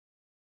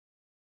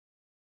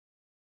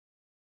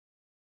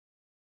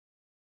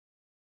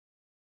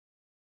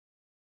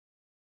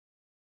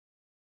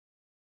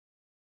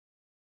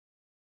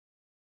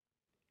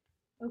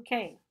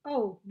Okay.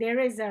 Oh, there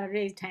is a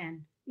raised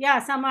hand.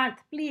 Yeah, Samarth,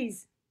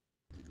 please.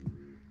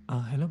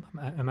 Hello,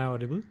 ma'am. Am I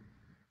audible?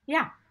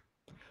 Yeah.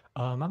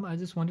 Ma'am, I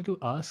just wanted to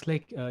ask,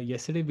 like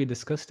yesterday we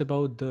discussed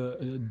about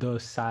the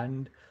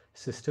sand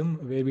system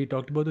where we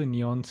talked about the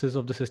nuances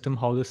of the system,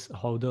 how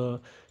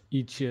the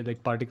each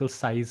like particle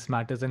size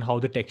matters and how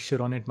the texture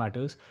on it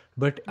matters.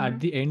 But at Mhm.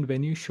 the end,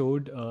 when you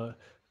showed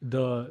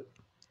the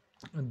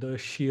the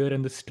shear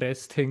and the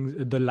stress things,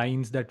 the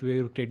lines that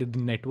were created, the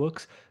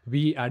networks,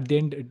 we at the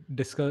end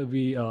discuss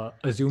we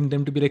assumed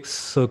them to be like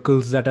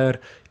circles that are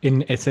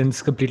in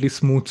essence completely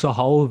smooth. So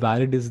how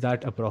valid is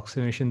that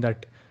approximation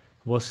that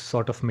was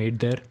sort of made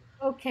there?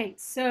 Okay,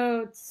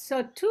 so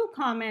two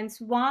comments.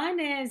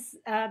 One is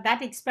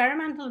that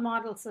experimental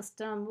model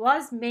system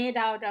was made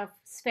out of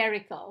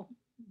spherical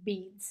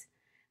beads,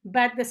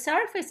 but the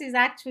surface is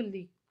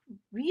actually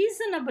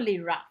reasonably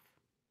rough.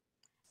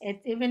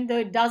 Even though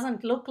it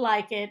doesn't look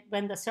like it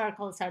when the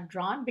circles are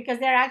drawn, because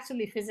they're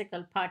actually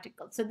physical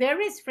particles. So there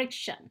is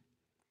friction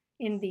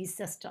in these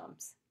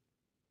systems,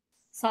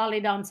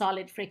 solid on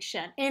solid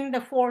friction in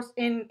the force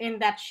in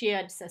that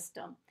sheared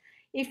system.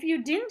 If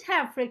you didn't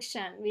have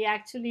friction, we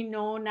actually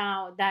know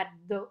now that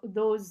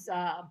those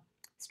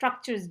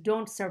structures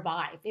don't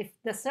survive. If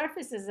the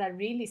surfaces are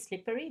really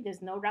slippery,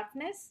 there's no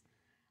roughness,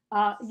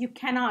 you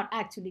cannot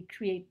actually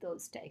create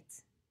those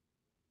states.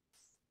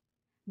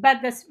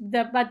 But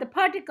the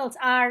particles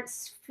are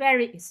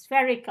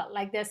spherical,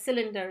 like they're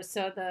cylinders.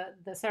 So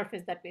the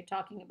surface that we're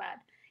talking about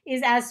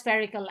is as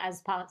spherical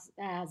as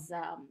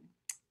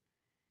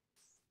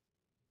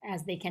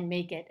they can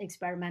make it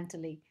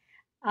experimentally.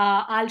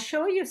 I'll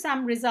show you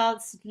some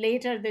results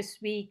later this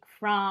week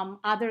from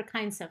other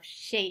kinds of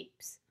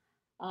shapes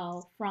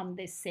from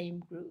this same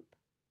group.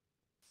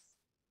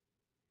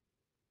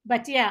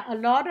 But yeah, a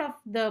lot of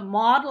the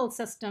model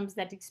systems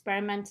that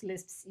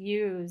experimentalists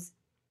use,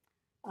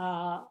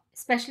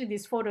 especially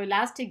these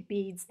photoelastic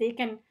beads, they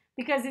can,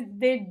 because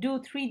they do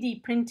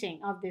 3D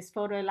printing of this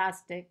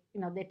photoelastic,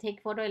 they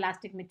take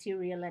photoelastic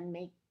material and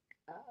make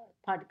uh,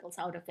 particles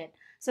out of it.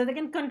 So they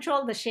can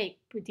control the shape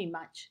pretty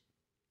much.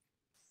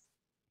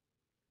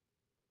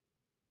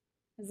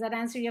 Does that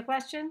answer your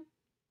question?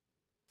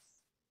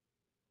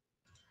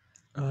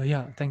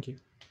 Yeah, thank you.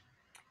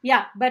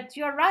 Yeah, but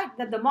you're right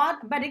that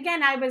but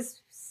again, I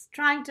was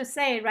trying to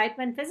say, right,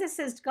 when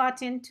physicists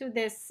got into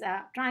this,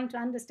 trying to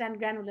understand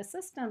granular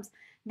systems,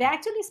 they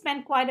actually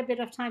spent quite a bit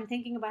of time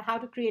thinking about how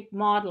to create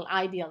model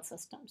ideal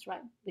systems,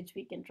 right, which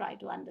we can try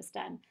to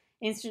understand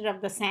instead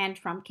of the sand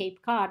from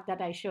Cape Cod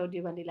that I showed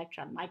you an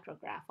electron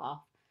micrograph of,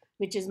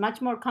 which is much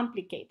more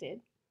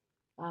complicated.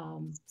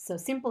 So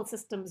simple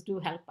systems do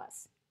help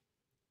us.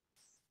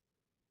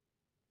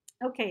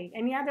 Okay,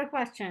 any other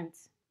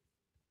questions?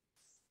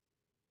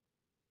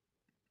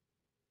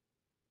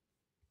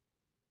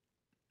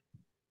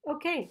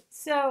 Okay,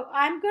 so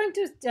I'm going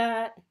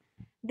to,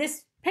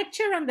 this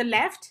picture on the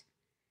left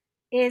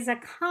is a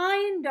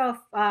kind of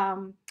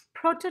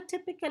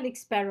prototypical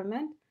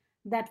experiment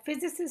that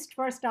physicists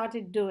first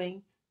started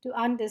doing to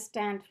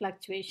understand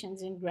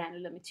fluctuations in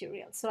granular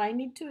materials. So I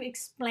need to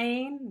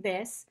explain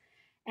this.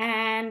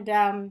 And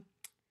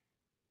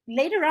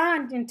later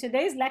on in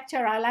today's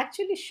lecture, I'll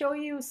actually show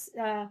you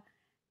a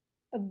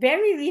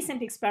very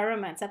recent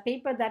experiments, a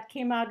paper that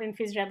came out in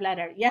PhysRev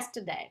Letter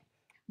yesterday,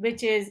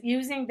 which is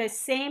using the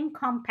same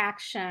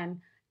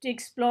compaction to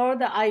explore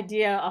the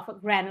idea of a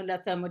granular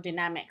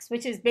thermodynamics,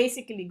 which is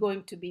basically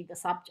going to be the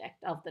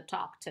subject of the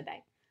talk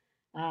today,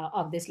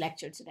 of this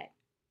lecture today.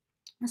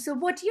 So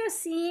what you're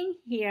seeing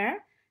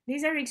here,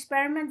 these are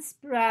experiments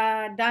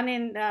done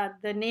in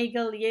the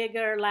Nagel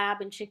Jaeger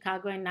lab in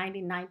Chicago in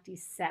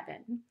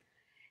 1997.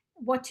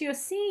 What you're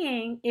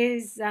seeing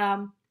is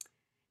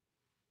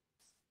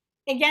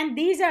again,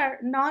 these are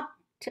not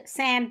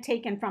sand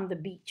taken from the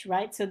beach,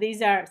 right? So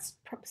these are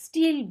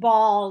steel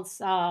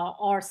balls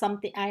or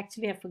something. I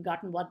actually have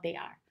forgotten what they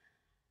are.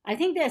 I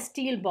think they're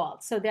steel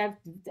balls, so they're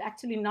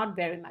actually not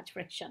very much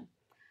friction.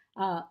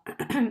 Uh,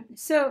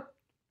 so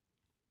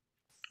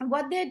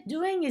what they're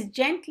doing is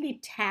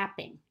gently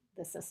tapping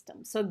the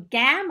system. So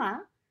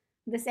gamma,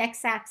 this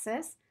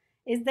x-axis,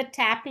 is the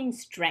tapping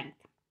strength.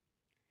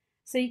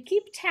 So you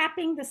keep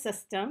tapping the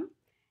system,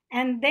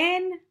 and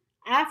then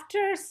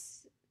after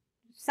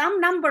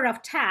some number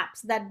of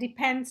taps that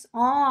depends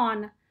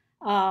um,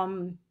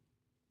 on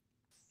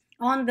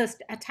the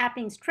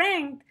tapping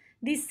strength,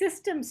 these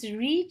systems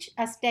reach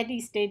a steady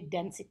state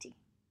density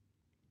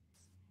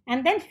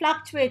and then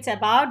fluctuates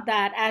about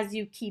that as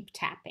you keep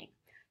tapping.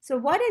 So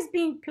what is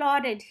being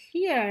plotted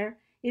here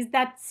is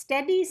that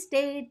steady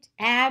state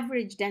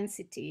average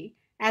density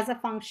as a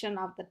function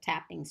of the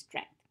tapping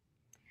strength.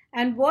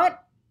 And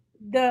what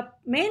the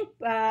main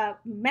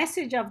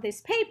message of this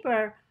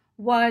paper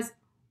was,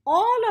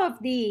 all of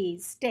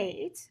these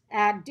states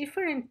at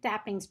different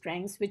tapping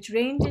strengths, which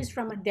ranges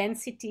from a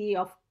density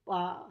of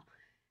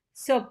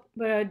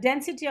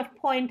density of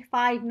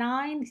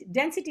 0.59.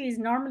 Density is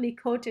normally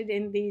quoted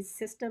in these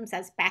systems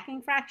as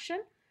packing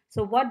fraction.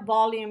 So what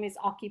volume is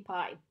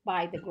occupied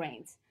by the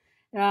grains?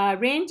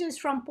 Ranges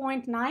from zero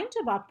point 0.9 to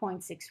about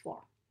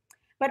 0.64.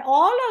 But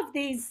all of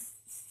these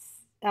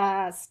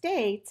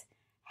states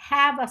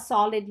have a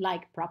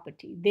solid-like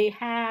property. They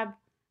have,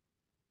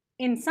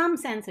 in some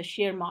sense, a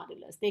shear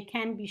modulus. They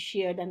can be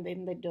sheared and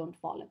then they don't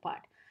fall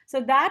apart. So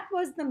that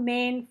was the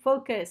main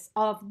focus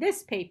of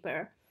this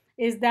paper,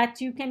 is that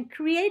you can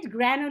create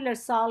granular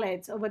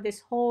solids over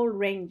this whole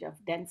range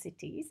of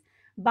densities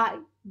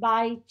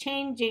by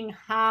changing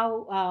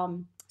how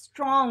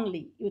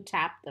strongly you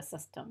tap the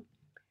system.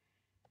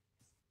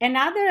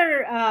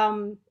 Another,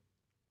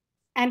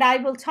 and I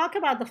will talk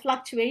about the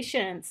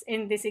fluctuations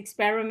in this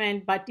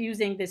experiment, but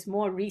using this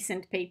more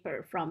recent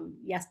paper from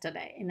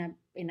yesterday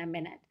in a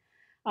minute.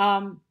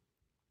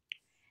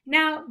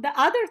 Now, the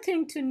other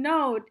thing to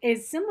note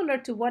is similar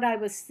to what I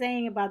was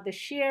saying about the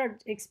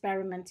shared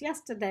experiment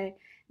yesterday,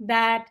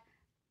 that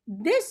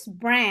this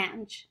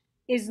branch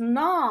is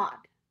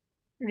not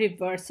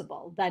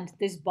reversible, that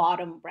this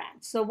bottom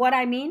branch. So what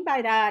I mean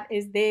by that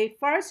is they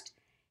first,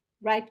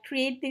 right,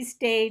 create these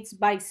states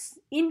by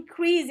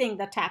increasing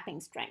the tapping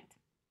strength.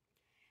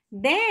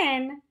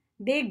 Then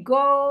they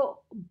go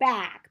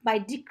back by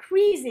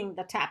decreasing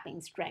the tapping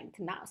strength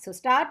now. So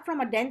start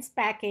from a dense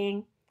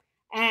packing,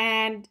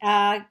 and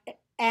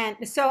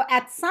so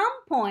at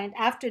some point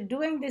after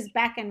doing this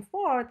back and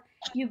forth,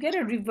 you get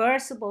a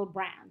reversible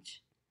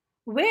branch,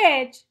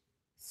 which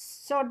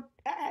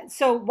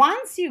so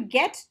once you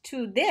get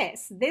to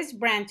this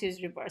branch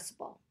is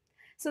reversible.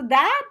 So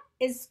that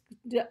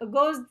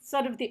goes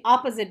sort of the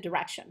opposite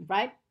direction,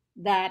 right?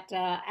 That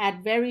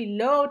at very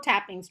low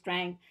tapping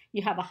strength,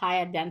 you have a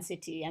higher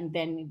density, and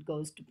then it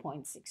goes to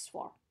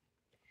 0.64.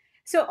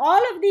 So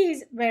all of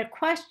these were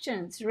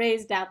questions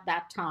raised at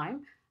that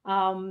time.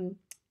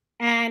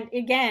 And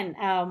again,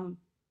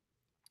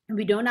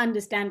 we don't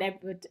understand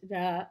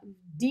the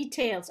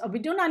details, or we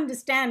don't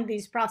understand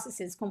these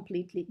processes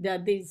completely,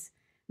 these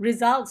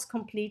results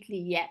completely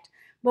yet.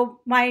 But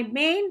my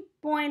main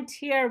point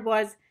here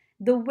was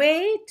the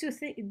way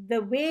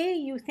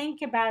you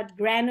think about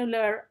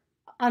granular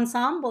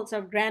ensembles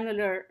of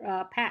granular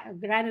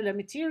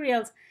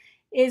materials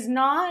is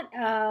not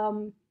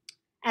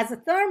as a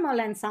thermal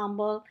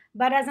ensemble,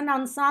 but as an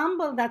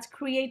ensemble that's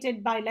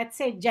created by, let's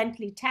say,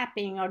 gently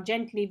tapping or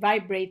gently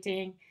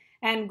vibrating.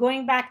 And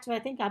going back to, I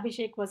think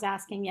Abhishek was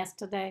asking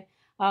yesterday,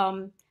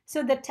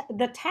 so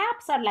the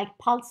taps are like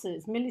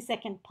pulses,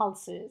 millisecond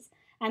pulses,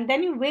 and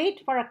then you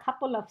wait for a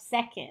couple of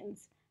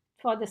seconds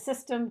for the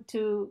system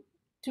to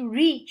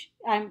reach.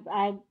 I'm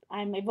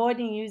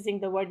avoiding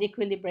using the word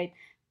equilibrate.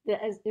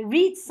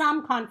 Reach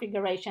some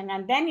configuration,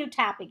 and then you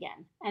tap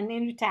again, and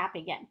then you tap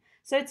again.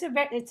 So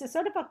it's a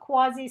sort of a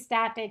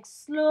quasi-static,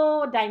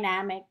 slow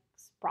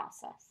dynamics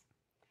process.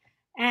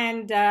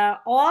 And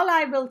all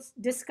I will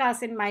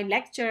discuss in my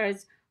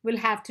lectures will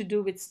have to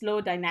do with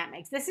slow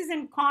dynamics. This is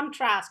in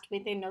contrast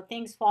with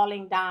things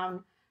falling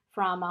down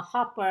from a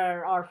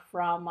hopper or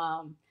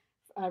from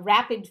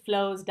rapid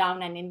flows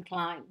down an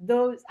incline.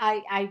 Those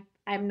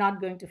I'm not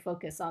going to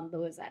focus on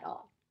those at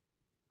all.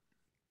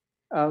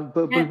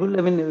 Bulbul,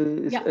 I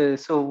mean, Yeah.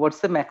 so what's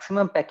the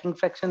maximum packing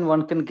fraction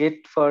one can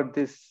get for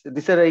this?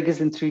 These are, I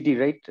guess, in 3D,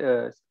 right?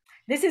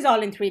 This is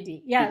all in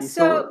 3D. Yeah. 3D.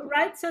 So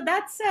right. So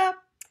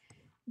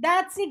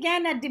that's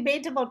again a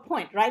debatable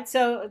point, right?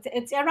 So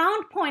it's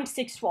around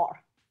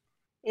 0.64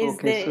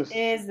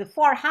 is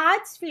for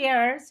hard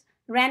spheres.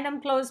 Random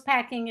closed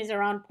packing is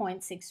around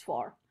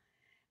 0.64.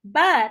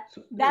 But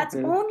that's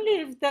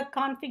only if the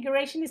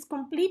configuration is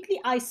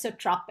completely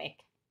isotropic.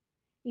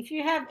 If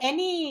you have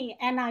any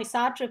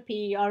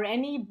anisotropy or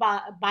any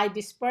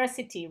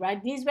bidispersity,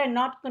 right? These were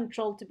not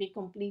controlled to be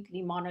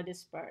completely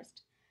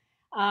monodispersed.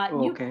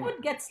 You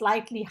could get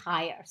slightly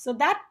higher. So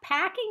that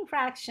packing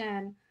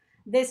fraction,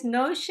 this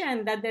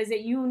notion that there's a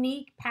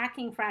unique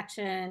packing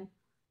fraction,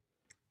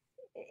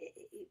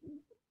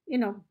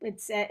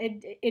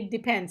 it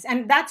depends,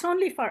 and that's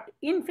only for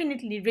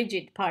infinitely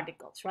rigid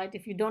particles, right?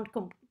 If you don't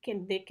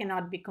they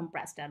cannot be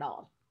compressed at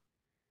all.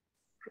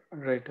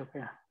 Right.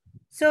 Okay.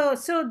 So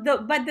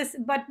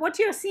but what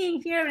you're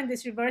seeing here in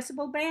this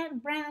reversible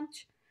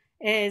branch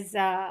is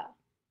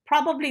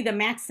probably the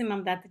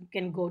maximum that it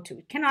can go to.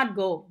 It cannot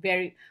go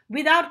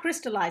without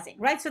crystallizing,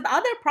 right? So the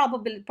other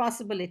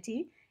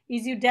possibility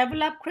is you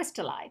develop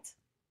crystallites,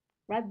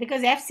 right?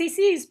 Because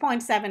FCC is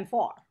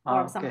 0.74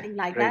 or something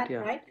like that, yeah.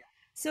 Right?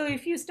 So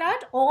if you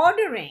start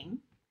ordering,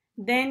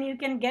 then you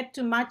can get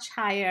to much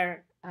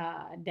higher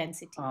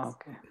densities.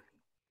 Okay.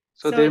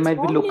 So there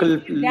might be local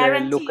that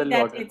order,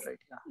 right?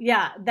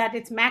 Yeah, that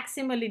it's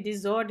maximally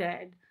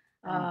disordered,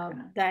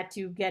 that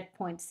you get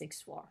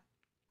 0.64.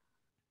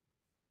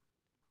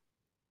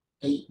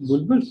 And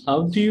Bulbul,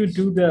 how do you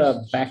do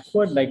the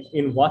backward? Like,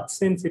 in what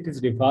sense it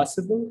is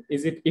reversible?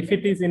 Is it, if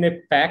it is in a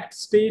packed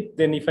state,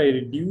 then if I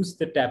reduce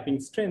the tapping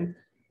strength,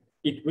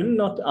 it will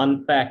not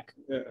unpack,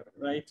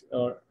 right?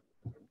 Or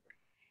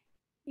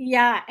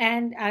yeah,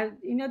 and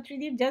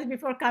 3D, just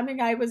before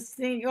coming, I was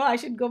saying, I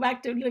should go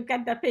back to look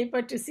at the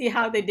paper to see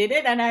how they did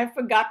it, and I've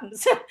forgotten.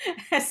 So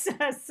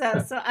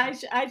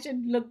I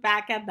should look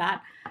back at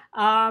that.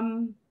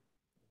 I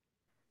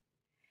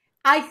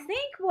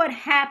think what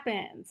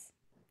happens,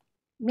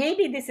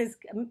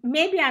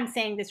 maybe I'm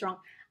saying this wrong.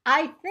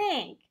 I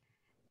think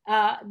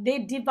they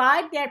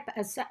divide their,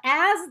 so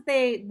as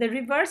the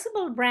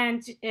reversible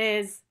branch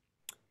is,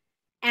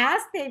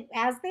 as they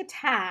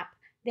tap,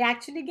 they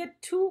actually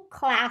get two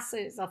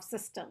classes of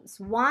systems,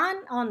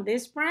 one on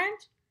this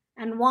branch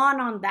and one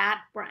on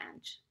that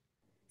branch.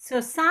 So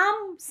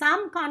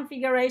some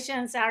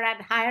configurations are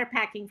at higher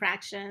packing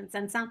fractions,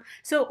 and some,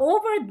 so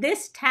over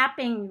this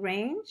tapping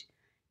range,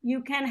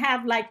 you can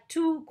have like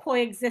two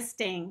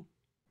coexisting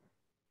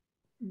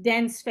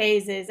dense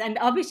phases. And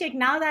Abhishek,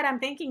 now that I'm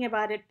thinking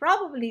about it,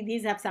 probably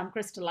these have some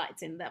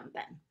crystallites in them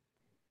then.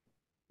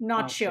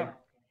 Not Okay. sure.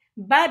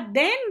 But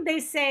then they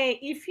say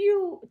if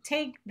you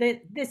take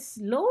this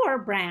lower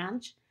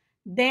branch,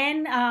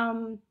 then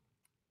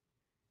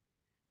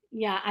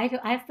yeah,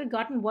 I've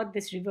forgotten what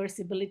this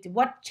reversibility,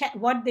 what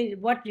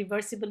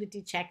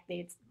reversibility check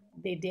they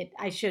did.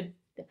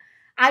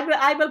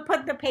 I will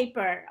put the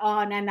paper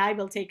on and I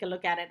will take a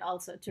look at it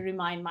also to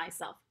remind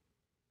myself.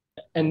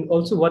 And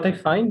also what I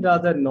find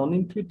rather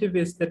non-intuitive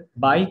is that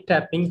by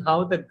tapping,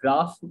 how the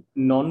graph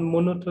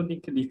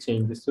non-monotonically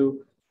changes. So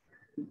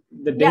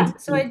the Yeah, density.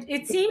 so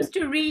it seems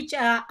to reach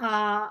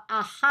a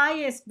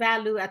highest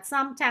value at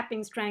some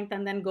tapping strength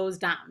and then goes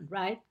down,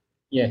 right?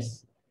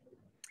 Yes.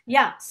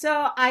 Yeah,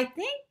 so I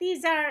think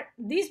these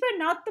were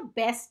not the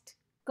best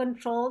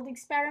controlled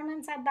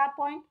experiments at that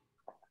point.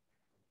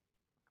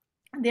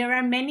 There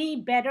are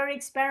many better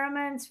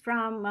experiments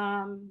from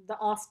the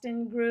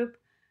Austin group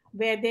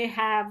where they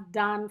have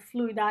done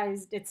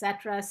fluidized,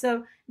 etc.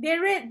 So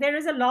there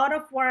is a lot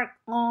of work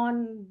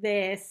on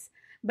this,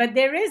 but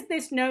there is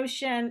this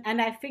notion, and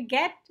I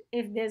forget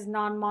if there's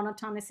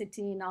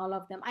non-monotonicity in all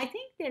of them. I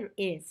think there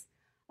is.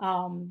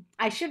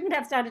 I shouldn't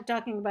have started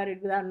talking about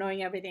it without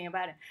knowing everything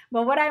about it.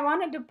 But what I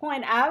wanted to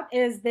point out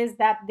is this,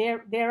 that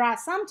there are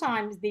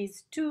sometimes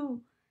these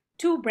two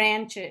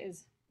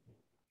branches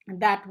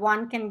that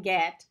one can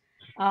get,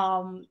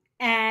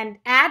 and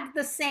at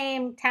the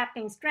same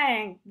tapping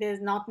strength,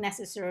 there's not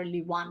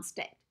necessarily one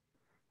state.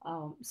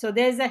 So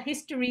there's a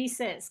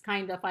hysteresis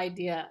kind of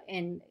idea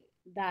in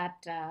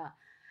that.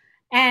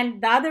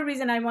 And the other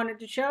reason I wanted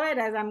to show it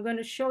is I'm going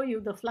to show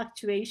you the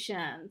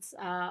fluctuations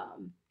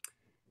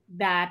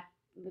that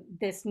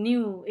this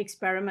new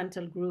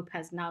experimental group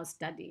has now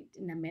studied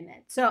in a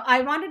minute. So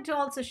I wanted to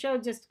also show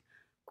just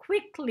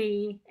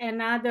quickly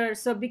another,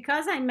 so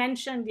because I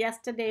mentioned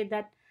yesterday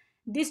that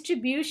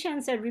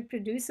distributions are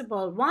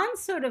reproducible, one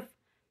sort of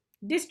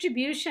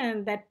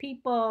distribution that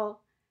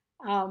people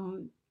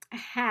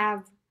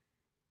have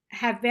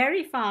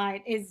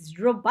verified is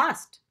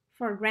robust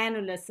for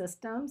granular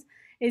systems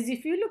is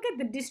if you look at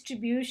the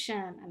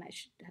distribution, and I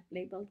should have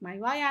labeled my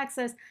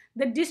y-axis,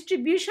 the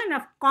distribution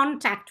of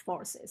contact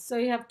forces. So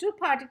you have two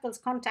particles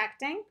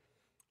contacting.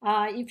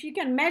 If you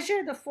can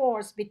measure the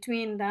force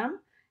between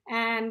them,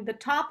 and the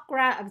top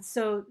graph,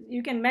 so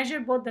you can measure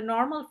both the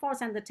normal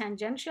force and the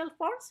tangential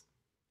force.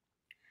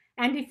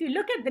 And if you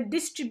look at the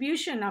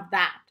distribution of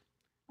that,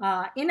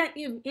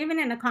 even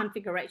in a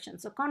configuration,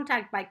 so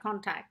contact by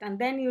contact, and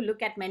then you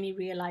look at many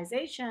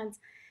realizations,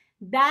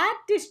 that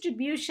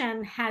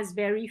distribution has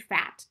very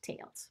fat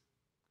tails.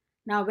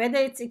 Now, whether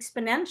it's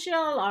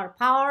exponential or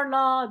power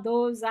law,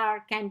 those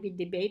can be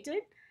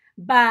debated,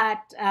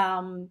 but they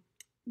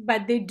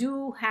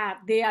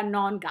are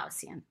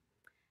non-Gaussian.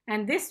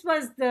 And this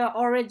was the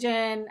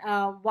origin,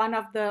 one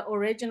of the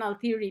original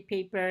theory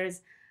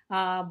papers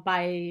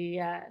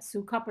by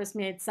Sue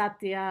Coppersmith,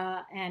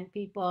 Satya, and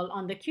people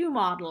on the Q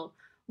model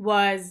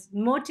was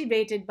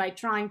motivated by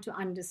trying to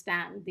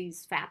understand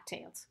these fat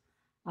tails.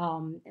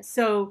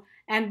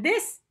 And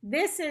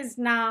this is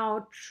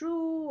now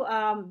true.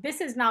 This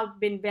has now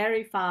been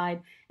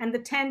verified, and the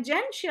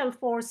tangential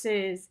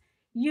forces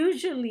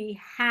usually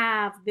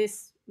have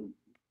this.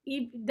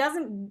 It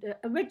doesn't,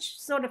 which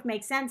sort of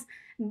makes sense,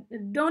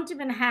 don't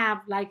even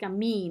have like a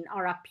mean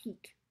or a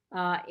peak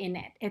in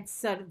it. It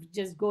sort of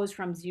just goes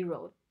from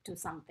 0 to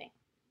something.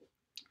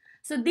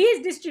 So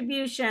these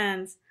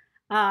distributions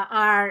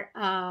are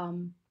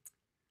an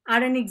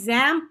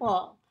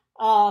example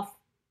of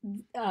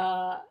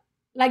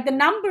like the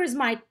numbers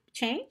might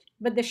change,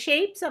 but the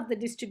shapes of the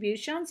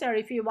distributions, or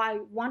if you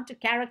want to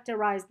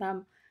characterize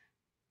them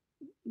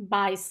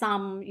by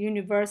some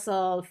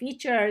universal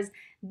features,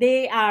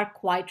 they are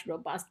quite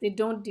robust. They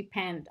don't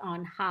depend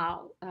on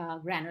how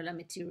granular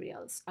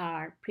materials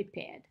are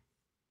prepared.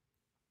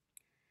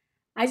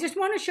 I just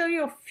want to show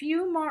you a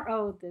few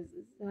more.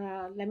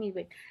 Let me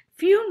wait.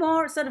 Few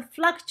more sort of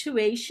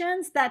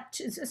fluctuations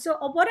so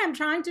what I'm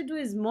trying to do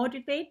is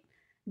motivate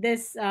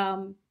this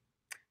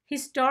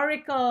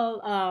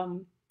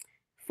historical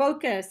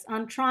focus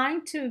on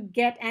trying to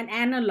get an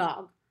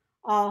analog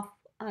of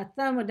a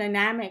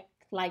thermodynamic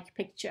like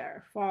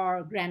picture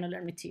for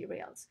granular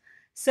materials.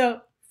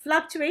 So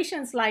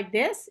fluctuations like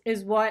this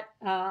is what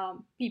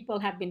people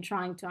have been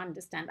trying to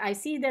understand. I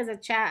see there's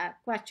a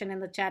question in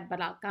the chat,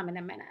 but I'll come in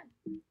a minute.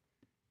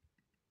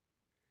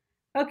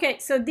 Okay,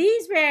 so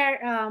these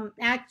were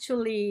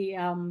actually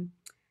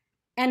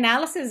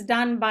analysis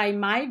done by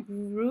my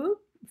group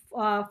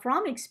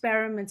from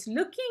experiments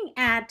looking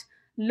at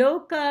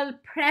local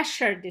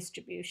pressure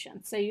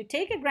distribution. So you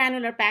take a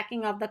granular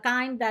packing of the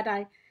kind that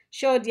I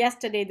showed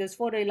yesterday, those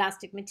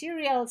photoelastic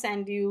materials,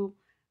 and you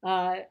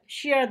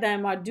shear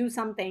them or do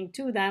something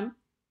to them.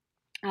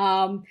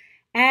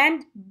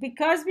 And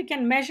because we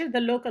can measure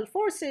the local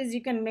forces,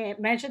 you can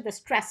measure the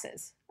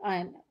stresses,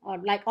 or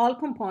like all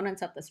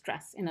components of the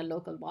stress in a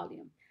local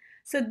volume.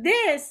 So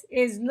this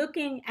is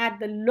looking at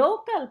the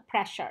local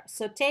pressure.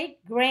 So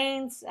take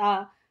grains,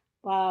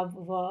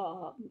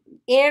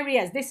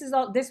 areas. This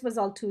was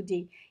all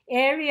 2D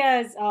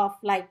areas of,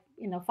 like,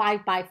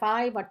 5 by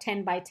 5 or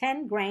 10 by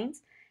 10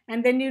 grains,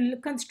 and then you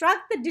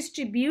construct the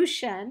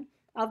distribution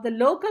of the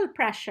local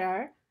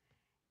pressure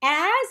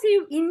as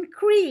you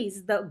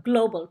increase the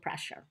global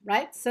pressure,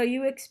 right? So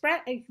you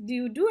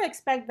do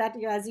expect that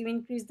as you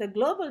increase the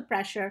global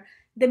pressure,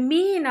 the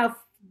mean of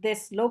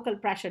this local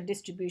pressure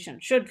distribution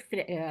should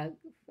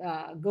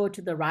go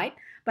to the right.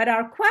 But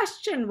our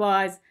question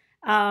was,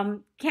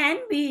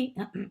 can we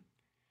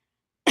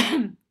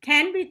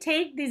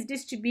take these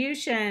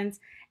distributions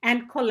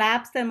and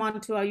collapse them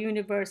onto a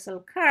universal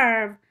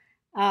curve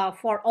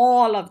for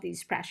all of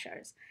these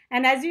pressures?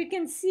 And as you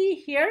can see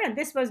here, and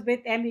this was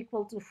with m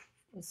equal to,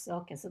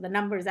 okay, so the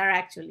numbers are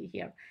actually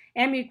here,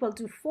 m equal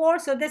to 4.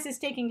 So this is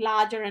taking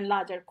larger and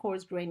larger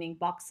coarse graining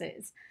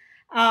boxes.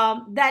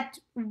 That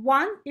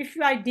one, if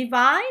I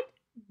divide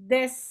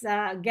this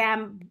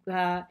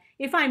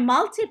if I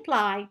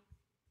multiply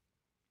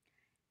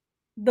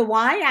the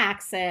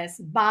y-axis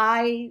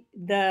by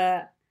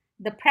the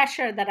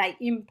pressure that I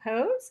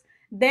impose,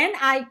 then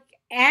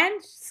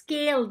and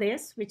scale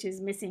this, which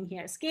is missing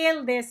here,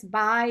 scale this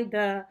by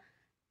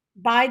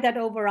that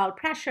overall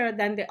pressure,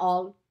 then they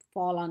all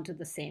fall onto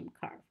the same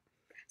curve.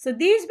 So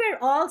these were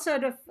all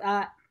sort of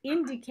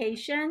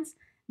indications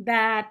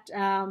that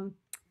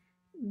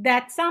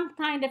that some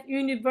kind of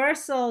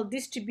universal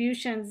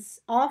distributions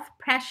of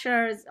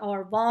pressures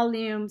or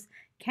volumes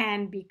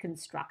can be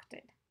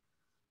constructed.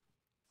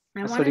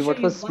 Sorry, what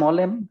was small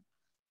m?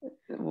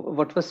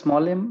 What was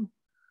small m?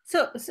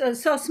 So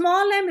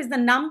small m is the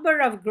number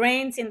of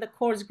grains in the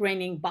coarse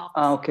graining box.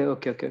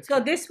 Okay. So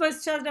this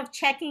was sort of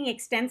checking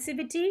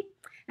extensivity,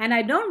 and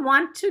I don't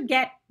want to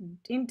get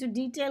into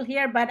detail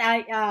here, but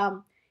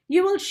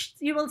you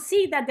will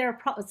see that there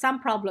are some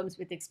problems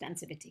with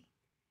extensivity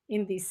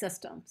in these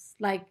systems.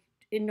 Like,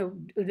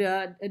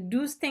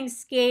 do things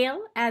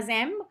scale as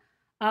m?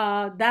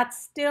 That's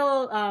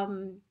still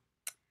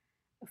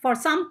for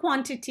some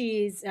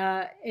quantities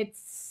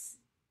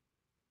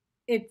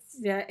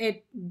it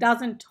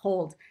doesn't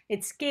hold.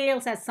 It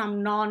scales as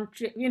some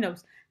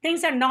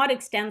things are not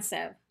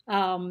extensive.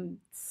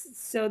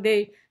 So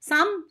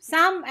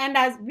some, and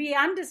as we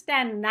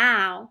understand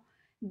now,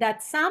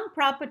 that some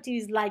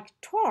properties like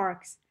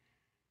torque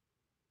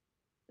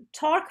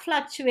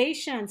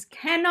fluctuations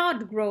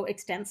cannot grow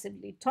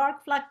extensively.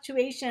 Torque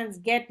fluctuations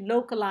get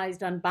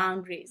localized on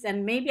boundaries,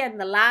 and maybe in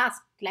the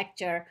last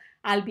lecture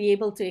I'll be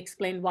able to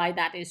explain why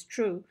that is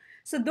true.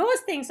 So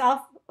those things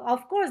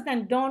of course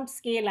then don't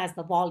scale as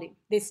the volume,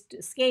 they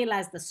scale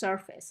as the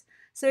surface.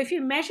 So if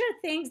you measure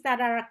things that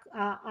are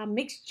a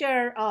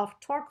mixture of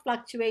torque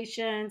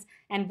fluctuations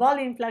and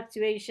volume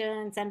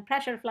fluctuations and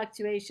pressure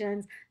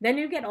fluctuations, then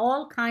you get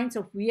all kinds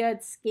of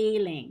weird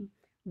scaling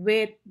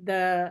with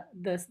the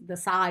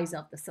size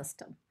of the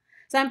system.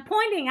 So I'm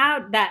pointing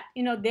out that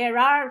there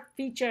are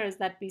features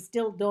that we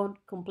still don't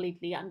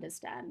completely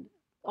understand,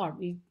 or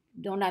we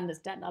don't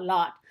understand a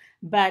lot,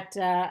 but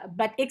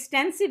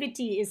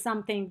extensivity is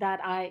something that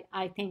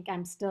I think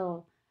I'm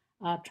still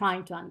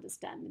trying to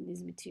understand in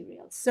these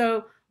materials.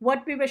 So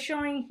what we were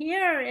showing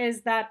here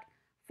is that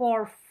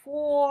for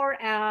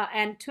 4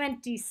 and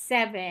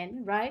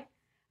 27, right,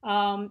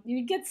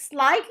 you get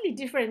slightly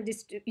different.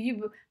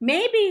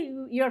 Maybe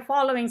you're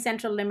following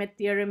central limit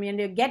theorem and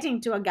you're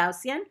getting to a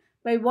Gaussian,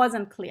 but it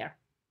wasn't clear,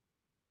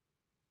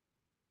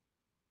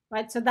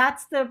 right? So that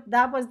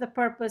was the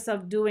purpose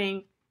of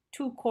doing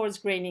 2 coarse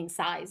graining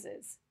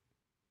sizes.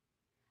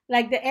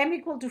 Like the m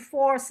equal to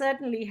 4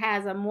 certainly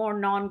has a more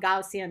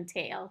non-Gaussian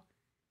tail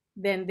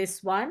than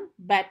this one,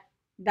 but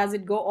does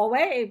it go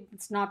away?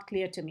 It's not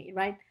clear to me,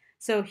 right?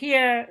 So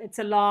here it's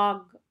a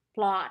log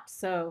plot,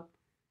 so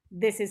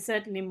this is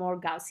certainly more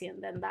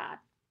Gaussian than that.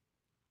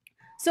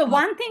 So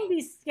one thing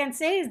we can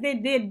say is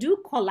they do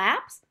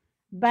collapse,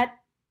 but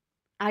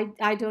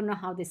I don't know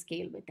how they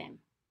scale with them.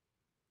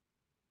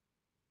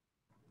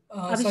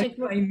 Sorry,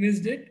 I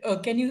missed it.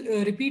 Can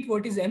you repeat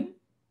what is M?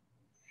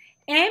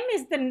 M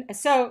is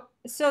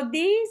so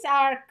these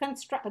are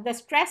the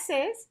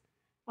stresses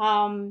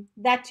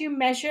that you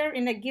measure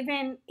in a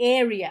given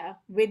area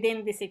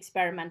within this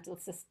experimental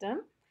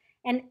system,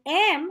 and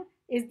M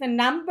is the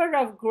number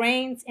of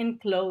grains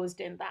enclosed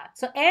in that.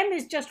 So M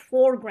is just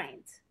 4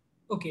 grains.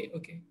 Okay.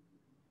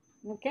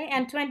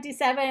 And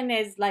 27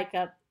 is like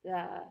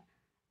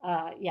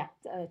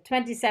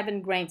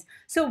 27 grains.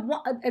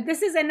 So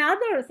this is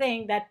another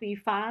thing that we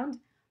found.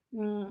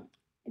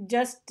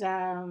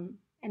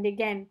 And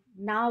again,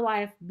 now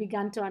I've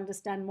begun to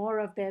understand more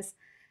of this.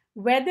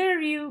 whether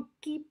you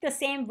keep the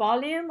same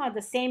volume or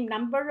the same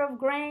number of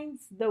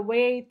grains, the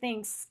way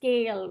things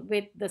scale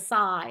with the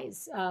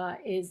size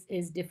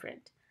is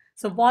different.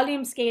 So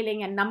volume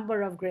scaling and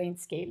number of grain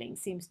scaling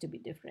seems to be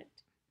different.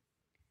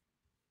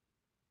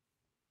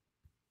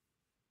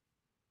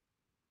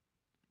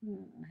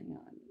 Hang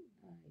on,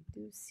 I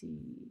do see.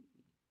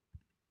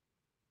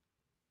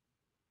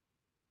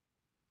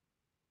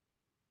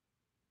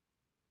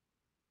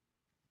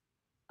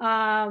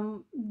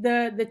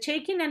 The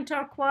Chaikin and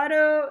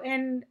Torquato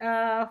and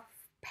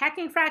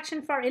packing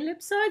fraction for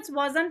ellipsoids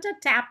wasn't a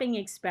tapping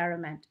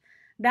experiment.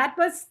 That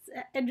was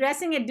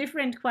addressing a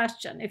different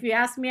question. If you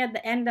ask me at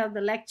the end of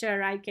the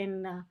lecture, I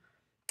can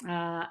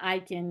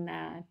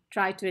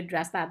try to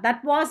address that.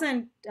 That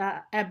wasn't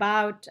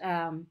about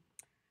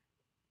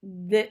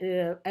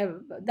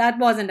that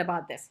wasn't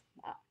about this.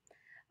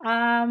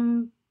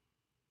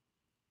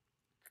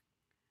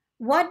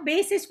 What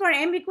basis for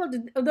m equal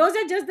to, those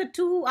are just the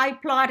two I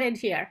plotted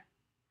here.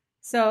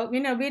 So, we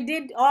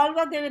did all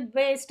of the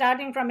way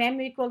starting from m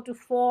equal to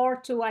 4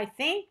 to, I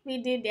think we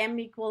did m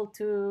equal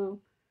to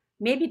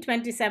maybe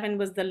 27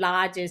 was the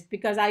largest,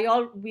 because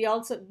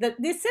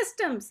these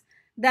systems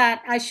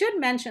that I should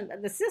mention,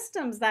 that the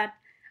systems that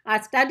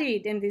are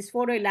studied in these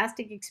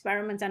photoelastic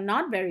experiments are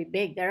not very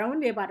big. They're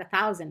only about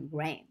 1,000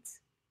 grains.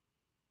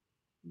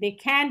 They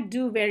can't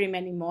do very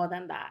many more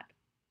than that.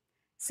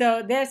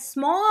 So they're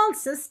small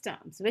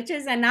systems, which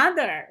is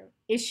another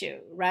issue,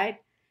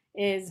 right?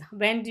 Is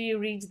when do you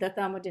reach the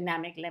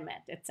thermodynamic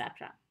limit,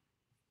 etc.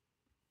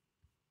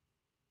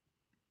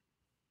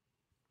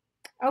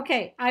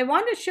 Okay, I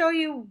want to show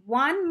you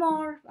one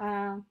more.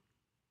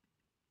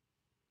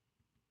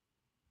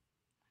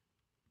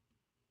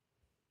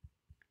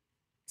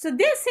 So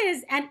this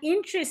is an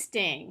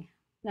interesting,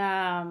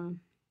 and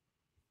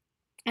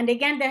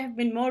again, there have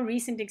been more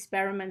recent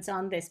experiments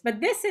on this, but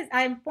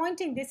I'm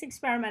pointing this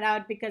experiment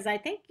out because I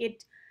think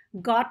it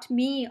got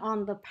me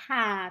on the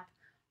path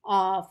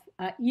of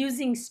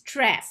using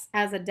stress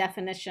as a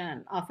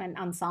definition of an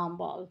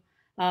ensemble,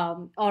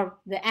 or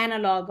the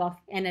analog of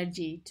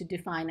energy to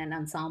define an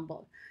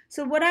ensemble.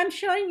 So what I'm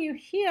showing you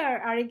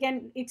here are,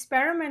 again,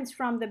 experiments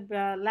from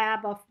the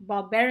lab of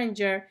Bob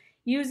Berenger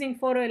using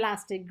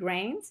photoelastic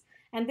grains.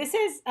 And this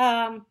is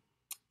a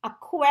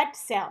Couette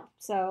cell.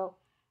 So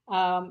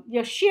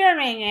you're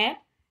shearing it,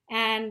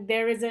 and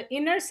there is an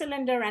inner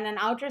cylinder and an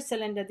outer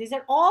cylinder. These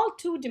are all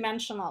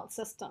two-dimensional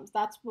systems.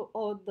 That's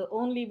the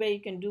only way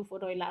you can do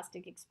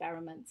photoelastic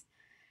experiments.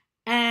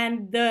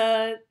 And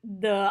the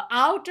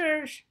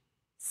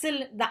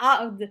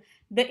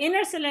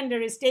inner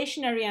cylinder is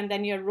stationary, and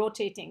then you're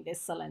rotating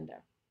this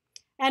cylinder.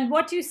 And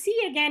what you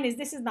see again is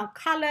this is now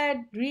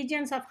colored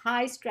regions of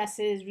high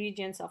stresses,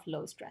 regions of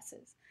low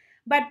stresses.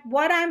 But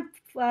what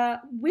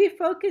we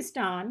focused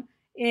on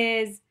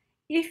is,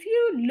 if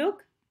you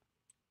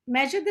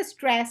measure the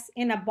stress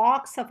in a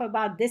box of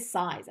about this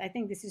size, I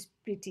think this is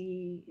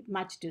pretty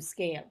much to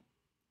scale.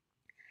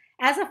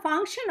 As a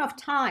function of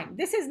time,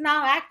 this is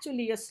now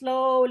actually you're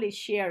slowly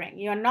shearing.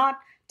 You're not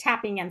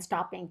tapping and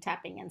stopping,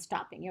 tapping and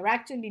stopping. You're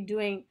actually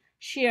doing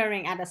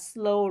shearing at a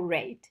slow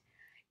rate.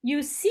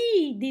 You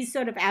see these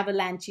sort of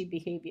avalanche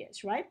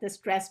behaviors, right? The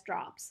stress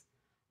drops.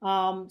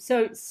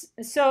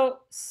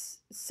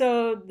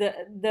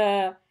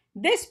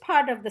 This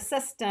part of the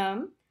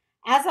system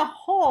as a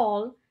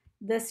whole,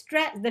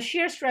 the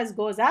shear stress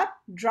goes up,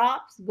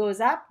 drops,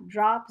 goes up,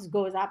 drops,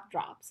 goes up,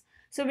 drops.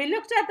 So we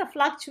looked at the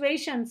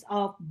fluctuations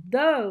of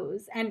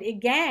those, and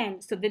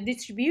again, so the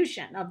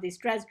distribution of the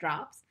stress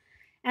drops.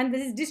 And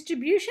this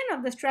distribution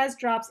of the stress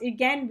drops,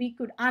 again, we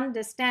could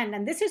understand,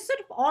 and this is sort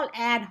of all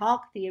ad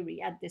hoc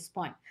theory at this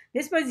point.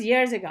 This was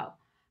years ago.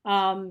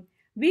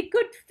 We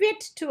could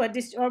fit to a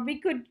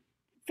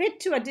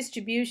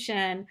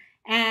distribution,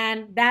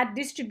 and that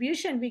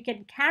distribution we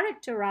can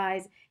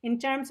characterize in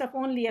terms of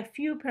only a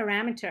few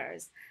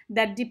parameters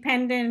that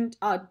depended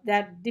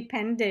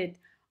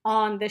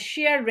on the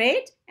shear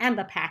rate and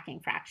the packing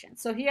fraction.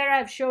 So here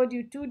I've showed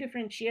you two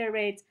different shear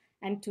rates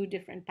and two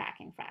different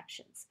packing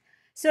fractions.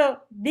 So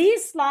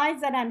these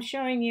slides that I'm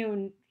showing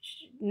you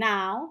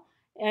now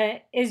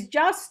is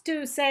just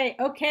to say,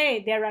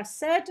 okay, there are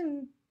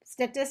certain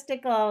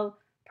statistical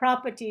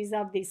properties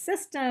of these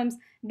systems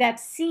that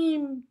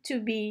seem to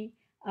be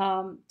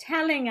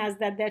telling us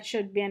that there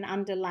should be an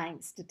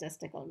underlying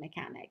statistical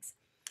mechanics.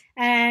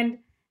 And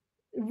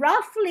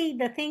roughly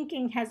the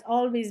thinking has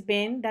always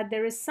been that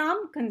there is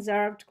some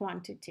conserved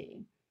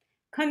quantity,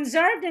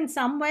 conserved in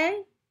some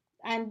way,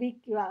 and we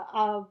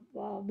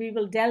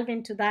will delve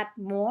into that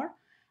more,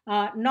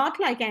 not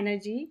like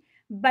energy,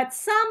 but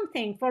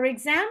something. For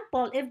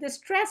example, if the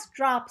stress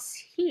drops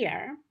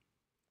here,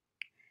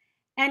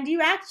 and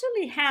you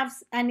actually have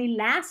an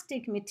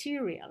elastic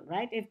material,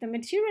 right? If the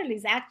material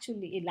is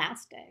actually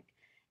elastic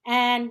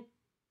and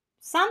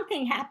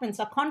something happens,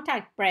 a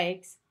contact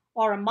breaks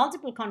or a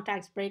multiple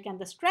contacts break and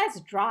the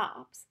stress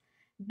drops,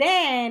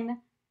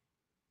 then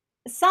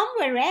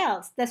somewhere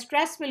else the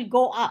stress will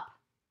go up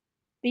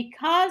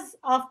because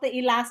of the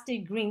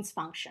elastic Green's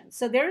function.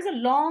 So there is a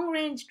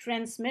long-range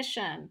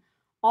transmission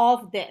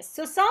of this.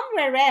 So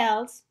somewhere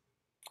else,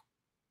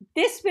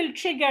 this will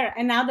trigger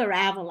another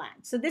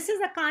avalanche. So this is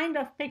a kind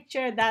of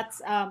picture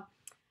that's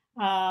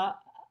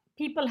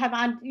people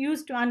have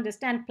used to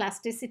understand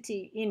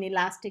plasticity in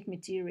elastic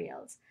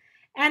materials.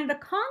 And the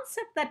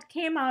concept that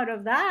came out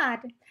of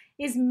that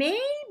is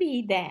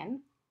maybe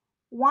then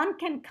one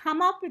can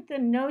come up with the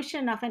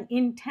notion of an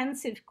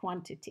intensive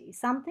quantity,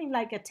 something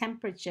like a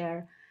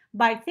temperature,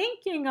 by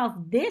thinking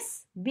of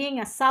this being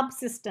a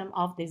subsystem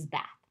of this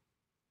bath.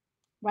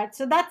 Right?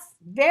 So that's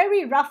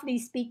very roughly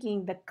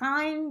speaking the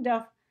kind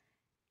of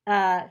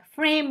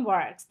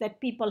frameworks that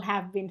people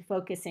have been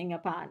focusing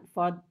upon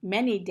for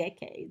many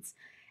decades.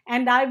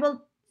 And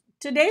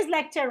today's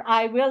lecture,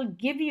 I will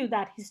give you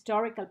that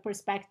historical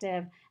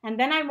perspective, and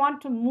then I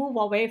want to move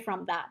away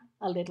from that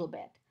a little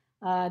bit.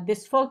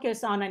 This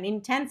focus on an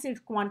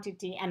intensive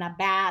quantity and a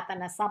bath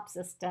and a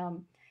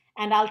subsystem.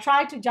 And I'll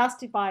try to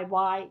justify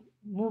why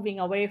moving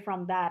away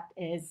from that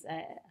is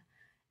I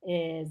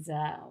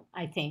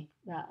think,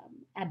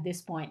 at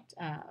this point,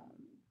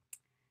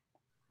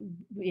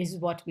 is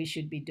what we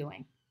should be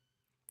doing.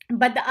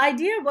 But the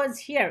idea was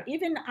here,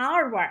 even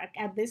our work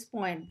at this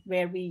point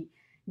where we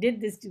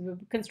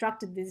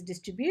constructed this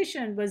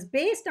distribution, was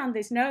based on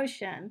this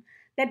notion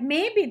that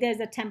maybe there's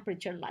a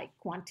temperature-like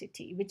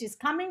quantity, which is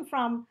coming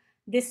from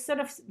this sort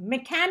of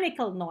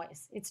mechanical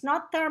noise. It's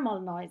not thermal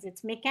noise,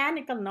 it's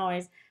mechanical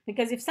noise,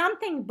 because if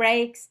something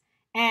breaks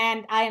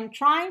and I am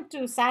trying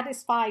to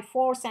satisfy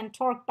force and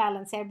torque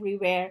balance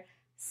everywhere,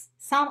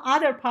 some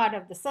other part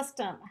of the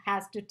system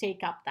has to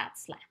take up that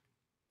slack.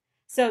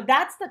 So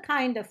that's the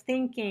kind of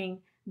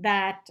thinking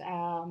that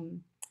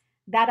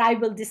that I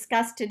will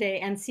discuss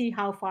today and see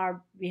how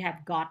far we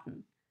have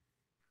gotten.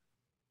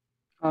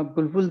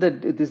 Bulbul,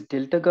 this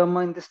delta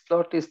gamma in this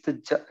plot is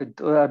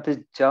are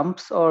the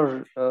jumps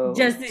or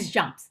just these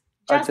jumps?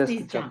 Just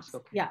these jumps.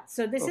 Okay. Yeah.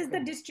 So this is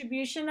the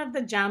distribution of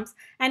the jumps,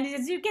 and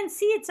as you can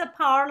see, it's a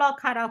power law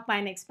cut off by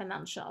an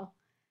exponential.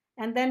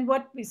 And then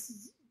well,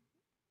 is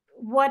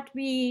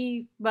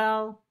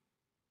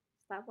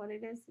that what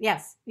it is?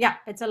 Yes. Yeah,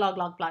 it's a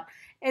log-log plot.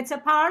 It's a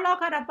power law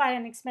cut off by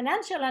an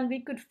exponential, and we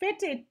could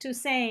fit it to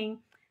saying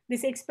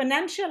this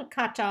exponential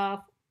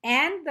cutoff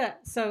and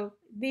so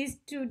these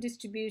two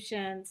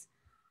distributions,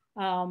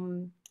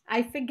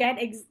 I forget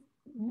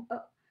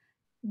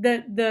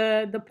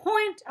the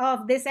point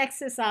of this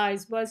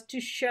exercise was to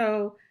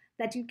show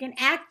that you can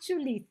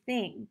actually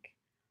think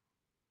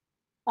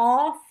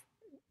of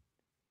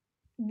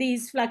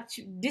these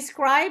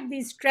describe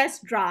these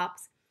stress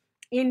drops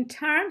in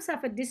terms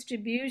of a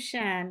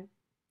distribution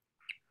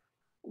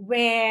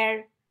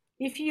where,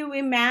 if you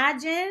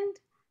imagined,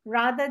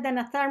 rather than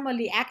a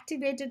thermally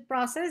activated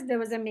process, there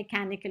was a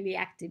mechanically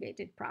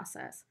activated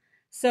process.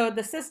 So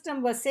the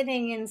system was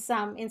sitting in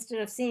some,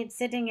 instead of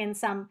sitting in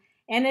some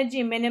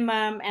energy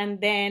minimum and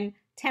then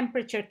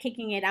temperature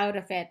kicking it out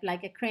of it,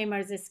 like a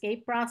Kramer's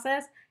escape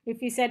process.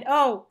 If you said,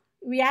 oh,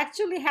 we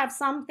actually have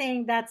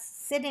something that's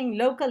sitting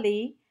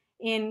locally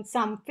in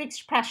some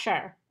fixed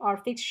pressure or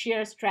fixed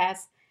shear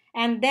stress,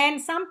 and then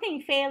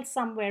something fails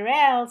somewhere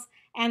else,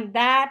 and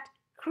that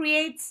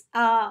creates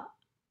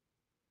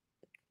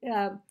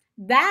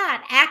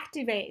that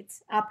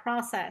activates a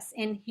process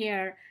in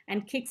here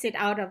and kicks it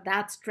out of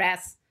that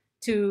stress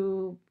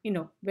to,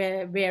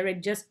 where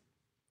it just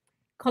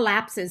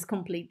collapses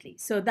completely.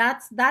 So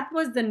that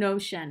was the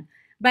notion.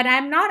 But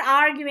I'm not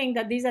arguing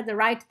that these are the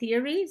right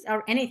theories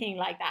or anything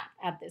like that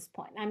at this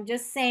point. I'm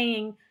just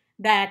saying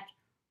that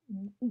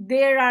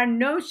there are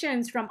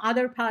notions from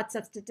other parts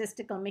of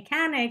statistical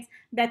mechanics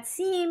that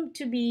seem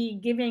to be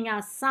giving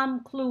us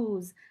some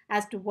clues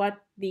as to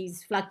what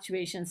these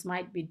fluctuations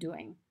might be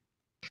doing.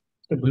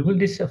 So, Bulbul,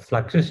 these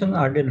fluctuations,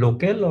 are they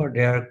local or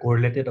they are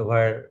correlated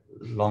over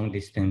long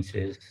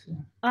distances?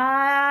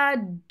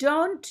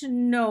 Don't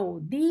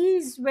know.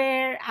 These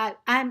were,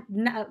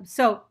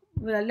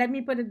 let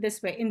me put it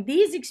this way. In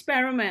these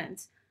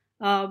experiments,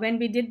 when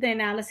we did the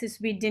analysis,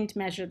 we didn't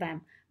measure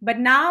them. But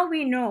now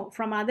we know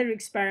from other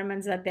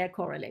experiments that they're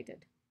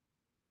correlated.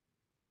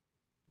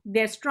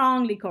 They're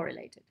strongly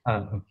correlated.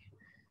 Okay.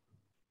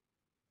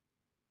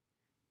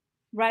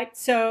 Right.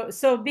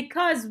 So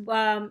because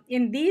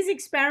in these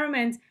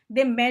experiments,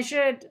 they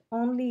measured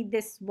only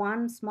the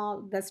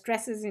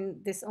stresses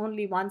in this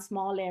only one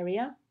small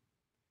area.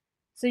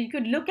 So you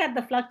could look at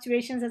the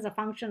fluctuations as a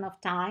function of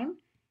time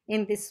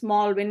in this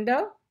small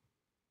window,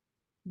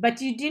 but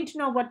you didn't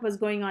know what was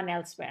going on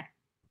elsewhere.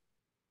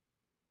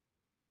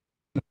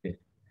 Okay.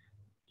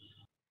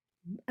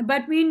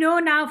 But we know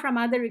now from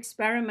other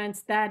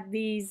experiments that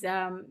these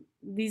are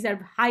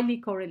highly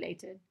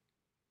correlated.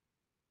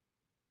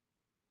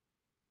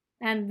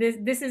 And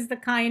this is the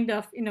kind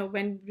of,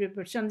 when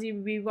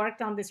Sanjib, we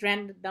worked on this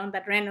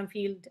that random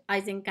field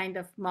Ising kind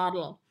of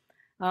model.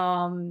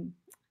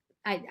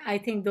 I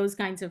think those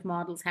kinds of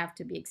models have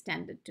to be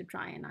extended to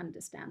try and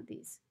understand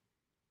these.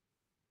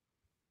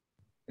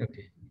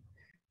 Okay.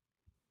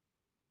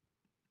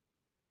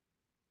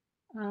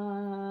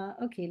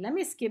 Okay, let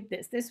me skip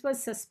this. This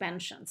was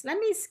suspensions. Let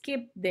me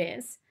skip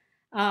this.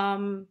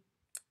 I'm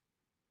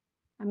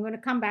I'm going to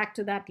come back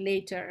to that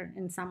later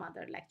in some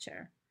other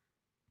lecture.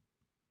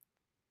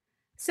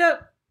 So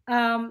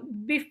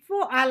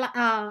before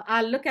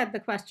I'll look at the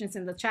questions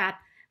in the chat,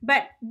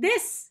 but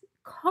this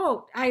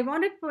quote, I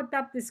want to put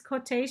up this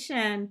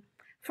quotation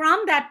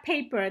from that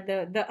paper,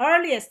 the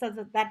earliest of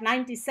that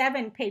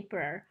 97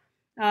 paper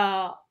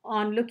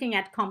on looking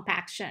at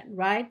compaction,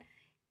 right?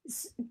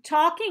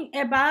 Talking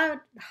about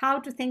how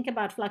to think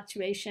about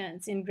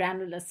fluctuations in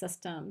granular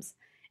systems.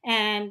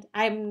 And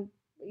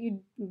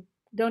you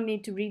don't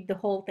need to read the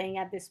whole thing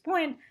at this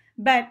point,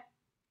 but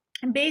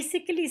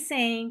basically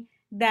saying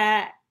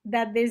that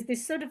there's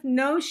this sort of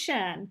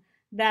notion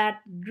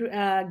that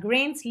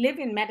grains live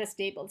in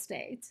metastable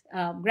states,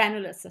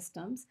 granular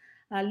systems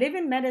live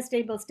in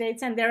metastable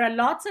states, and there are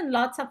lots and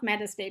lots of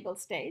metastable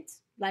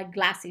states like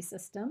glassy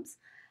systems,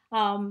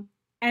 and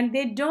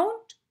they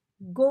don't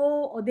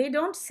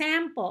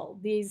sample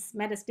these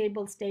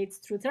metastable states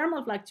through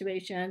thermal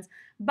fluctuations,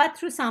 but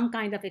through some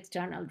kind of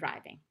external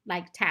driving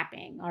like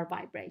tapping or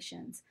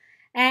vibrations.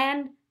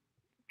 And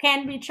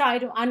can we try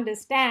to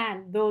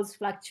understand those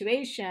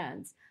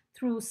fluctuations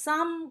through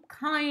some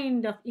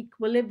kind of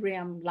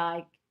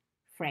equilibrium-like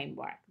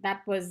framework?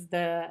 That was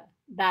the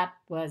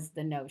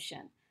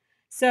notion.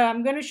 So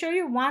I'm going to show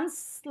you one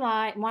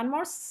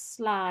more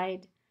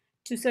slide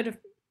to sort of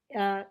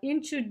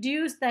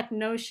introduce that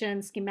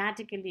notion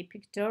schematically,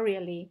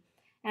 pictorially,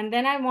 and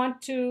then I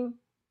want to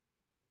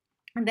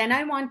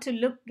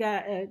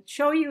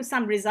show you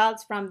some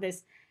results from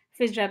this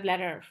FISREB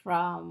letter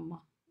from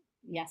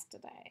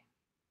yesterday.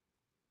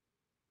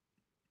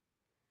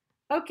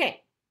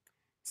 Okay,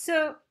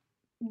 so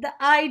the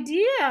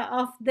idea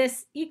of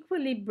this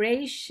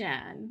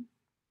equilibration.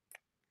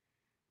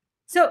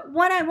 So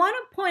what I want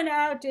to point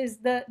out is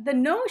the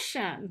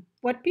notion,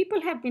 what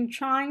people have been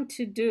trying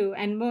to do,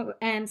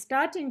 and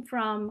starting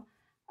from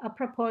a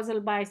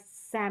proposal by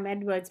Sam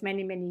Edwards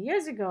many, many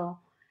years ago,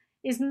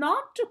 is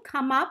not to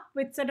come up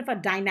with sort of a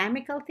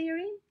dynamical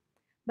theory,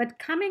 but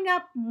coming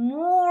up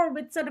more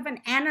with sort of an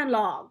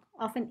analog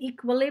of an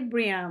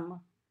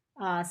equilibrium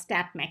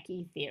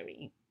stat-mechie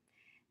theory.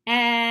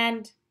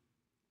 And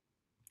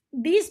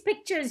these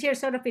pictures here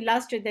sort of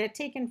illustrate, they're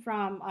taken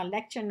from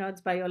lecture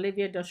notes by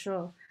Olivier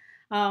Dochot,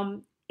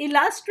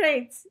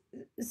 illustrates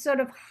sort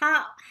of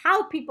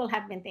how people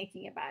have been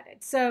thinking about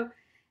it. So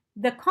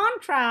the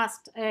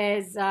contrast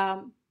is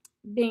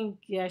being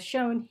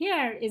shown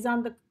here is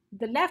on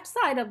the left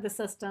side of the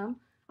system.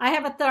 I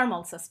have a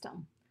thermal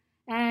system.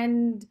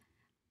 And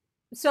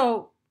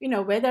so,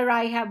 whether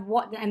I have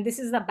and this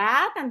is a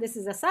bath and this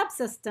is a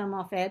subsystem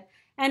of it,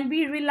 and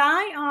we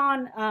rely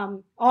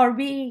on,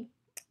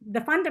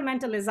 the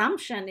fundamental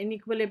assumption in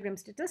equilibrium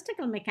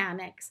statistical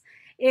mechanics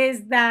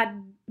is that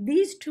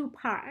these two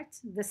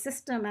parts, the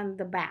system and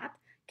the bath,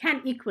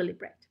 can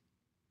equilibrate.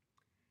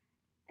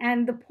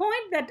 And the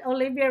point that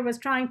Olivier was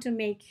trying to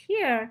make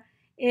here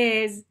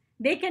is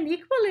they can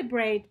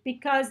equilibrate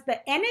because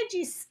the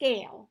energy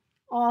scale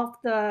of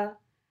the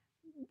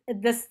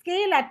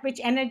scale at which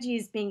energy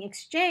is being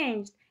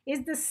exchanged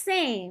is the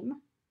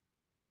same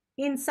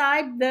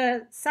inside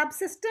the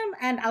subsystem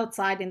and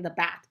outside in the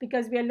bath,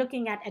 because we are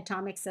looking at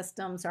atomic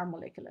systems or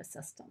molecular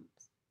systems.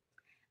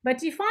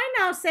 But if I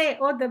now say,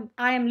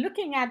 I am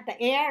looking at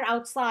the air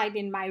outside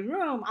in my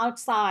room,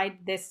 outside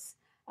this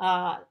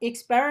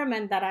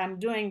experiment that I'm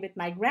doing with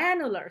my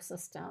granular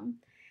system,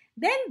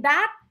 then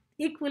that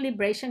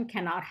equilibration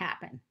cannot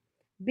happen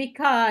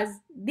because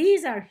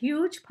these are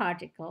huge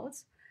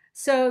particles.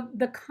 So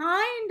the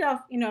kind of,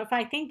 if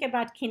I think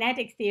about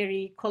kinetic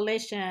theory,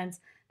 collisions,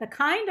 the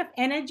kind of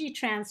energy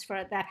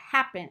transfer that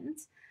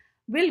happens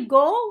will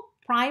go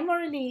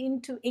primarily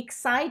into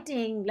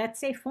exciting,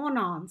 let's say,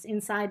 phonons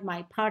inside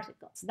my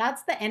particles.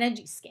 That's the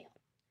energy scale.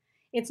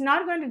 It's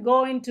not going to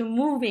go into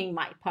moving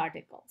my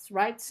particles,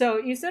 right?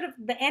 So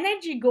the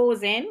energy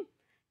goes in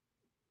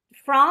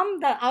from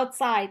the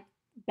outside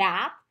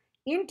bath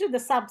into the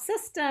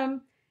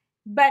subsystem,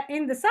 but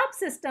in the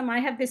subsystem, I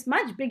have this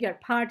much bigger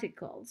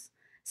particles.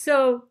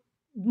 So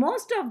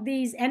most of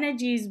these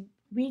energies,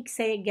 we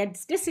say,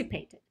 gets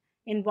dissipated.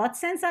 In what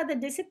sense are they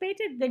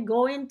dissipated? They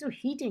go into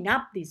heating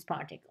up these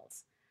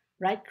particles,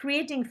 right?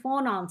 Creating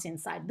phonons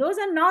inside. Those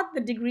are not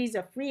the degrees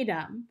of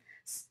freedom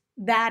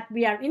that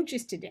we are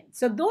interested in.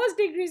 So those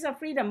degrees of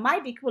freedom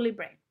might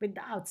equilibrate with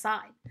the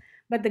outside,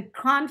 but the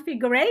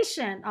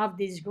configuration of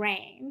these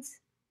grains,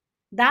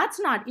 that's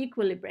not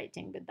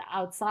equilibrating with the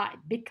outside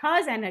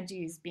because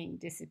energy is being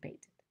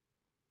dissipated,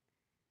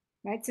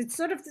 right? So it's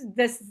sort of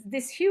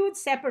this huge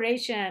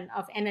separation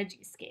of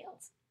energy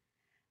scales.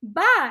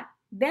 But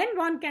then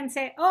one can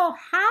say,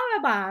 how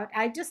about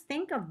I just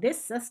think of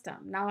this system?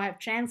 Now I've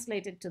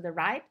translated to the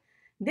right.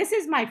 This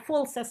is my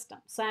full system.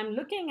 So I'm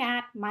looking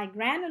at my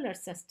granular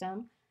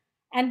system,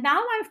 and now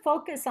I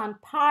focus on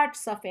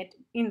parts of it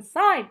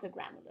inside the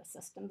granular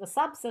system, the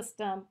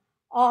subsystem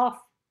of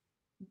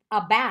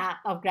a bath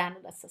of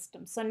granular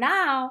system. So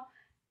now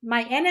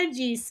my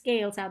energy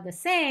scales are the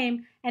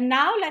same. And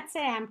now let's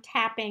say I'm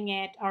tapping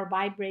it or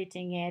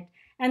vibrating it.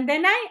 And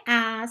then I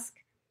ask,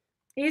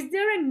 is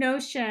there a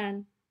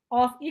notion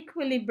of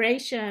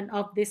equilibration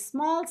of this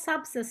small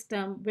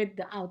subsystem with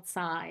the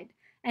outside?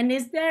 And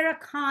is there a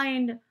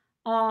kind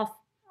of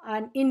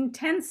an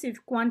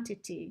intensive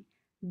quantity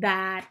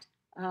that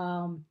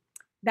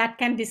that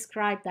can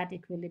describe that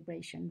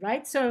equilibration,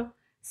 right? So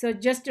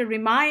just a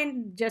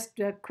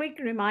quick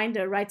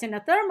reminder, right? In a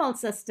thermal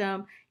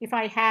system, if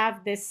I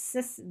have the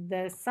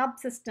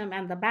subsystem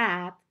and the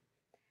bath,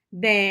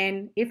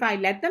 then if I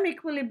let them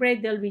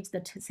equilibrate, they'll reach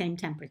the same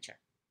temperature,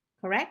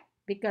 correct?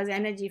 Because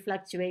energy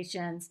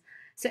fluctuations.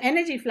 So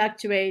energy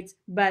fluctuates,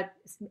 but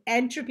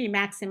entropy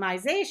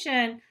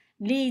maximization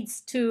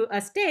leads to a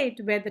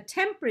state where the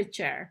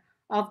temperature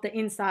of the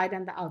inside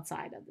and the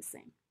outside are the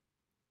same.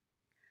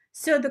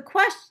 So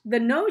the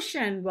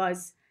notion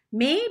was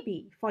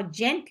maybe for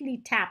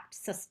gently tapped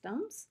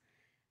systems,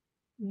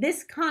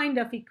 this kind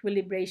of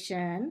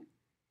equilibration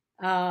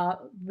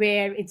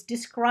where it's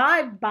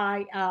described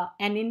by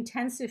an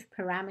intensive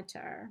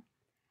parameter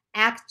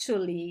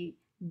actually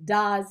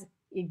does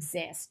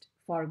exist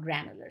for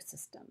granular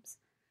systems.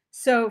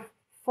 So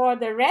for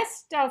the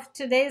rest of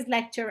today's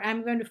lecture,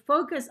 I'm going to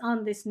focus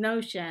on this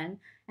notion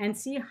and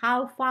see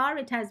how far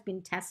it has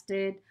been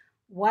tested,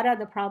 what are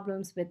the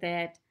problems with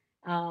it,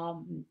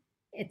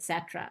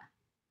 etc.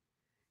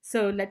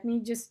 So let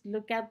me just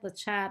look at the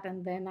chat,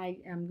 and then I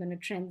am going to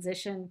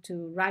transition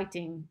to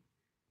writing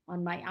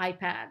on my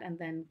iPad and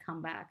then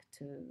come back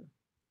to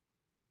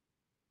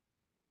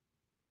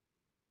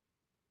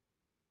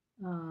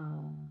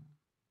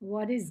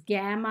what is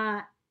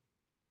gamma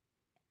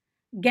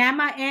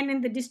n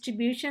in the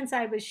distributions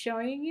I was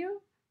showing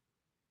you?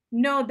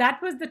 No,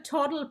 that was the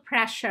total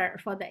pressure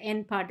for the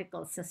n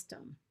particle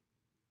system.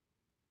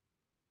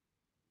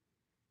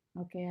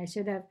 Okay, I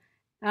should have.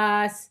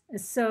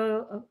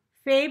 So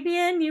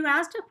Fabian, you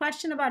asked a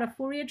question about a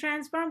Fourier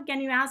transform.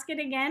 Can you ask it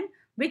again?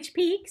 Which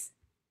peaks?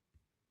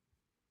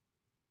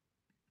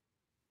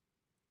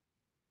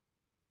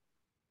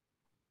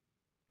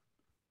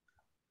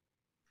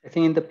 I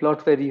think in the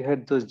plot where you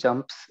had those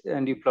jumps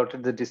and you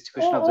plotted the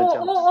distribution of the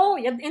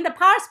jumps. In the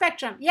power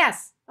spectrum.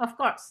 Yes, of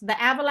course. The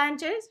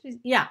avalanches.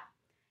 Yeah.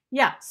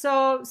 Yeah.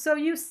 So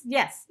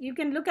yes, you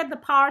can look at the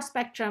power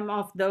spectrum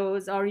of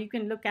those, or you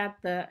can look at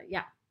the,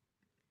 yeah.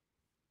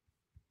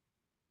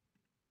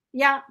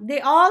 Yeah, they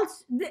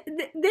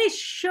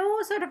show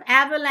sort of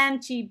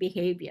avalanche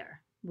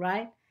behavior,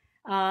 right?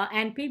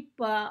 And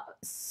people,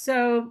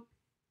 so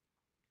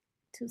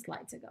 2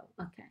 slides ago.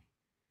 Okay.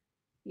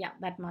 Yeah,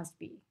 that must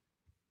be.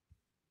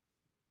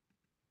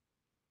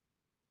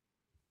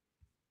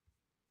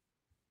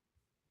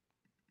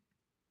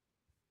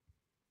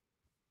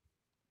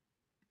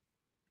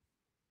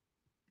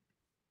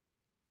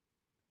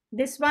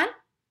 This one,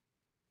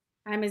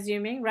 I'm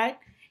assuming, right?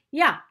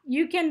 Yeah,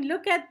 you can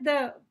look at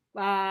the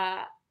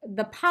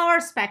power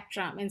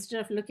spectrum instead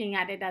of looking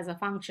at it as a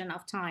function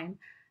of time,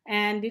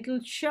 and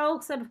it'll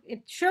show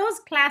it shows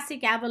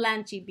classic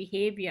avalanche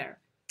behavior.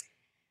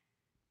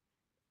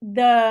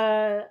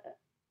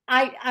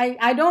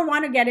 I don't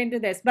want to get into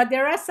this, but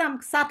there are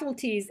some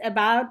subtleties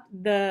about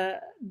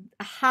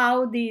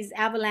how these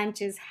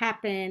avalanches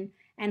happen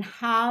and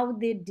how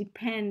they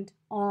depend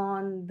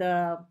on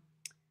the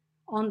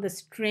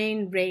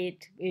strain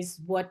rate is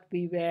what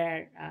we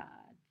were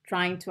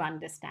trying to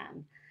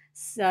understand.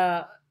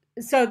 So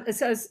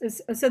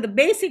the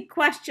basic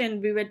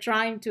question we were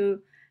trying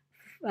to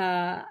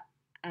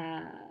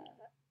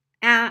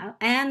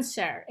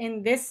answer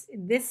in this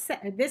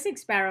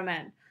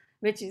experiment,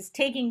 which is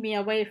taking me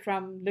away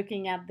from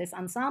looking at this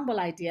ensemble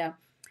idea,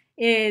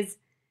 is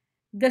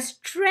the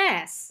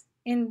stress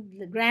in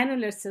the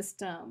granular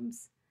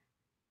systems,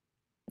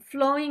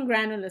 flowing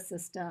granular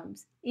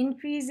systems,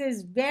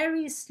 increases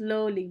very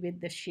slowly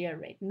with the shear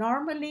rate.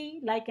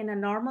 Normally, like in a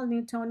normal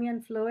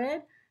Newtonian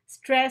fluid,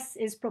 stress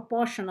is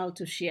proportional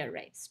to shear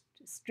rate.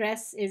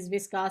 Stress is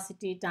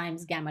viscosity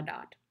times gamma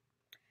dot.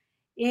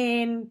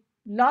 In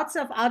lots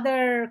of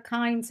other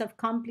kinds of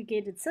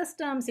complicated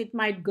systems, it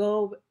might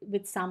go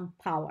with some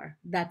power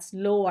that's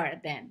lower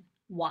than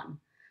 1.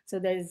 So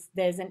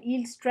there's an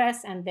yield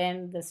stress, and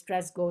then the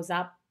stress goes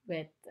up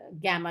with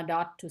gamma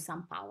dot to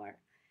some power.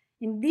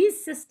 In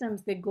these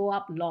systems, they go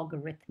up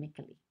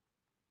logarithmically.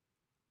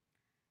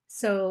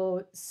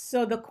 So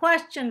the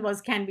question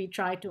was, can we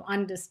try to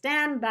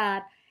understand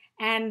that?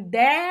 And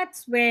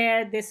that's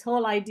where this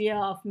whole idea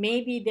of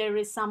maybe there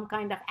is some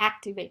kind of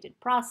activated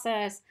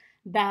process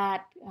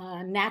that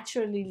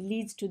naturally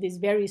leads to this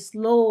very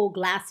slow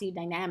glassy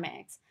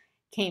dynamics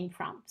came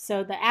from.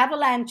 So the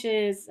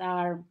avalanches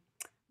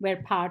were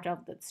part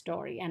of the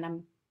story.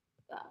 And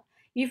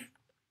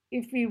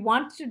if we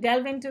want to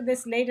delve into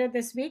this later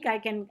this week, I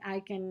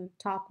can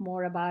talk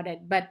more about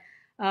it. But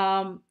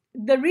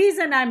the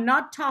reason I'm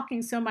not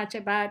talking so much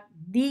about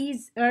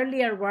these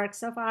earlier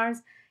works of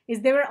ours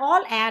is they were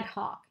all ad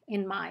hoc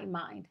in my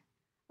mind.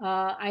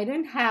 I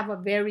didn't have a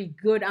very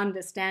good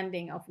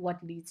understanding of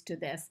what leads to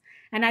this.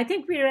 And I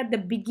think we're at the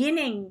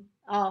beginning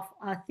of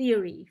a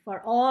theory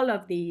for all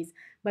of these,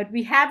 but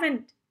we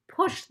haven't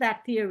pushed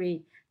that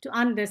theory to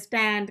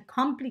understand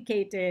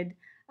complicated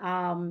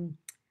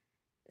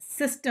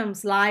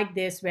systems like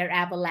this where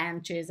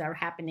avalanches are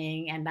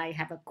happening and I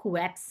have a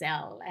couette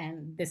cell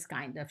and this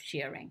kind of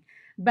shearing.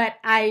 But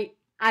I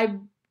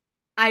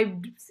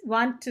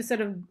want to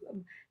sort of,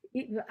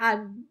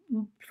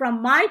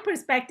 from my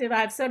perspective,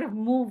 I've sort of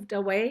moved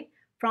away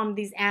from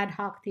these ad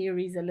hoc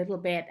theories a little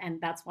bit,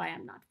 and that's why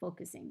I'm not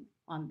focusing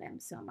on them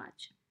so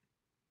much.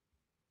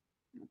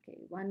 Okay,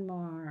 one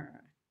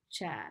more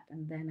chat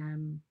and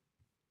then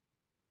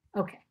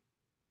okay.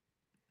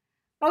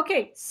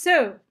 Okay,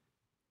 so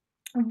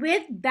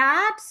with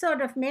that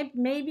sort of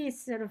maybe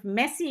sort of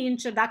messy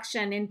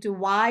introduction into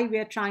why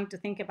we're trying to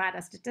think about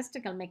a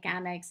statistical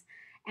mechanics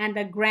and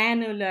a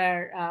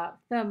granular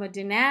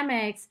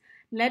thermodynamics,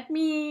 let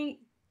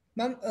me...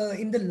 Ma'am,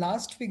 in the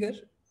last figure,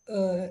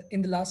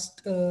 in the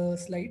last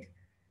slide.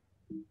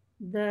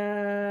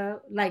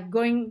 The, like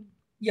going...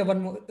 Yeah,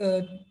 one more.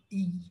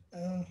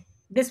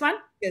 This one?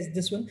 Yes,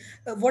 this one.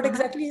 What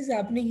exactly is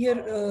happening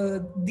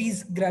here?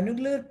 These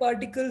granular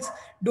particles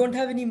don't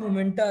have any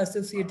momenta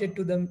associated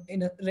to them,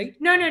 right?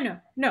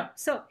 No.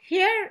 So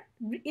here,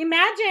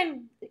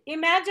 imagine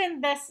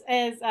this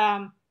is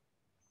I'm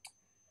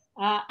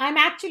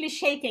actually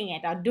shaking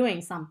it or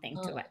doing something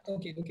to it.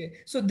 Okay.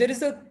 So there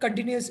is a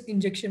continuous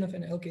injection of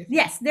energy. Okay.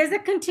 Yes, there's a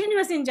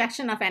continuous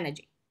injection of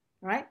energy,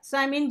 right? So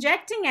I'm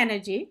injecting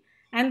energy,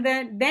 and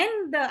then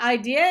the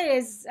idea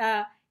is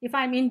if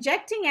I'm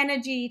injecting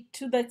energy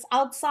to the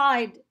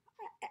outside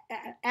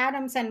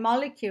atoms and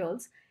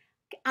molecules,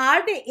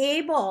 are they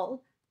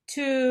able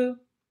to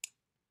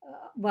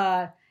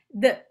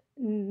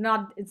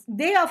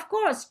they of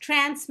course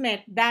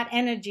transmit that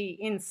energy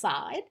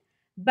inside,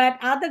 but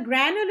are the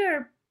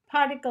granular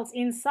particles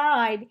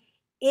inside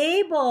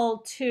able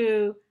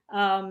to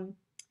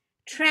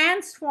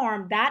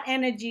transform that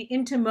energy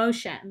into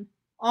motion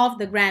of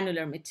the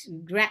granular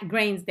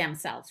grains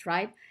themselves,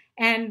 right?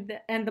 And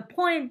the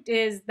point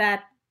is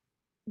that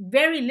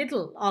very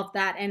little of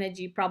that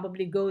energy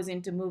probably goes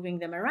into moving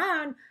them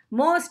around.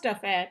 Most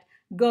of it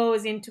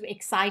goes into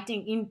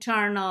exciting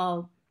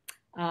internal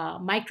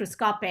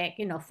microscopic,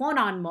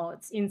 phonon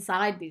modes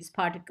inside these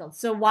particles.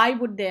 So why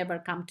would they ever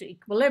come to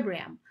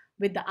equilibrium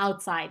with the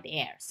outside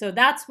air? So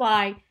that's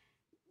why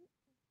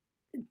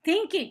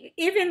thinking,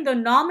 even though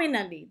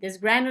nominally this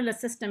granular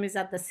system is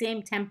at the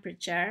same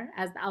temperature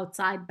as the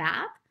outside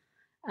bath,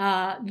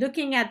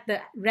 looking at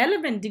the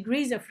relevant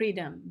degrees of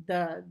freedom,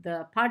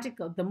 the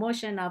particle, the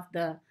motion of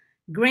the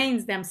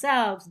grains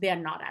themselves, they are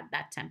not at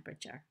that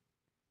temperature.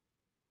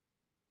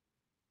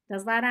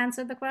 Does that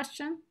answer the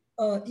question?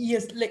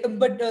 Yes,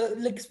 but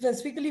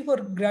specifically for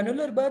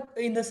granular bath,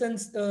 in the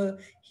sense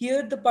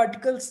here the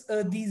particles,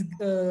 these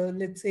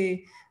let's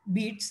say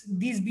beads,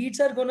 these beads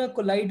are gonna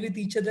collide with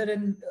each other,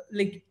 and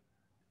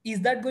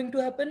is that going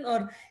to happen,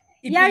 or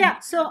yeah.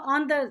 So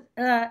on the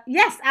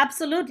yes,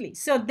 absolutely.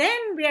 So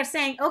then we are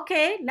saying,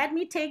 okay, let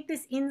me take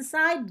this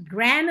inside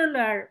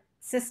granular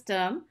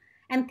system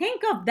and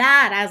think of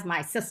that as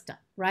my system,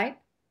 right?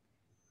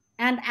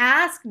 And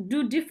ask,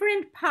 do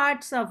different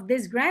parts of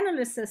this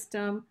granular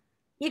system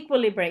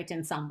equilibrate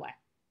in some way?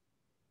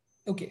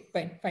 Okay,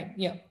 fine,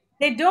 yeah.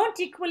 They don't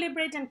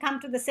equilibrate and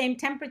come to the same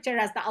temperature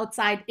as the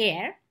outside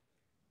air,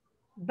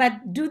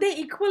 but do they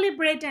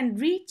equilibrate and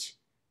reach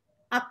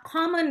a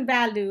common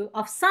value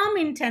of some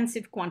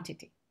intensive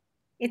quantity?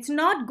 It's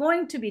not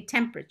going to be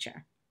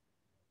temperature,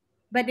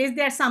 but is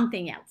there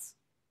something else?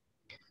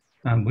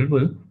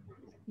 Bulbul?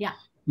 Yeah.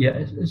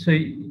 Yeah, so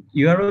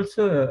you are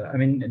also,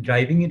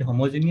 driving it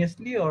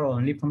homogeneously or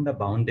only from the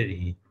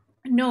boundary?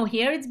 No,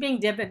 here it's being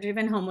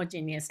driven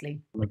homogeneously.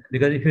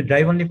 Because if you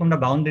drive only from the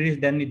boundaries,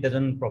 then it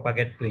doesn't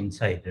propagate to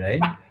inside,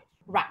 right?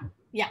 Right.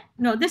 Yeah.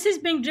 No, this is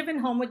being driven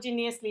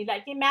homogeneously.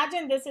 Like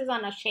imagine this is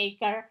on a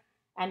shaker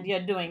and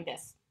you're doing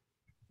this.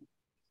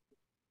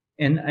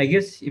 And I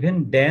guess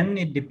even then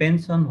it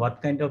depends on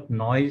what kind of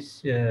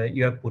noise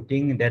you are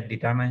putting that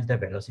determines the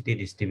velocity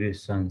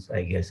distributions,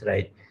 I guess,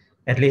 right?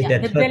 At least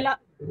that's what...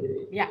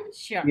 Yeah,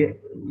 sure.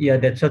 Yeah,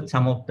 that's what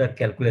some of the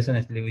calculation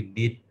actually we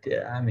did.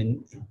 It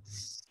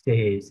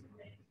says,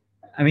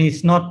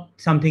 it's not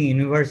something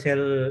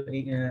universal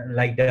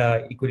like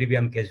the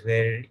equilibrium case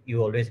where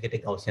you always get a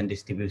Gaussian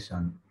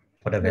distribution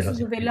for the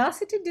velocity. The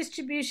velocity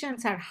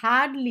distributions are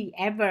hardly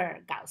ever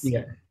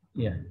Gaussian.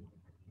 Yeah.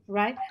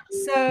 Right.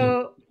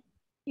 So,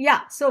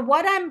 so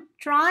what I'm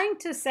trying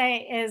to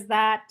say is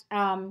that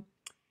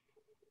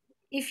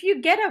if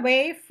you get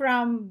away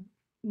from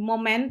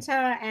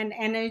momenta and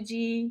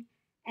energy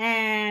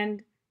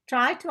and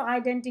try to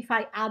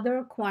identify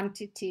other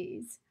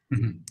quantities,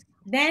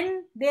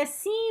 then there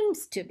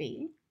seems to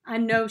be a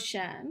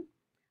notion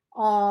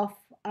of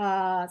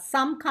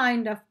some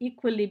kind of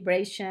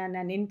equilibration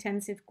and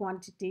intensive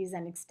quantities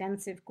and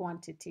extensive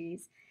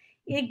quantities.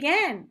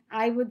 Again,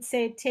 I would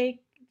say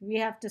we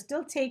have to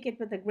still take it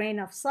with a grain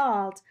of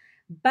salt,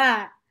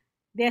 but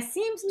there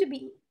seems to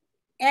be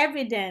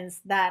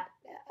evidence that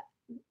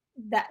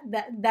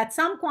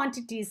some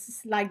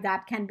quantities like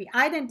that can be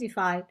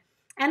identified.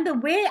 And the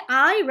way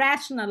I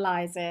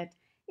rationalize it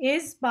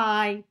is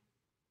by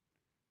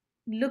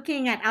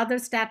looking at other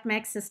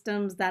StatMech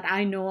systems that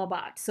I know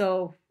about.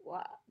 So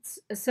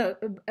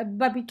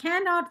but we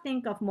cannot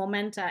think of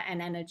momenta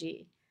and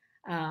energy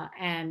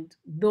and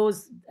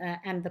those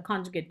and the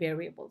conjugate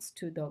variables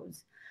to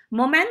those.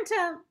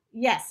 Momenta,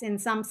 yes, in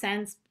some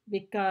sense,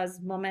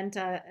 because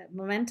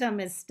momentum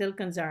is still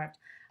conserved.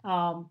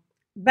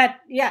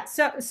 But yeah,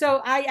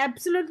 so I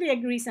absolutely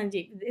agree,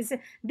 Sanjib.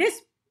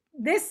 This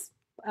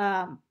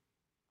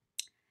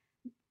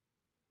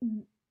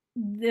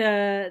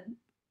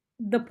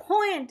the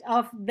point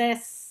of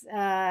this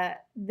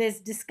this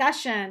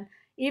discussion,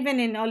 even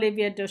in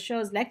Olivier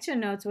Docho's lecture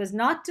notes, was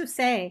not to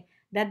say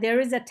that there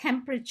is a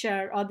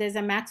temperature or there's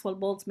a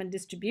Maxwell-Boltzmann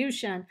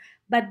distribution,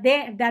 but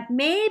that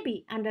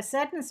maybe under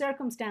certain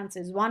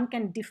circumstances one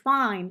can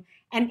define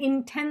an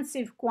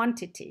intensive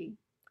quantity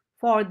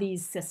for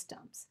these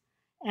systems.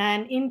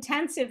 An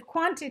intensive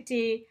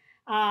quantity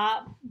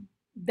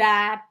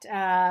that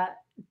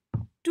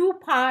two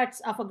parts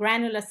of a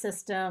granular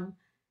system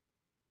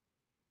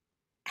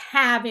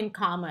have in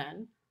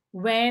common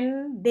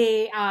when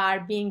they are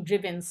being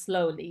driven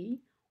slowly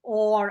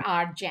or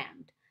are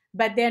jammed,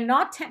 but they're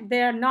not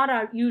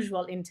our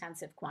usual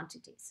intensive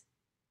quantities.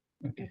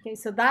 Okay,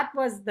 so that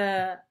was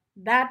the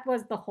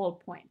whole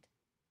point.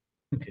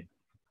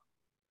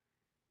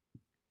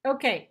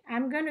 Okay,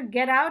 I'm going to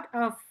get out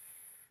of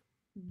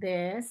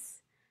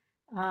this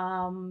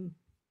and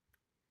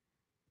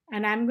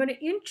I'm going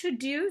to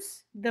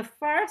introduce the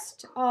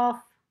first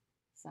of,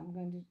 so I'm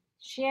going to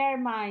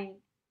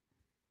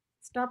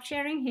stop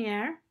sharing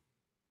here.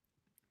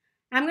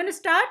 I'm going to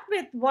start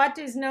with what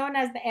is known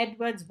as the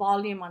Edwards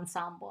volume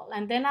ensemble,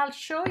 and then I'll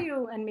show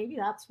you, and maybe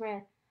that's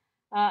where,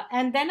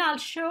 and then I'll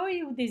show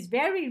you these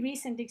very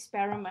recent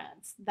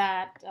experiments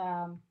that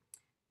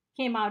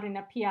came out in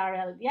a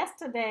PRL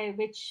yesterday,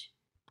 which,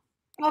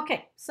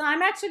 okay, so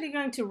I'm actually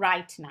going to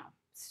write now,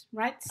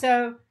 right?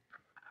 So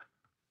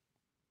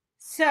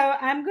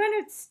I'm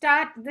going to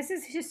start, this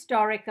is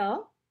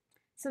historical.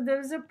 So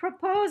there's a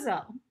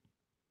proposal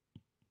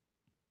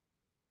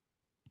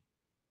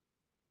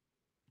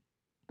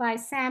by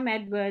Sam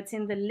Edwards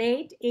in the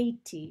late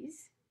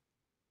 80s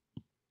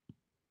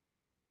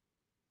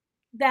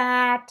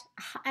that,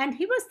 and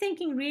he was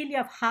thinking really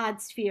of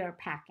hard sphere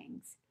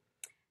packings,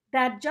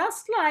 that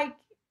just like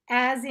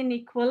as in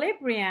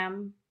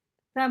equilibrium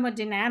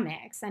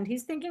thermodynamics, and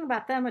he's thinking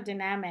about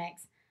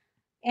thermodynamics,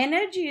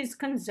 energy is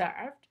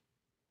conserved.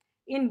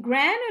 In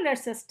granular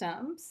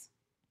systems,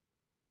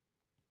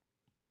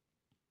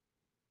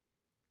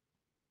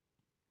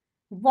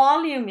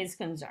 volume is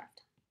conserved.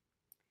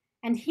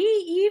 And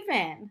he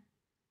even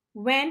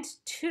went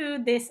to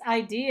this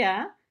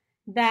idea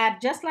that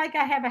just like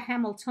I have a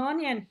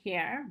Hamiltonian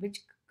here,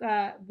 which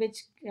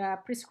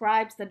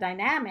prescribes the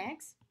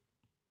dynamics,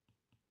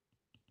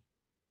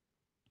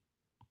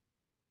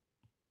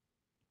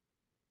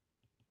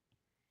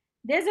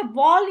 there's a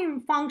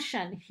volume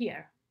function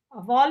here.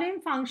 A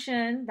volume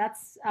function,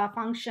 that's a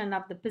function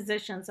of the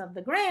positions of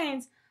the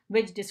grains,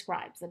 which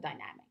describes the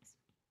dynamics.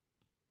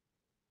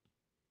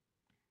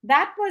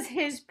 That was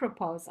his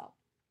proposal.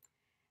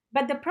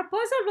 But the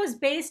proposal was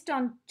based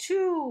on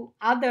two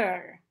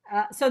other,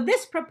 so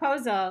this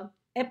proposal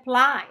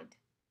applied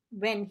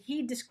when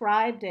he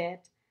described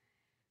it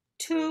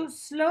to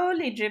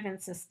slowly driven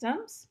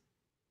systems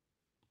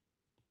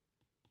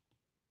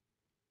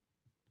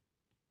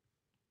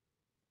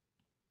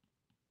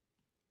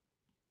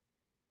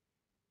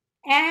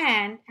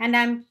and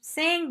I'm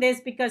saying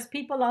this because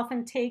people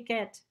often take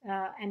it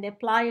and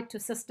apply it to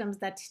systems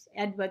that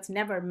Edwards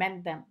never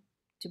meant them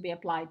to be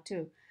applied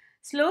to.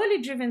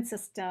 Slowly driven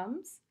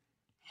systems,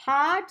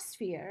 hard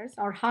spheres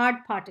or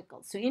hard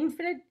particles, so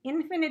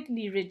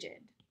infinitely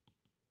rigid.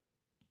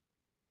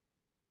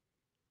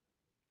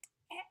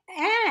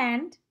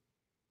 And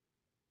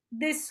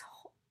this,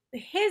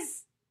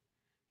 his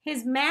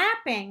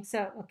mapping,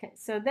 so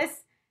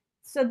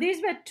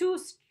these were two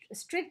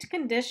strict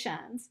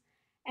conditions,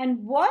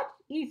 and what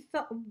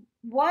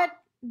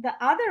the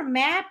other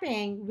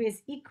mapping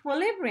was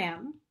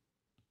equilibrium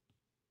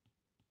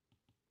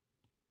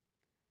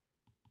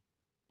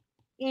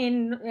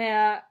in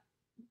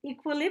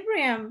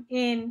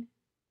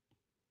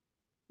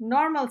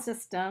normal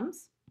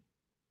systems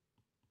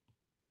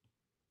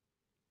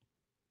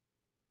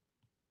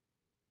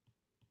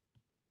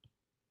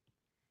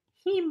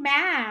he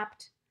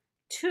mapped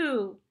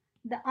to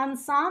the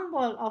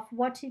ensemble of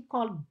what he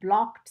called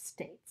blocked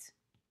states.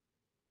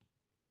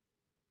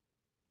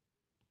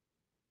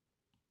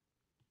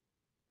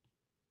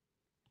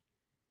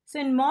 So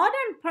in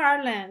modern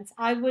parlance,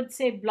 I would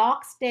say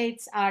block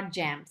states are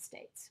jam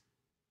states.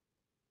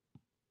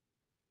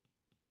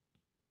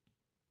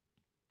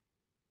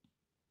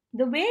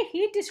 The way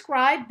he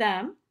described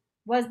them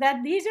was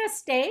that these are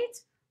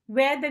states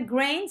where the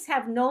grains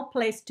have no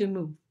place to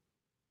move.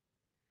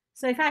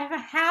 So if I have a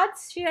hard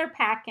sphere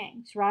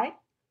packings, right,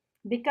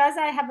 because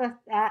I have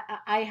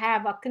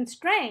a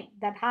constraint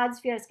that hard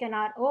spheres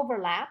cannot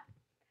overlap,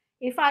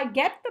 if I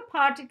get the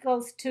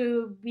particles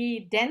to be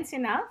dense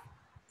enough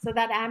so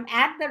that I'm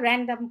at the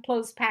random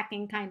closed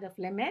packing kind of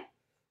limit,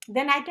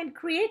 then I can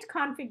create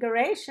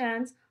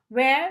configurations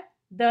where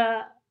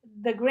the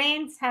the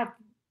grains have,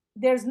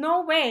 there's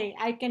no way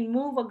I can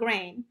move a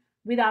grain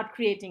without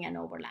creating an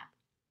overlap,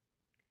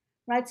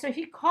 right? So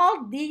he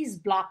called these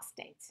block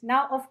states.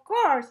 Now, of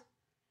course,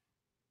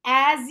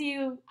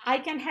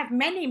 I can have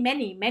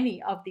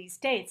many of these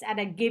states at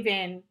a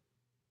given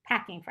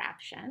packing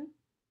fraction,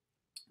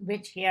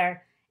 which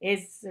here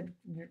is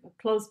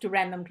close to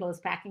random close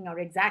packing or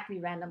exactly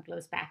random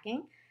close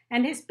packing.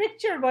 And his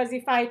picture was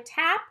if I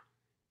tap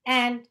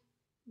and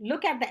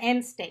look at the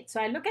end state.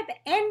 So I look at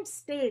the end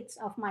states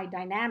of my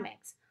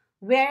dynamics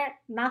where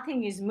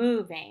nothing is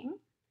moving,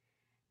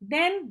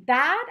 then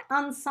that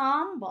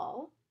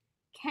ensemble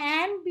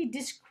can be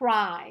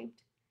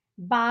described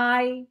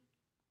by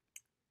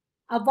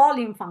a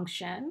volume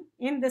function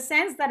in the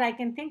sense that I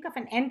can think of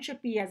an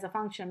entropy as a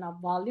function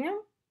of volume,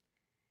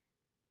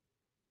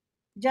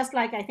 just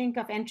like I think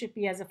of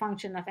entropy as a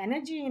function of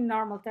energy in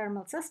normal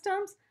thermal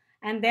systems.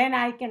 And then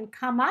I can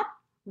come up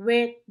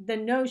with the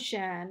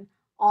notion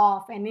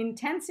of an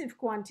intensive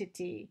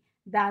quantity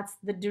that's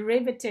the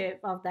derivative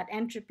of that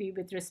entropy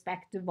with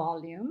respect to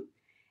volume.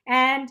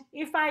 And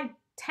if I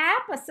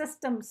tap a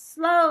system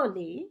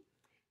slowly,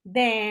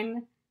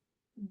 then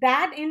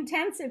that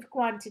intensive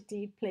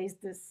quantity plays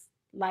this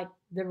like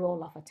the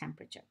role of a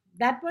temperature.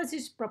 That was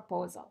his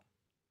proposal,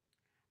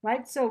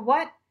 right?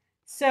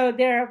 So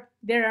there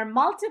are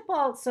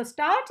multiple, so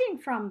starting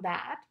from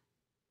that,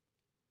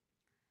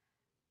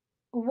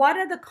 what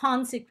are the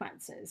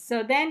consequences?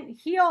 So then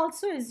he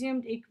also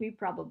assumed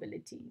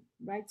equiprobability,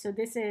 right? So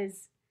this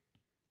is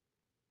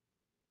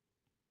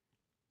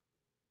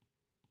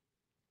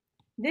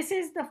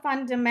the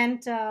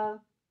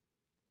fundamental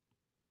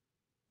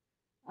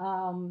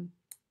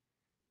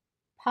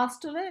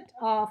postulate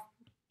of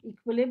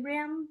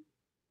equilibrium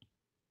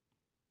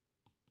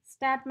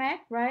StatMech,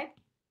 right?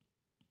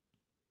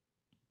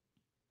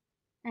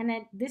 And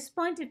at this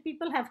point, if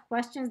people have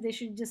questions, they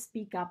should just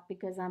speak up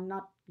because I'm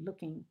not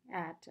looking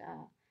at,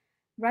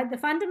 right? The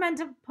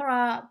fundamental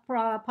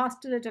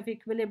postulate of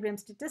equilibrium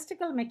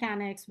statistical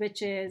mechanics,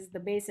 which is the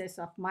basis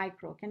of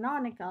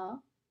microcanonical,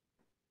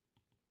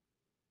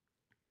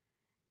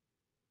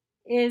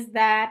 is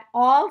that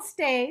all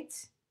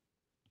states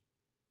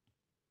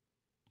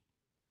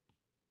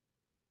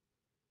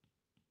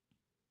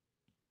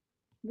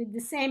with the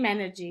same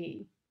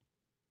energy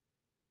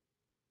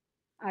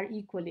are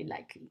equally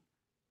likely.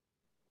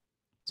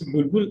 So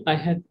Bulbul, I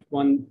had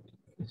one.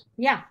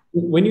 Yeah.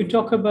 When you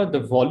talk about the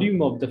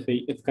volume of the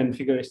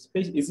configuration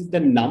space, is it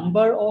the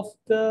number of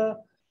the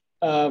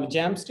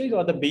jam state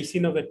or the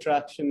basin of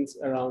attractions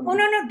around? Oh,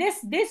 no,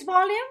 this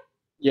volume?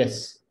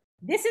 Yes.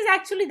 This is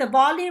actually the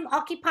volume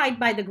occupied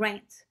by the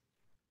grains.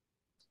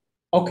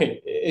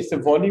 Okay, it's the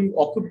volume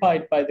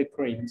occupied by the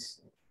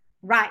grains.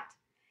 Right.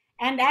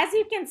 And as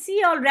you can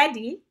see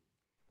already,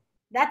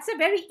 that's a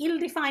very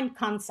ill-defined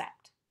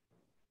concept.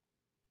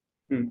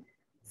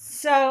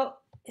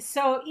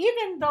 So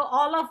even though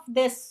all of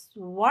this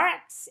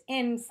works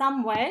in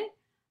some way,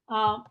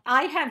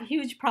 I have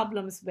huge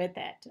problems with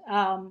it.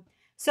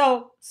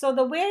 So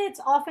the way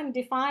it's often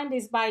defined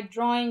is by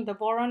drawing the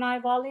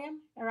Voronoi volume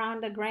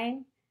around a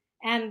grain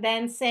and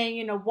then saying,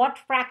 you know, what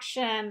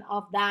fraction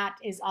of that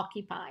is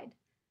occupied.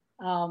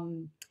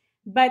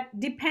 But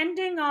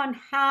depending on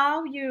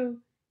how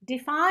you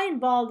define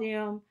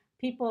volume,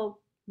 people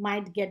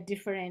might get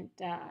different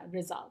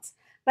results.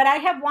 But I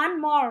have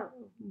one more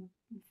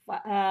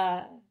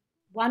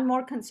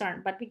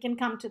concern, but we can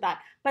come to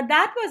that. But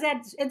that was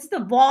it's the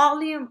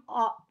volume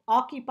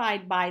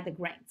occupied by the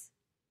grains.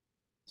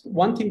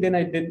 One thing then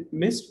I did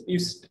miss, you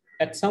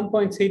at some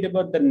point said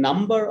about the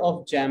number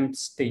of jammed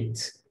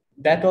states.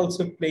 That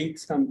also played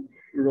some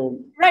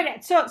role.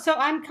 Right. So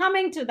I'm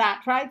coming to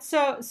that, right?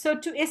 So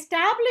to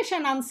establish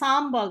an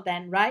ensemble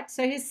then, right?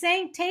 So he's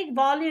saying take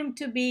volume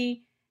to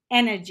be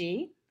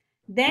energy.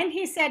 Then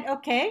he said,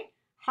 okay,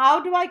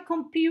 how do I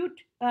compute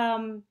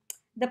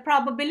the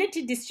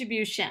probability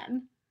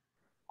distribution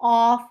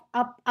of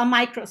a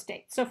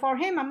microstate? So for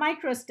him, a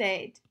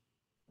microstate.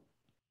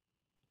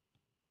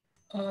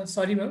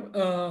 Sorry,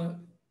 ma'am.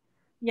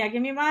 Yeah,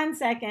 give me 1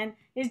 second.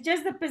 It's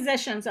just the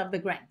positions of the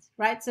grains,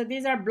 right? So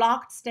these are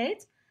blocked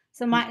states.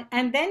 So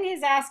and then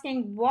he's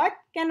asking, what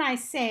can I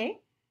say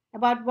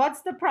about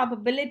what's the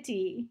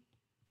probability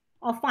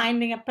of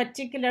finding a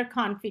particular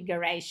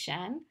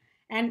configuration?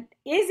 And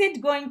is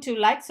it going to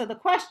so the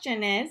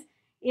question is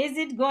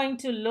it going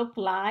to look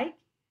like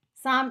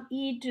some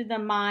e to the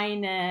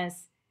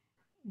minus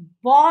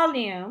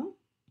volume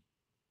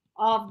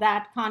of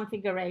that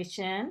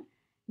configuration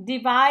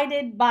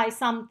divided by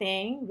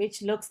something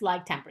which looks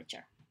like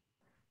temperature?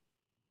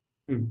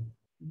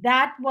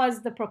 That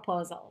was the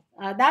proposal.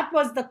 That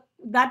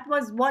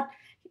was what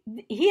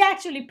he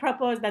actually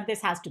proposed, that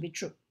this has to be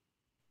true.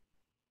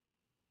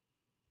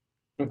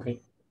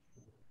 Okay.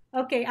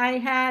 Okay,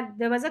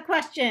 there was a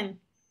question.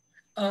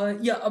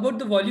 Yeah, about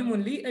the volume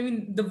only. I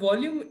mean, the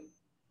volume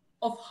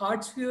of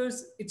hard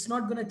spheres, it's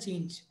not going to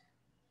change.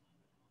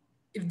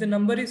 If the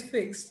number is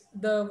fixed,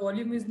 the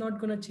volume is not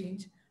going to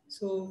change.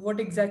 So what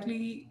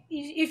exactly?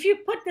 If you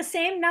put the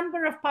same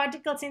number of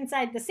particles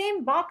inside the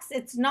same box,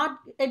 it's not,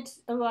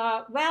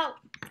 well,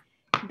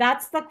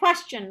 that's the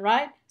question,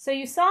 right? So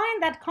you saw in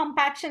that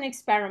compaction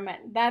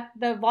experiment that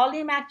the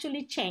volume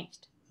actually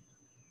changed,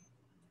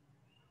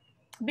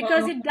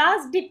 because it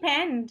does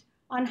depend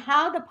on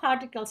how the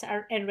particles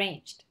are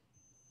arranged.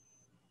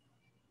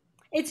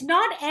 It's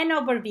not n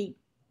over v.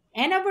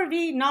 N over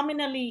v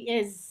nominally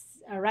is,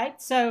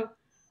 right? So,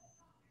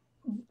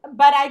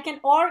 but I can,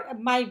 or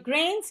my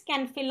grains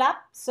can fill up.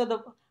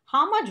 So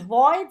how much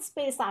void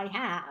space I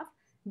have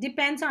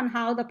depends on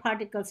how the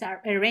particles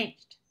are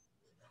arranged.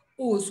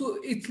 Oh, so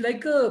it's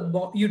like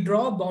you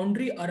draw a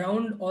boundary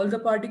around all the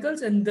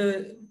particles and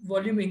the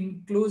volume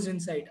enclosed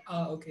inside.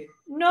 Ah, okay.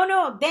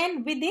 No.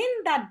 Then within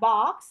that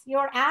box,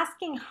 you're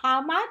asking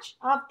how much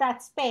of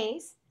that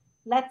space,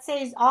 let's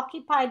say, is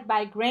occupied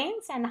by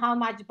grains and how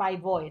much by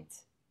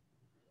voids.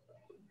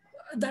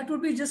 That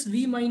would be just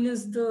V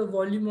minus the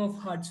volume of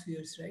hard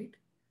spheres, right?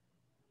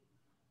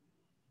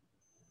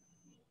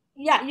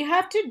 Yeah, you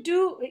have to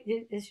do,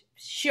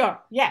 sure,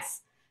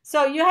 yes.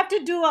 So you have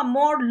to do a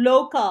more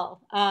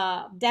local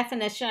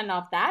definition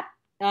of that.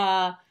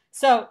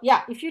 So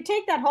yeah, if you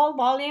take that whole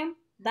volume,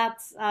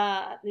 that's,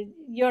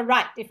 you're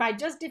right. If I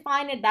just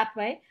define it that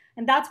way,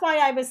 and that's why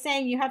I was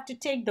saying you have to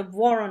take the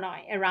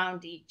Voronoi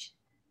around each.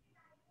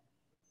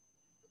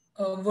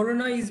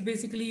 Voronoi is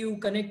basically you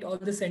connect all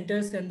the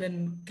centers and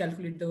then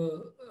calculate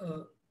the...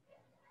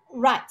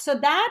 Right. So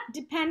that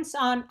depends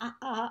on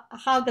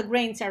how the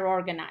grains are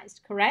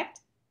organized, correct?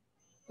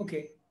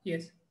 Okay.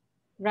 Yes.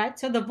 Right.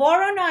 So the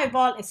Voronoi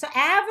volume, so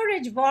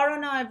average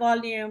Voronoi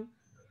volume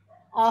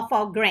of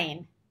a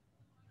grain,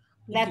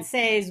 let's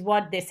say, is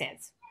what this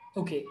is.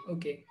 Okay.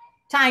 Okay.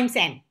 Times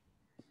n.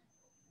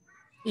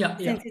 Yeah.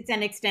 Since it's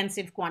an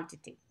extensive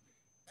quantity.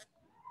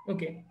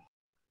 Okay.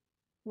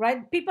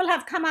 Right. People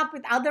have come up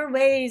with other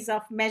ways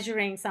of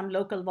measuring some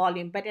local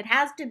volume, but it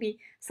has to be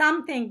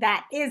something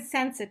that is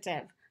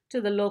sensitive to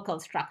the local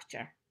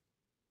structure.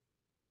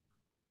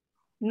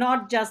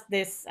 Not just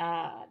this,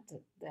 the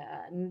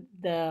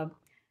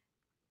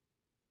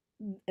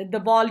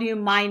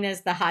volume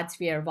minus the hard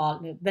sphere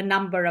volume, the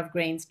number of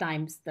grains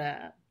times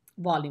the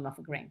volume of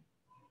a grain.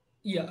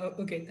 Yeah.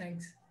 Okay.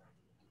 Thanks.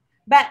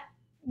 But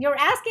you're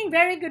asking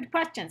very good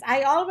questions.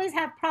 I always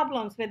have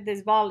problems with this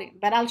volume,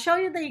 but I'll show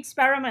you the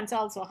experiments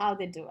also, how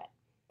they do it.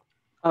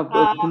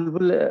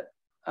 Bulbul,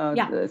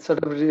 Yeah.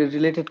 sort of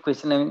related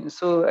question. I mean,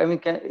 so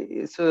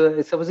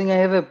supposing I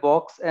have a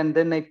box and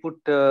then I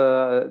put,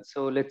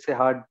 so let's say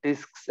hard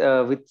disks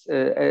with,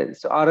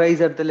 so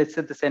RIs are the, let's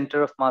say, the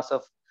center of mass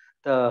of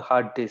the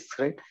hard disks,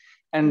 right?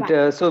 And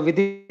Right. so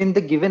within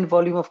the given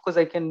volume, of course,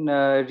 I can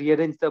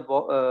rearrange the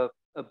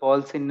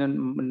balls in a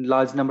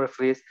large number of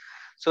ways.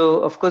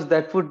 So of course,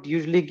 that would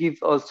usually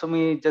give also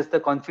me just the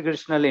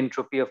configurational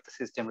entropy of the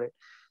system, right?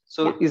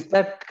 So Yeah. is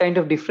that kind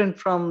of different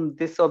from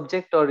this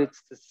object, or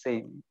it's the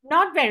same?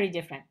 Not very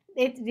different.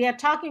 We are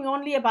talking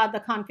only about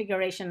the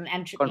configuration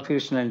entropy.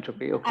 Configurational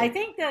entropy. Okay. I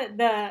think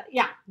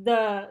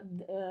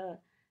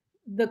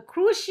the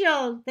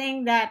crucial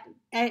thing that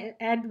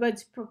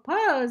Edwards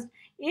proposed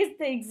is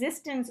the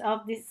existence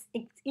of this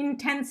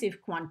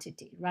intensive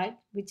quantity, right,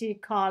 which is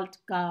called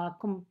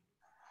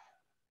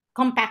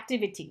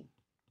compactivity.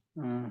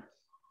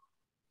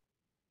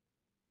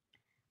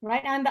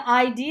 Right, and the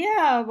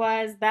idea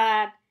was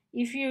that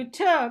if you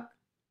took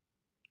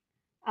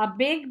a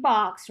big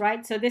box,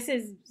 right, so this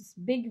is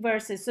big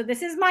versus, so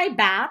this is my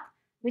bath,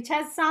 which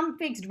has some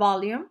fixed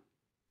volume,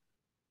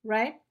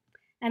 right?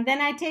 And then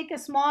I take a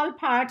small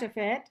part of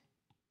it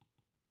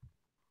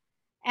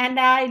and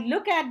I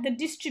look at the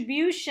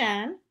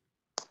distribution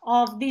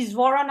of these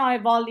Voronoi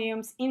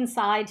volumes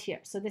inside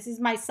here. So this is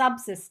my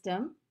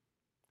subsystem.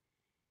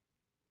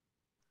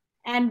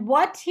 And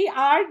what he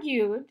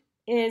argued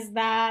is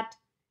that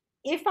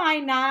if I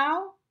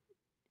now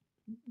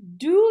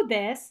do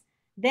this,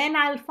 then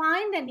I'll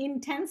find an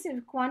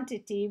intensive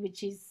quantity,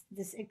 which is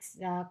this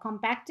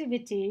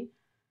compactivity.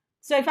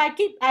 So if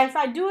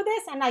I do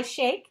this and I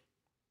shake,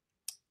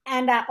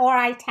 and or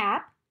I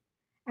tap,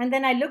 and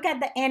then I look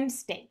at the end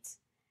states,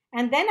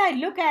 and then I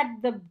look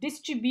at the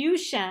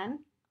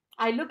distribution.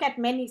 I look at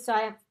many, so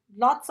I have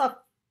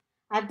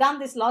I've done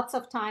this lots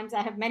of times.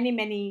 I have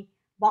many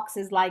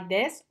boxes like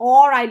this,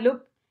 or I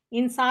look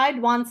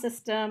inside one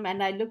system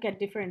and I look at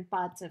different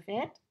parts of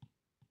it.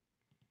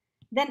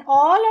 Then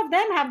all of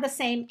them have the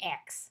same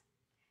X.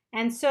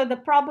 And so the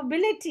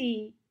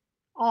probability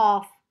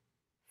of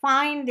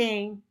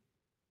finding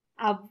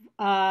a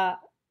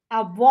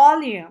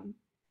volume,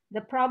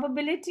 the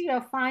probability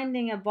of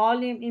finding a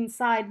volume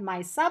inside my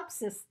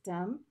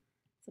subsystem,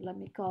 so let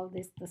me call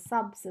this the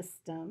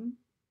subsystem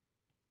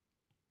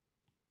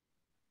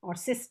or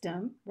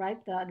system,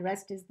 right? The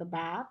rest is the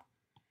bath,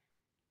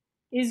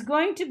 is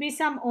going to be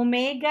some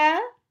omega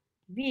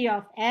V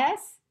of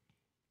S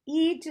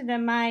e to the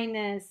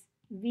minus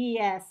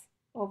Vs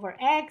over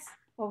X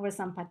over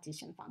some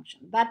partition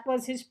function. That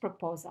was his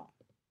proposal.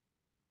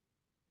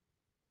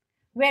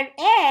 Where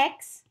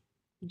X,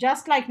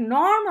 just like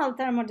normal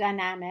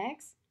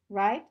thermodynamics,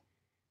 right,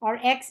 or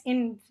x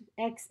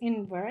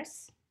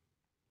inverse.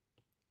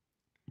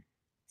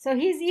 So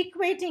he's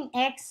equating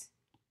x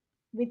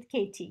with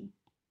kt.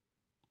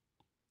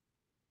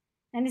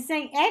 And he's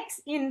saying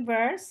x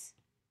inverse,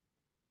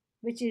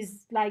 which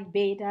is like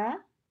beta,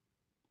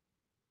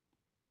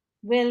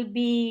 will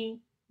be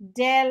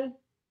del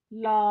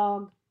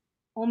log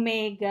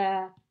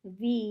omega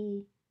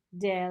v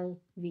del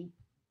v.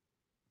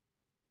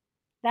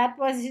 That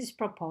was his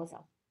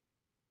proposal.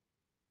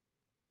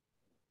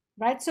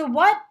 Right? So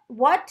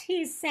what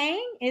he's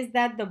saying is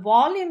that the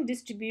volume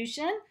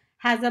distribution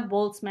has a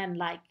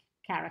Boltzmann-like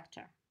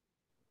character.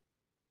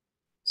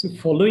 So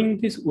following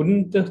this,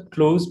 wouldn't the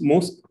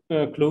most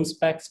closed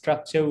pack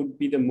structure would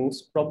be the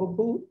most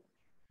probable?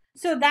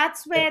 So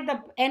that's where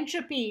the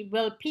entropy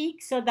will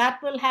peak. So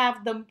that will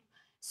have the,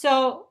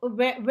 so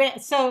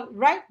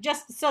right,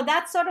 just so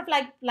that's sort of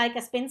like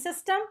a spin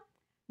system,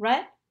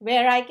 right?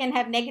 Where I can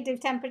have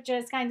negative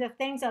temperatures kind of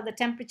things, or the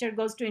temperature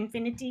goes to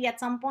infinity at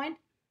some point.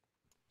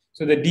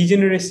 So the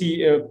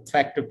degeneracy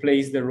factor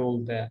plays the role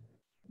there.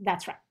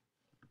 That's right.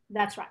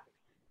 That's right.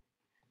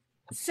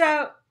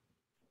 So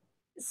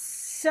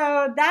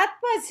that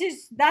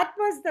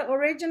was the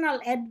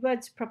original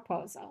Edwards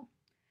proposal,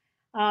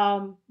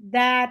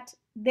 that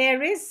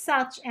there is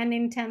such an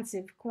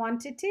intensive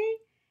quantity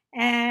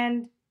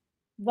and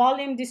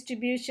volume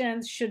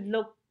distributions should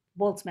look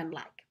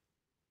Boltzmann-like.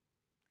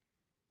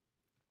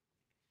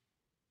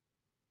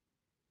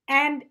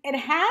 And it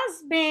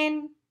has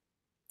been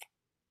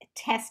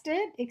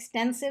tested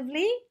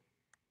extensively.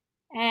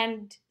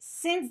 And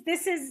since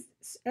this is,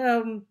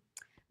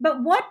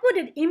 but what would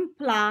it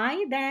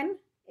imply then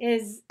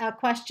is a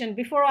question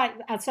before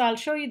so I'll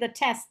show you the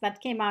test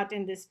that came out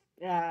in this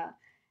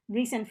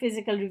recent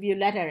physical review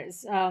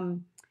letters.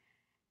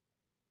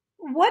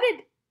 What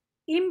it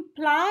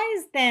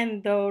implies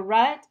then though,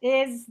 right,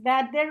 is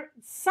that there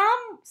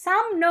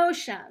some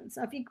notions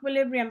of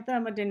equilibrium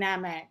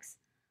thermodynamics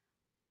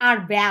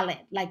are valid.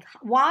 Like,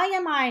 why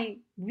am I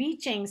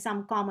reaching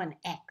some common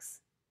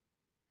X?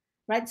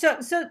 Right? So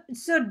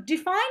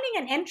defining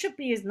an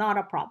entropy is not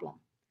a problem.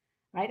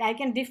 Right? I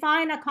can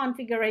define a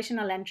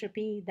configurational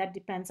entropy that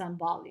depends on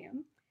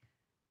volume.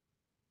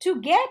 To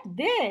get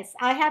this,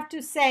 I have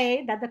to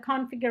say that the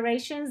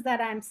configurations that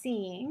I'm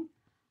seeing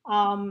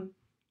are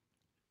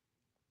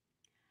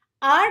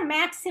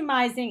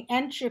maximizing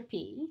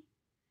entropy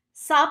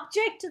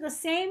subject to the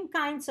same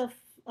kinds of,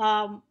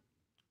 are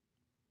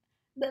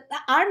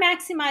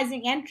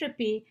maximizing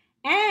entropy,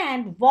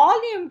 and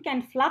volume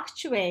can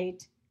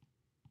fluctuate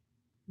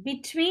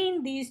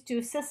between these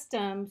two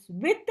systems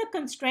with the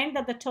constraint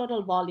that the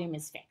total volume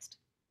is fixed,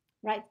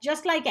 right?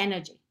 Just like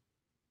energy,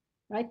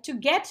 right? To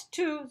get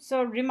to,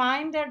 so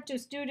reminder to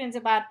students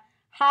about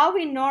how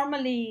we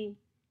normally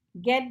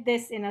get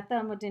this in a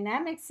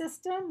thermodynamic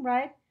system,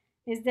 right?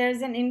 Is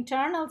there's an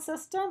internal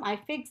system. I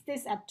fix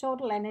this at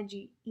total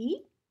energy E.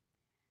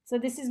 So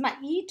this is my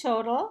E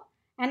total.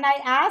 And I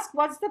ask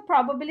what's the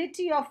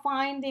probability of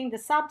finding the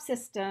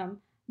subsystem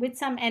with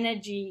some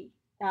energy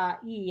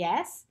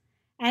ES.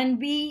 And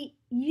we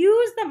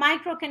use the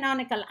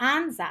microcanonical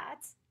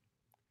ansatz.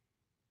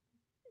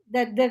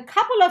 The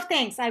couple of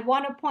things I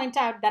want to point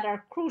out that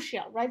are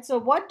crucial, right? So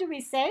what do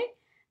we say?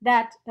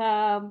 That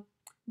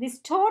this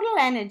total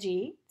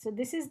energy, so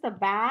this is the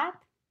bath,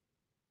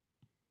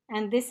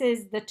 and this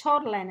is the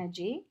total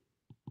energy.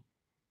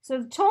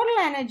 So the total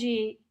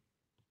energy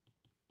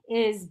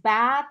is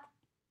bath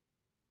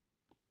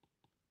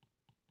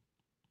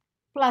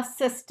plus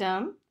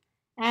system.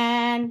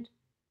 And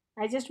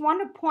I just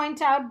want to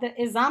point out the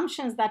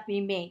assumptions that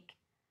we make.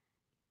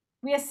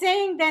 We are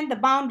saying then the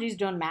boundaries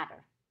don't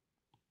matter,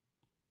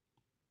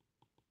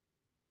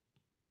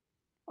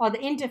 or the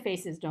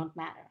interfaces don't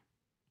matter,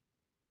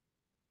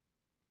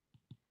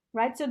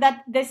 right? So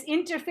that this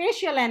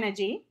interfacial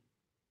energy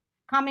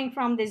coming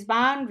from this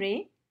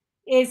boundary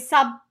is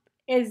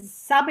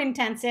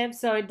sub-intensive,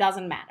 so it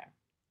doesn't matter,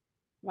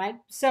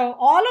 right? So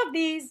all of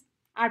these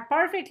are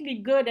perfectly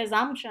good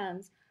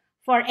assumptions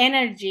for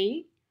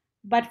energy,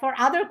 but for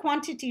other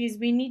quantities,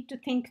 we need to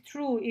think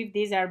through if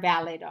these are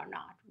valid or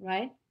not,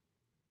 right?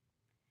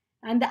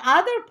 And the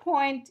other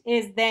point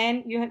is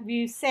then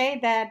you say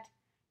that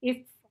if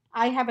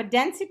I have a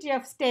density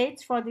of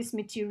states for this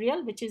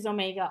material, which is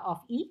omega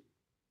of E,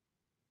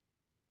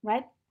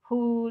 right?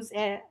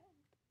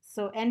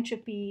 So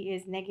entropy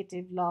is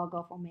negative log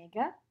of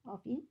omega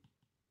of E.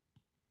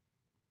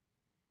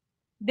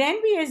 Then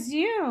we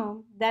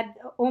assume that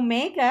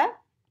omega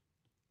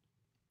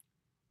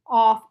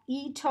of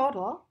E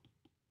total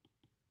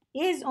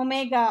is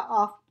omega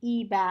of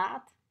E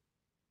bath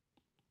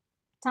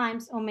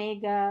times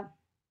omega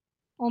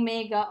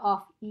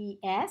of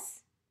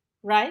ES,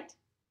 right?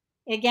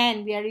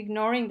 Again, we are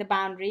ignoring the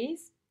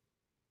boundaries.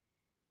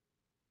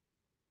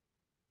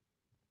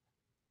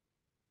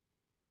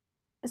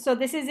 So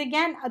this is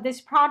again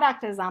this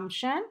product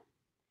assumption.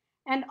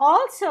 And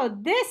also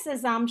this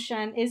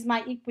assumption is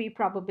my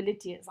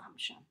equiprobability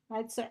assumption,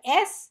 right? So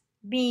S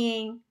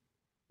being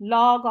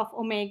log of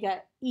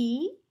omega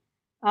E,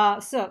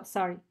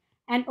 and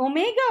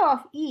omega of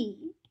E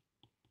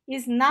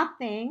is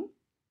nothing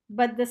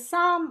but the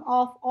sum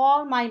of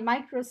all my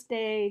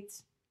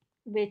microstates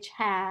which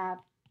have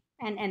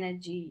an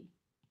energy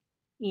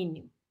in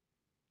you,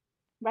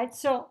 right?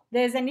 So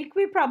there's an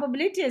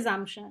equiprobability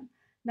assumption.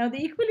 Now the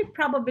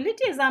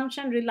equiprobability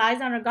assumption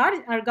relies on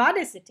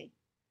ergodicity.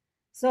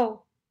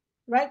 So,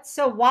 right,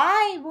 so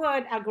why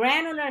would a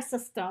granular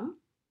system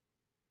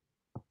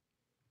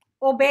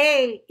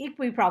obey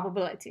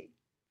equiprobability,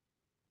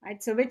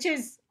 right? So which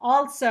is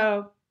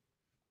also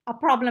a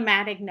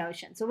problematic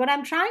notion. So what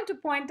I'm trying to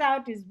point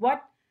out is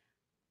what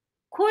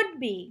could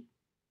be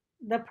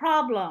the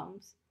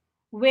problems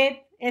with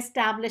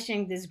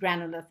establishing this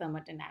granular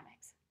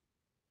thermodynamics.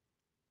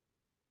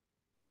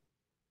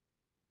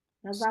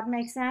 Does that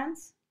make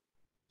sense?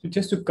 So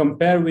just to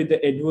compare with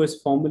the Edwards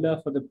formula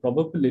for the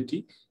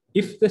probability,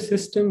 if the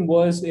system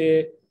was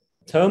a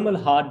thermal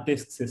hard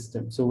disk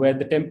system, so where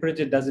the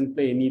temperature doesn't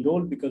play any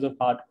role because of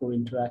hardcore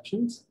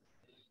interactions,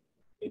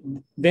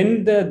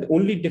 then the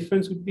only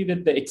difference would be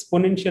that the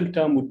exponential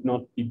term would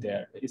not be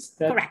there. Is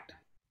that correct?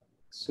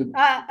 So,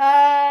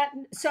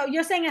 so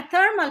you're saying a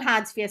thermal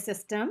hard sphere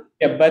system.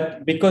 Yeah,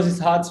 but because it's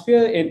hard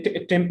sphere,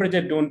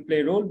 temperature don't play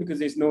a role because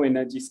there's no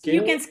energy scale.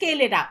 You can scale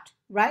it out,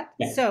 right?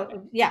 Yeah.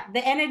 So yeah,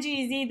 the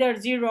energy is either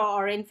 0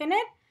 or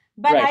infinite,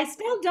 but right. I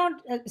still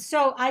don't.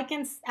 So I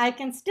can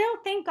still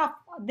think of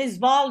this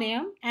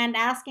volume and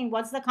asking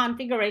what's the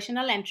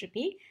configurational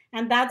entropy,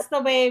 and that's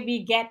the way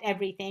we get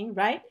everything,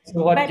 right?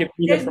 So what but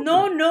there's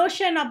no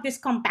notion of this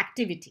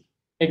compactivity.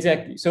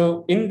 Exactly.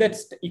 So in that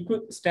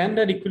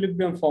standard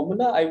equilibrium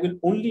formula, I will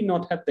only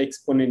not have the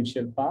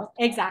exponential part.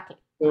 Exactly.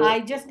 So, I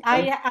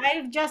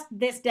have just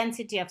this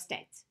density of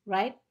states,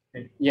 right?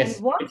 Yes.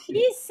 And what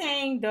he's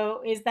saying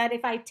though is that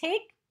if I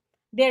take,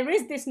 there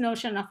is this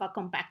notion of a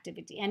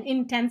compactivity, an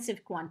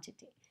intensive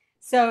quantity.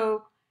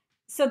 So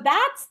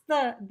that's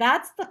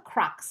the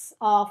crux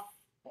of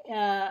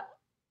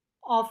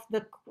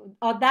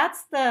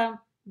that's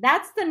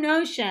the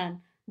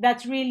notion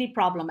that's really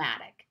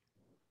problematic,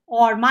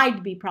 or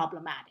might be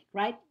problematic,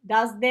 right?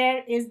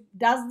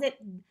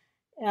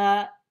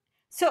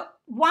 So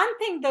one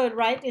thing though,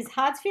 right, is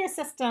hard sphere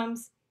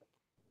systems,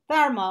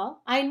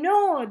 thermal, I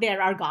know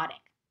they're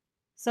ergodic.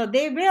 So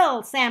they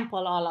will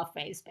sample all of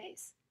phase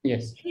space.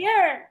 Yes.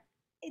 Here,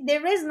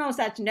 there is no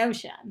such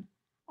notion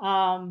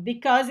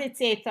because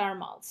it's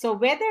athermal. So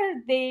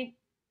whether they,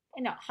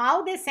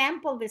 how they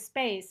sample this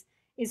space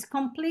is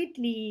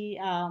completely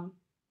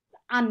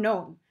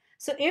unknown.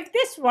 So if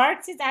this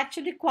works, it's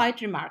actually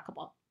quite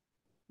remarkable,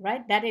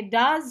 right? That it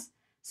does.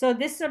 So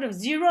this sort of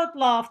zeroth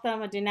law of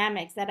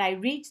thermodynamics, that I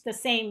reach the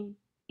same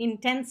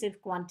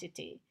intensive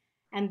quantity,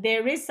 and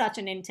there is such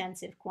an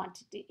intensive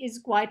quantity, is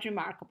quite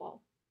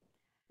remarkable.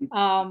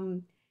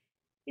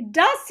 It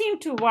does seem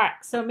to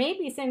work. So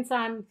maybe since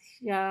I'm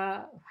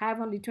have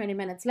only 20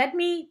 minutes, let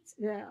me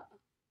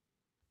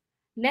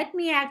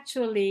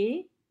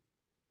actually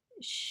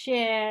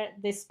share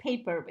this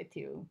paper with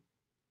you.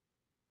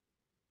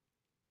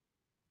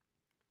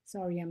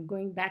 Sorry, I'm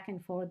going back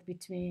and forth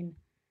between,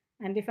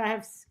 and if I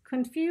have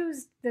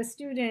confused the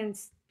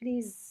students,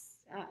 please.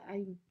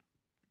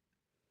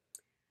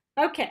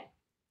 Okay,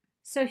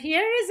 so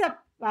here is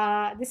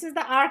this is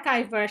the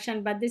archive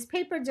version, but this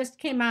paper just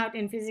came out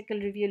in Physical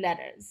Review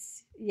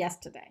Letters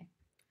yesterday,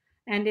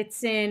 and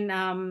it's in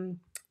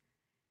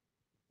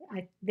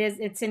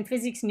it's in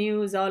Physics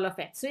News, all of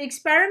it. So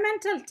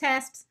experimental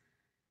tests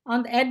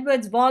on the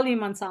Edwards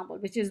volume ensemble,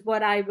 which is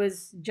what I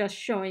was just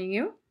showing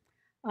you,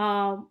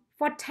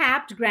 for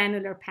tapped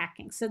granular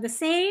packing. So the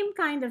same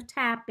kind of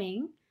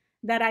tapping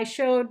that I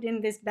showed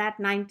in that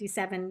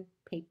 97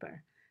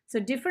 paper.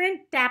 So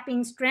different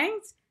tapping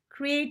strengths,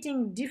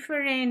 creating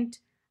different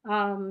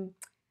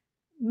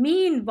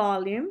mean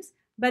volumes,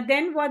 but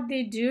then what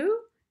they do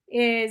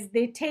is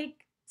they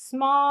take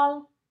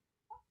small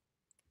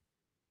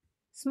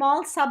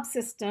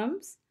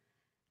subsystems,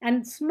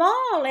 and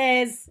small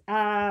is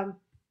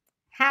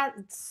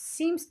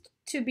seems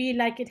to be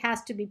like it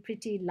has to be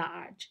pretty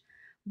large.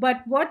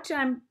 But what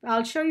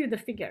I'll show you the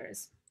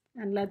figures,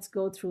 and let's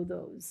go through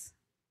those.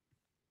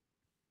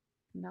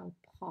 And I'll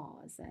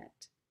pause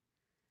it.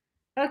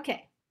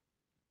 Okay.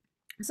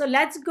 So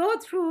let's go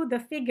through the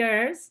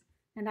figures,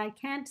 and I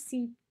can't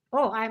see.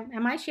 Oh,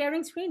 am I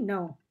sharing screen?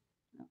 No.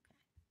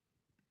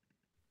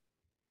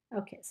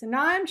 Okay, so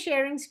now I'm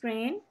sharing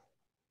screen.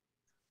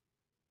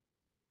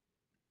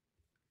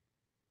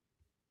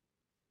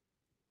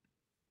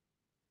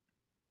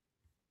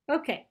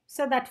 Okay,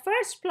 so that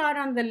first plot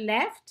on the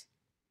left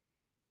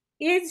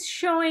is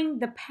showing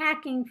the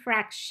packing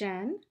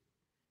fraction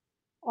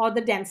or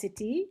the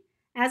density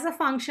as a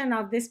function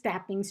of this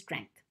tapping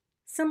strength,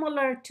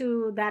 similar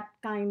to that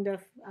kind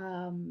of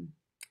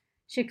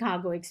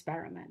Chicago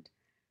experiment.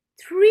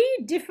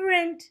 3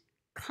 different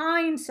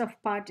kinds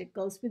of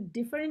particles with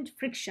different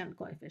friction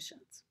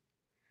coefficients.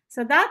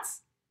 So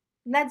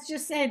let's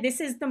just say this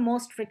is the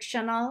most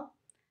frictional,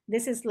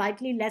 this is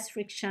slightly less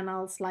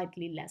frictional,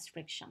 slightly less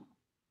frictional.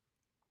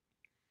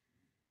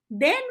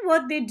 Then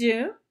what they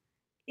do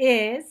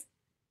is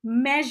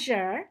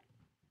measure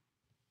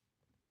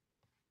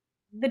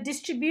the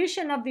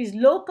distribution of these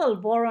local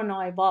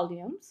Voronoi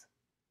volumes.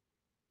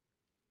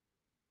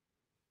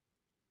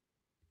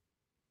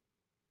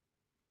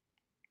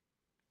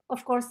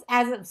 Of course,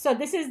 so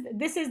this is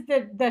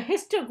the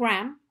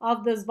histogram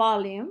of those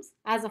volumes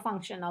as a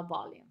function of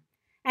volume.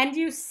 And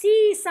you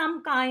see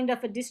some kind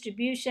of a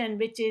distribution,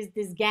 which is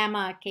this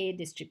gamma k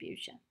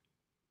distribution.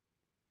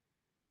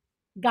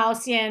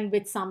 Gaussian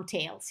with some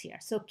tails here.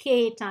 So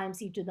k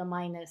times e to the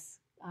minus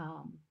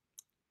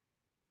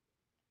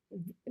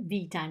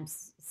v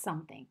times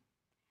something.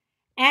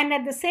 And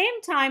at the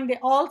same time, they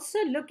also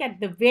look at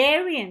the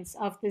variance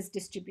of this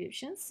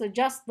distribution. So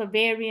just the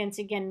variance,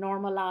 again,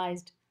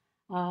 normalized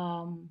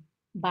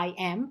by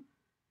m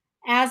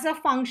as a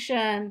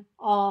function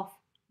of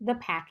the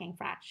packing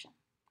fraction.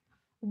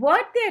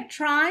 What they're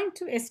trying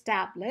to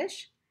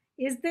establish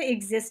is the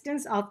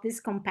existence of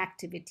this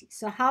compactivity.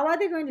 So how are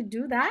they going to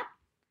do that?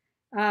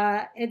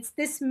 It's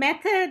this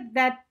method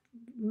that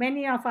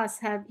many of us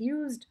have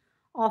used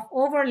of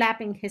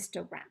overlapping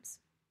histograms.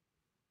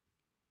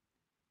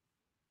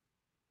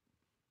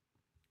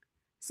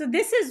 So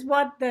this is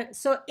what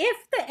so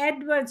if the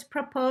Edwards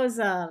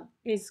proposal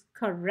is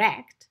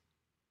correct,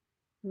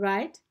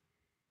 right,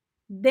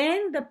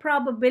 then the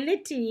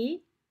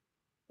probability,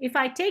 if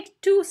I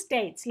take two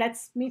states,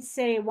 let's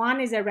say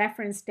one is a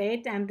reference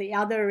state and the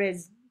other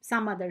is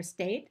some other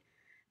state,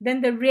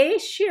 then the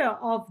ratio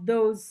of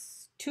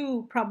those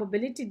two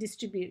probability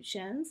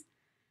distributions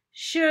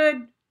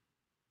should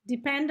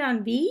depend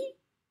on V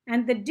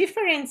and the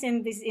difference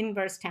in these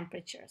inverse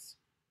temperatures.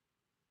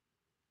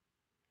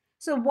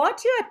 So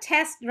what you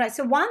test, right?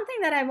 So one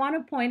thing that I want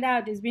to point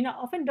out is we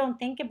often don't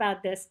think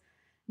about this.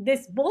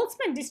 This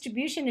Boltzmann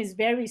distribution is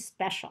very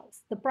special.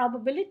 The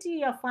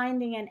probability of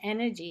finding an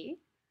energy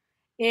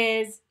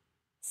is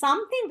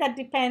something that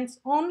depends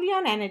only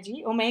on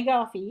energy, omega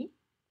of E,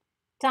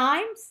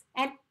 times,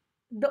 and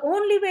the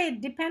only way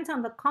it depends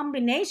on the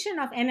combination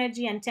of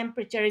energy and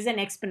temperature is an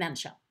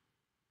exponential.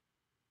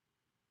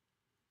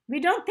 We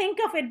don't think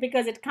of it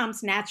because it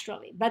comes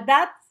naturally, but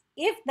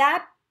if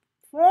that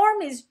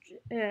form is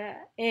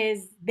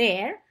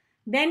there,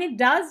 then it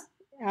does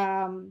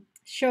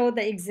show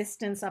the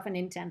existence of an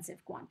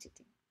intensive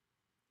quantity.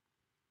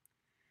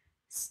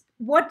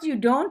 What you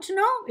don't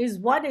know is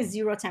what is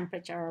zero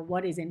temperature or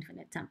what is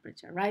infinite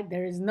temperature, right?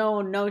 There is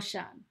no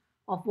notion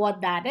of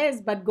what that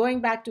is. But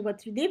going back to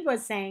what Tridib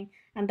was saying,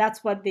 and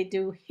that's what they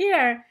do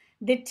here,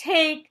 they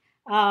take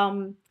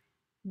the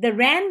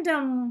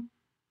random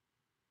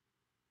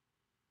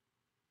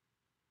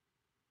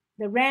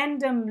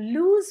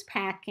loose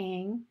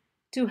packing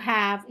to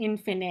have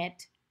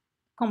infinite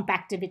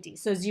compactivity,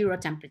 so zero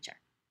temperature,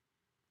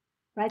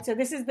 right? So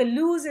this is the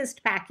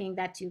loosest packing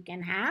that you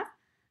can have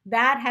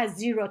that has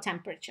zero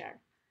temperature.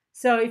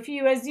 So if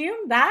you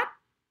assume that,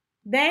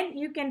 then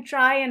you can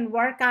try and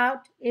work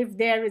out if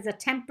there is a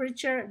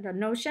temperature, the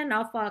notion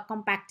of a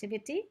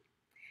compactivity,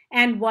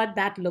 and what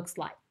that looks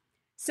like.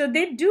 So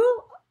they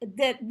do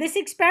this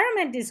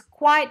experiment is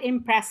quite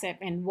impressive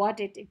in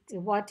what it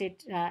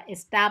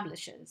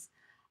establishes.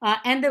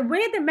 And the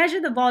way they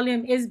measure the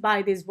volume is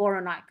by this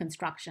Voronoi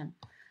construction.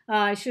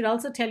 I should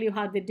also tell you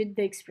how they did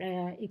the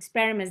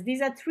experiments.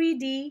 These are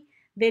 3D.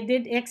 They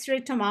did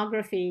X-ray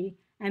tomography,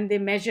 and they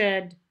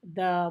measured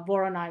the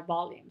Voronoi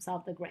volumes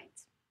of the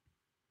grains.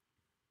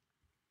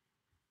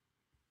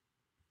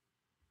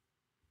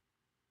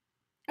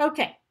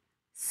 Okay,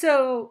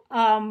 so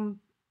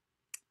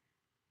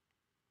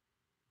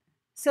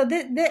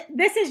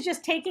this is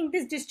just taking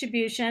these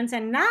distributions,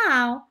 and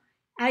now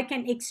I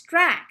can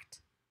extract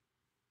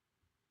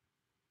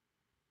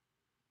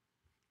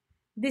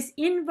this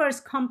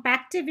inverse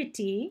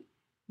compactivity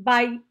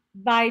by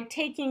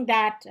taking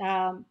that,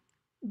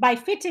 by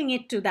fitting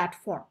it to that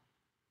form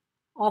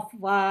of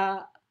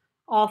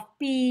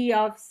P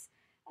of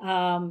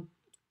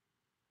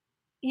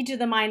e to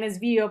the minus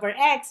V over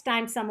X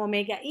times some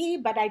omega E,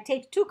 but I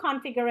take two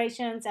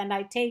configurations and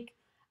I take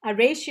a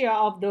ratio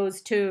of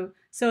those two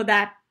so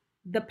that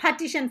the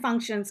partition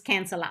functions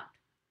cancel out.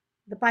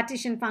 The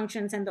partition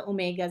functions and the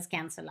omegas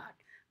cancel out.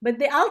 But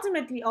they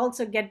ultimately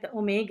also get the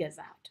omegas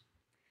out.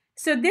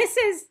 So this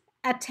is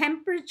a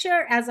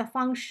temperature as a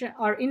function,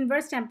 or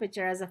inverse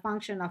temperature as a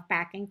function of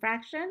packing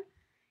fraction,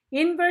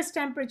 inverse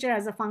temperature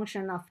as a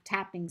function of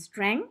tapping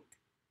strength.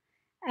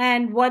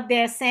 And what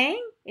they're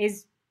saying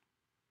is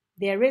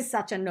there is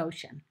such a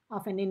notion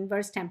of an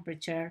inverse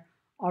temperature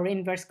or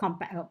inverse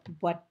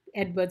what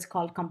Edwards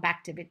called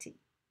compactivity.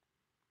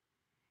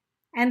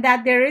 And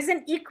that there is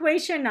an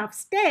equation of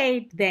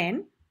state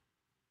then,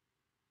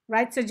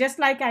 right? So just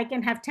like I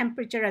can have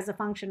temperature as a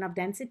function of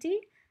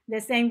density, they're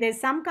saying there's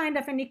some kind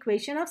of an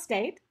equation of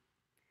state,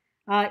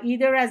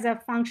 either as a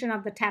function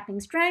of the tapping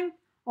strength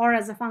or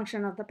as a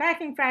function of the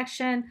packing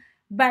fraction,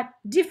 but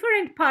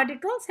different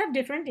particles have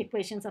different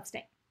equations of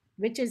state,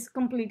 which is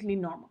completely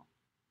normal.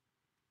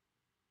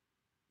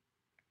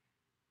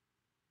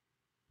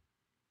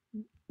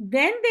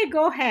 Then they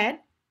go ahead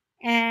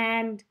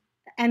and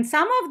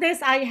some of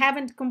this I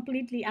haven't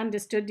completely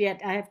understood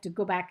yet. I have to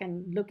go back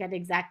and look at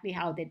exactly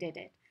how they did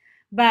it.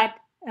 But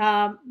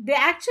they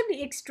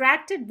actually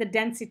extracted the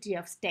density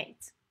of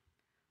states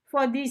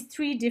for these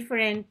three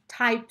different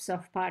types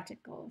of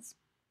particles.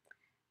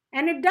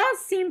 And it does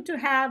seem to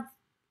have,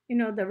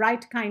 the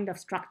right kind of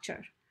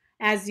structure,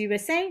 as you were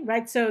saying,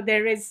 right? So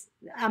there is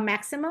a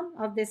maximum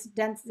of this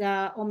dense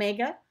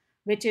omega,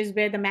 which is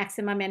where the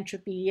maximum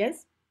entropy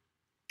is.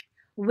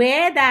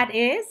 Where that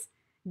is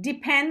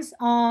depends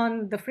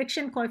on the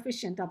friction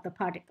coefficient of the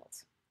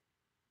particles.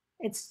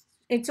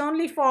 It's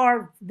only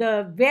for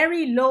the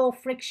very low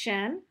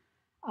friction,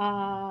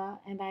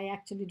 and I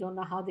actually don't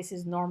know how this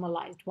is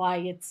normalized, why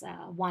it's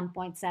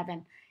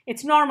 1.7.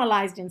 It's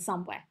normalized in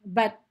some way,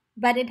 but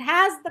it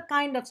has the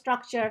kind of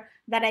structure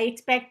that I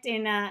expect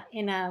in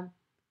a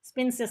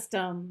spin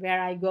system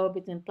where I go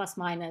between plus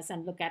minus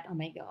and look at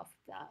omega of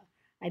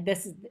it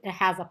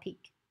has a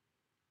peak,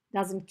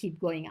 doesn't keep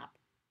going up.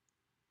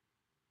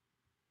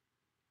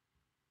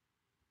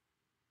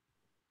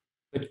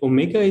 But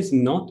omega is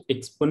not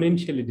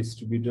exponentially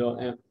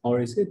distributed, or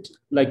is it?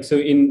 Like, so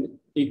in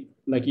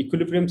like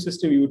equilibrium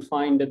system, you would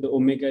find that the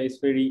omega is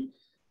very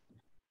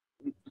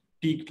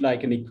peaked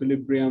like an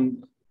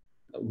equilibrium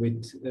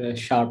with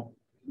sharp,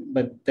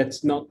 but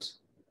that's not.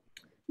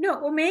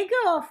 No, omega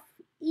of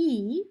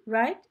E,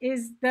 right,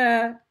 is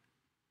the.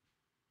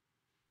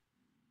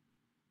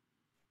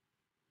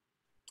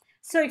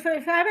 So if I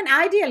have an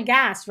ideal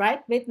gas,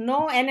 right, with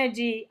no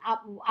energy,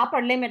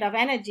 upper limit of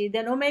energy,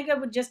 then omega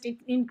would just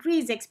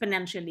increase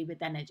exponentially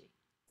with energy.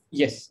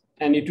 Yes,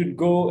 and it would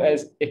go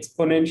as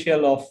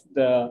exponential of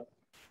the.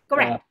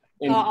 Correct.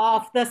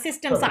 Of the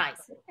system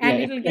size. And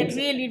yeah, it'll get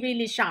really,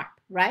 really sharp,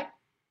 right?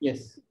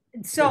 Yes.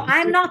 So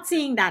I'm not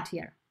seeing that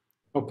here.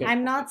 Okay.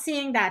 I'm not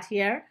seeing that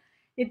here.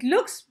 It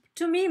looks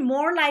to me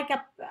more like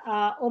a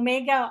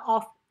omega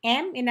of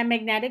M in a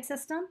magnetic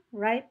system,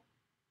 right?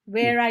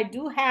 Where I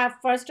do have,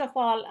 first of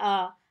all,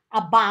 a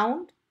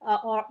bound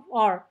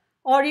or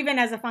even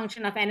as a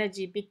function of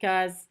energy,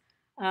 because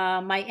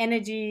my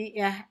energy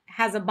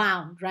has a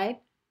bound, right?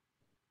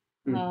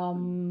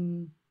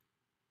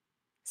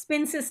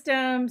 Spin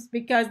systems,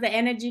 because the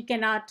energy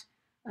cannot,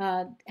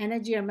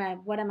 energy, or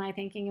what am I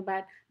thinking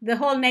about? The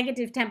whole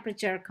negative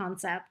temperature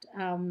concept,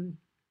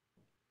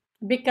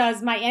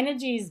 because my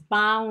energy is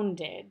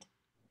bounded.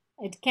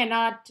 It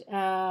cannot,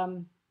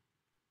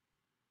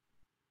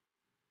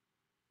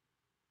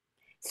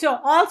 so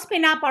all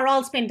spin up or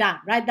all spin down,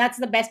 right? That's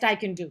the best I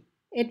can do.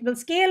 It will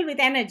scale with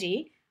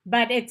energy,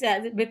 but it's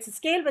with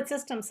scale with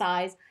system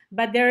size,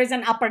 but there is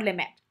an upper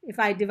limit if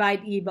I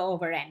divide E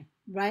over N,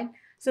 right?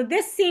 So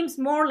this seems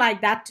more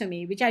like that to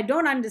me, which I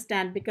don't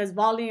understand because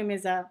volume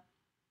is a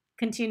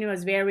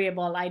continuous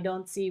variable. I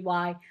don't see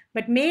why,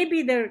 but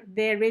maybe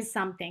there is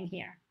something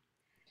here.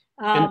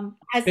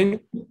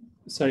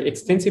 Sorry,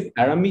 extensive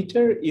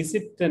parameter, is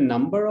it the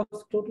number of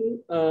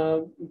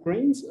total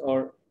grains,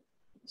 or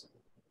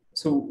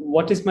so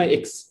what is my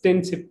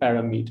extensive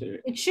parameter?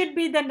 It should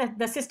be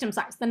the system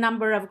size, the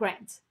number of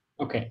grains.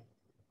 Okay.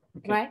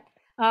 Right?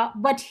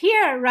 But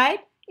here, right,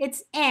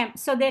 it's M.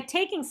 So they're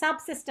taking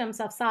subsystems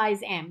of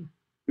size M.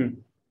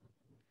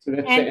 So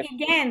that's and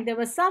again, there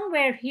was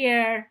somewhere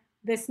here,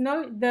 that's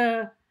going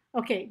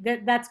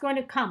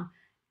to come.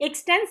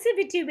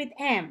 Extensivity with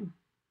M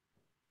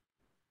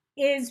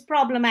is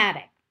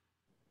problematic.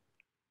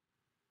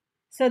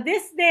 So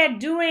this they're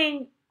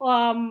doing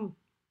for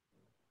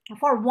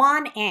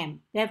 1M.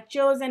 They've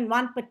chosen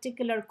one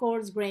particular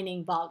coarse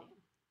graining volume.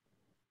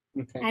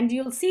 Okay. And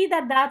you'll see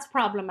that that's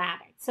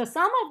problematic. So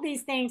some of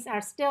these things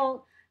are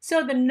still,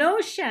 so the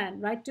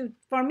notion, right,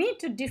 for me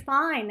to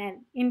define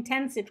an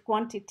intensive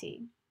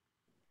quantity,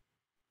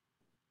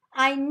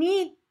 I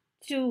need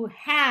to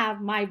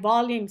have my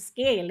volume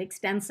scale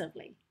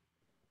extensively.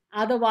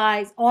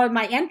 Otherwise, or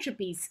my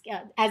entropy,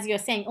 as you're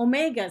saying,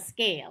 omega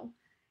scale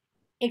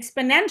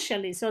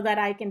exponentially, so that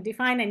I can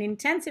define an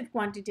intensive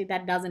quantity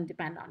that doesn't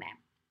depend on M.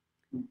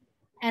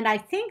 And I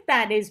think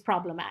that is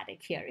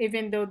problematic here,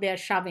 even though they're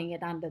shoving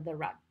it under the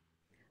rug.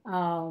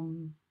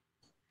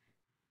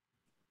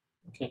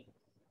 Okay.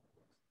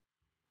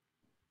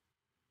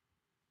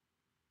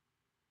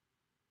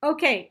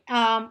 Okay,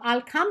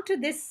 I'll come to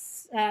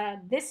this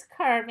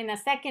curve in a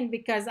second,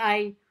 because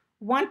I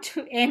want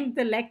to end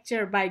the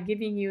lecture by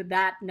giving you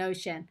that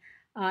notion,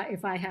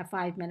 if I have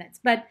 5 minutes.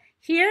 But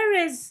here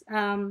is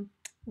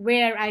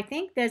where I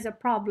think there's a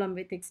problem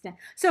with extent.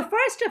 So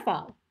first of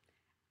all,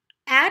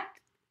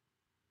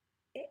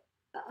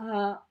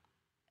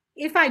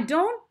 if I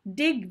don't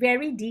dig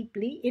very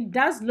deeply, it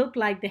does look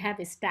like they have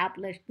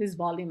established this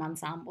volume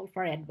ensemble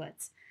for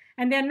Edwards.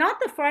 And they're not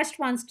the first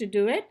ones to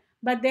do it,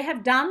 but they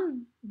have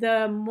done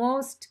the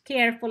most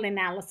careful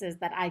analysis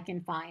that I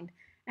can find,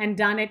 and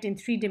done it in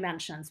 3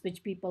 dimensions,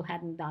 which people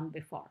hadn't done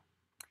before.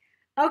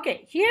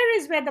 Okay, here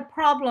is where the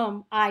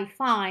problem I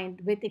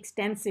find with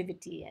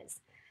extensivity is.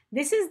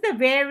 This is the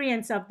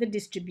variance of the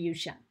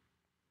distribution.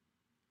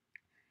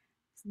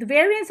 The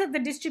variance of the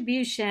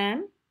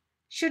distribution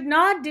should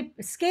not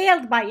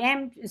scaled by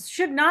M,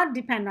 should not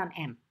depend on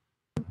M.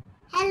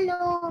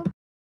 Hello.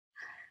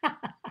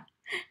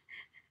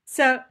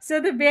 So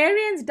the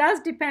variance does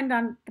depend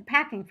on the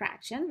packing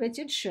fraction, which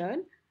it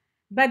should.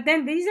 But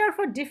then these are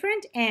for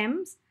different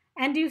m's,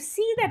 and you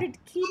see that it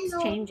keeps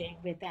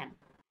changing with m.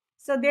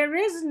 So there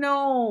is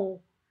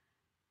no,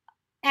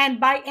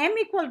 and by m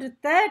equal to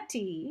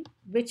 30,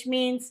 which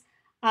means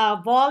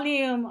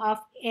volume of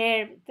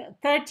air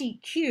 30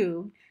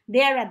 cubed,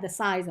 they're at the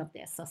size of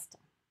their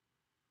system.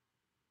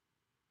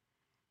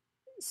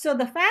 So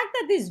the fact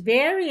that this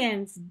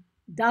variance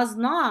doesn't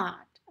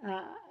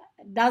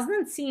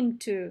seem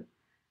to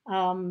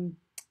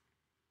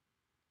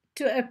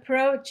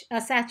approach a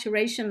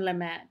saturation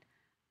limit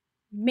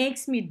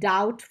makes me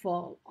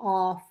doubtful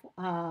of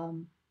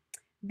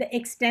the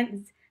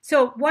extent.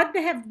 So what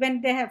they have,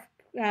 when they have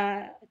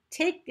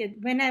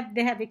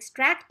they have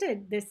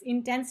extracted this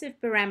intensive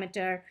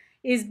parameter,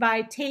 is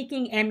by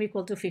taking m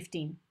equal to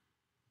 15,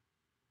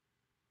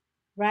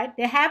 right?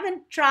 They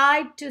haven't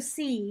tried to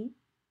see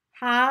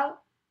how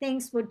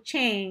things would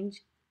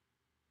change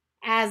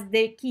as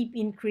they keep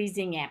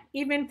increasing m,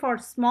 even for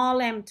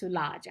small m to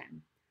large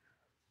m,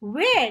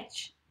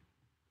 which,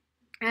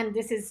 and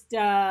this is,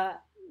 I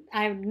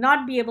will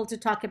not be able to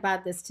talk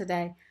about this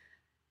today,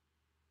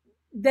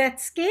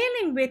 that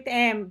scaling with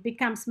m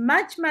becomes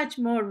much, much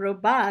more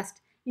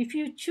robust if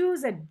you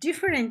choose a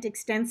different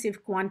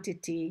extensive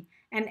quantity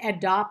and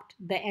adopt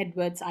the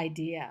Edwards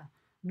idea,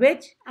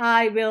 which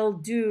I will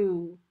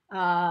do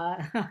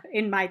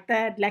in my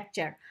third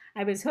lecture.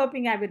 I was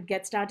hoping I would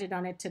get started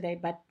on it today,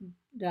 but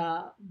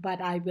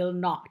I will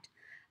not.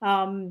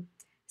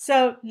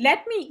 So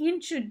let me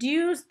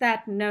introduce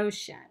that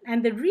notion.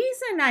 And the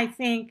reason I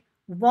think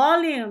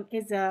volume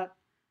is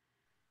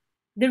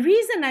the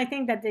reason I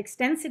think that the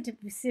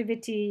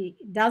extensivity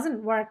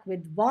doesn't work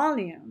with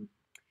volume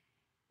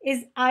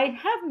is I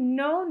have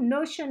no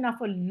notion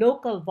of a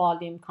local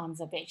volume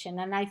conservation.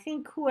 And I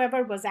think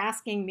whoever was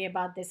asking me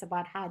about this,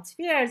 about hard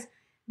spheres,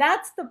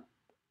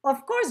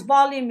 of course,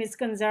 volume is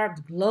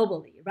conserved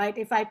globally, right?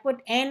 If I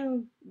put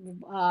n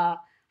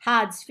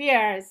hard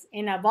spheres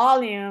in a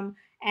volume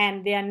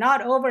and they are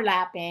not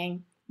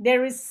overlapping,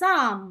 there is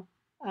some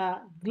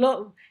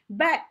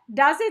but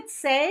does it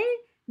say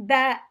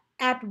that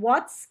at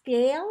what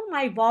scale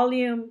my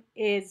volume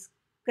is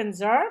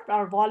conserved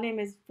or volume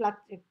is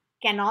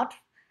cannot,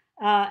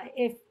 at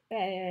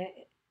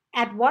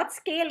what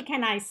scale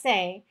can I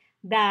say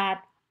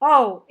that,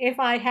 oh, if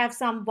I have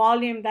some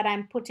volume that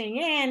I'm putting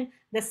in,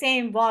 the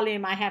same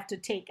volume I have to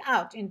take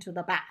out into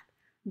the bath?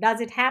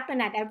 Does it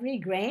happen at every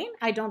grain?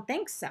 I don't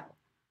think so,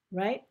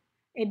 right?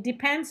 It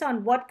depends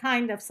on what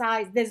kind of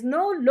size. There's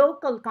no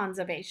local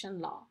conservation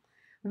law,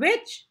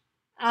 which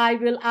I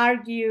will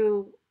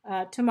argue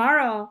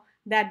tomorrow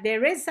that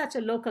there is such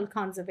a local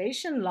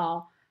conservation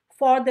law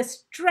for the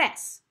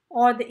stress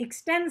or the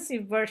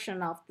extensive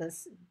version of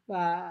this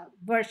the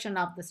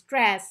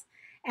stress.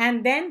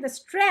 And then the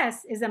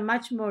stress is a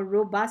much more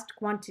robust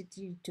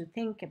quantity to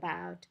think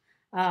about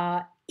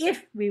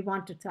if we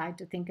want to try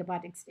to think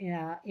about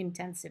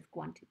intensive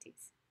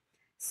quantities.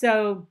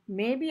 So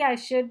maybe I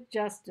should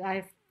just, I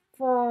have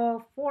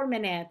 4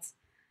 minutes.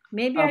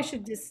 Maybe I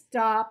should just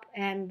stop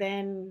and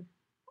then.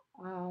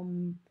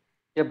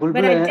 Yeah,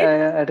 Bulbul,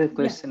 I had a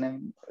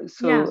question.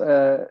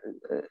 So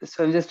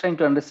I'm just trying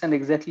to understand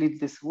exactly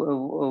this.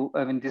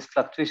 I mean, these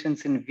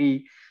fluctuations in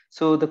V.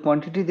 So the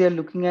quantity they are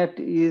looking at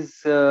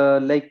is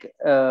I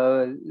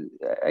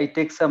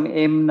take some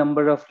m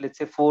number of, let's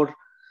say, 4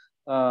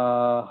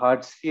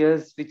 hard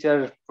spheres, which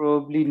are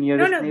probably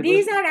nearest neighbors.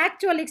 These are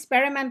actual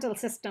experimental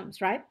systems,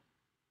 right?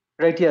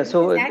 Right. Yeah.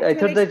 So I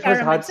thought that it was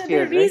hard spheres, so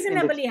they're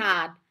reasonably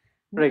hard.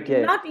 Right.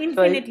 Yeah. Not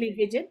infinitely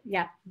rigid.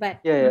 Yeah. But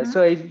yeah.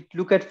 So I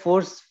look at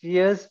 4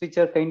 spheres which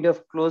are kind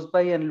of close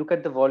by and look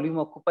at the volume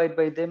occupied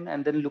by them,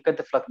 and then look at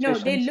the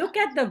fluctuations. No, they look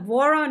at the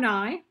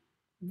Voronoi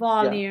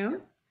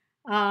volume,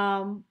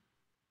 and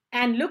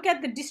look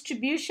at the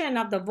distribution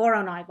of the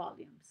Voronoi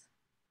volumes.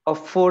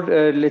 Of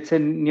 4, let's say,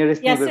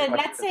 nearest neighbor. Yeah. So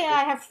let's say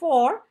I have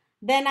 4.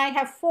 Then I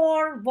have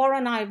 4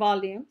 Voronoi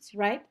volumes,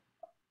 right?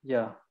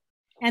 Yeah.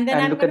 And then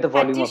I'm going to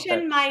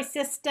partition my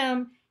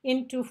system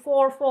into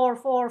 4, 4,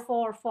 4,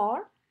 4,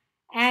 4.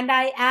 And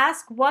I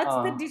ask what's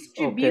the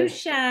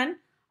distribution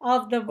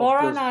of the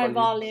Voronoi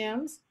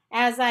volumes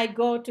as I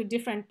go to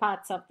different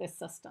parts of this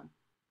system.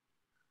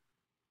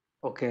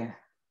 Okay.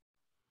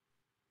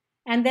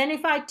 And then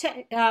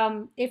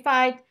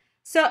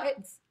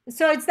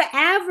so it's the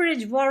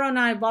average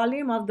Voronoi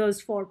volume of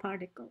those 4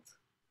 particles.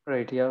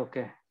 Right. Yeah.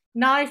 Okay.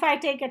 Now, if I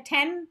take a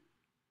 10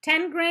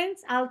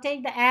 grains, I'll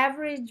take the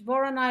average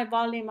Voronoi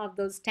volume of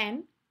those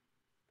 10.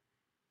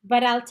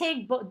 But I'll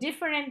take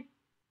different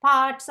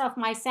parts of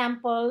my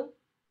sample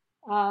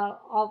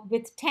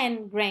with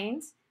 10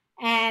 grains,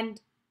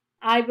 and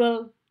I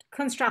will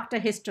construct a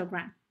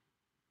histogram.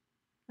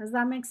 Does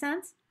that make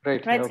sense?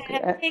 Right. Okay.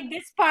 So I take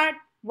this part.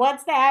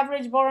 What's the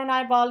average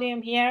Voronoi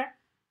volume here?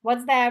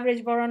 What's the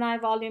average Voronoi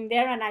volume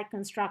there? And I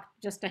construct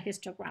just a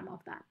histogram of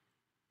that.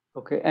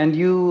 Okay. And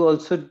you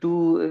also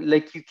do,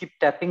 like, you keep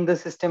tapping the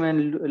system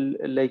and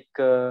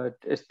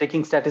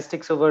taking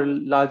statistics over a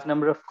large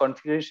number of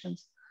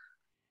configurations?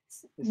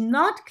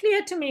 Not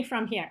clear to me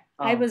from here.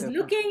 I was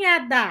looking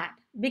at that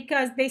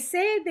because they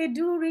say they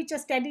do reach a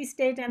steady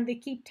state and they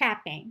keep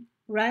tapping,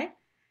 right?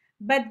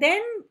 But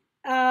then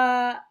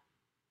I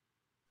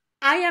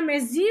am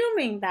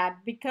assuming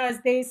that because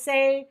they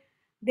say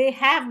they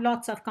have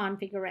lots of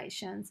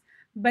configurations,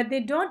 but they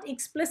don't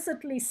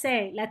explicitly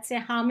say, let's say,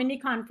 how many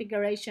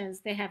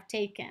configurations they have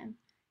taken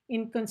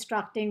in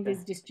constructing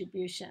these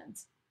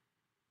distributions.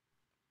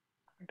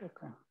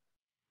 Okay.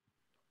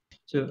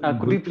 So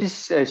could you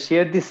please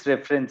share this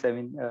reference? I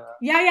mean,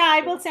 yeah,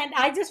 I will send.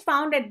 I just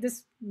found it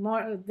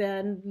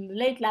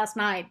late last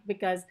night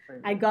because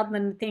I got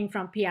the thing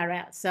from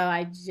PRL. So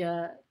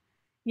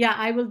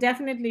I will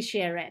definitely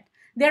share it.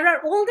 There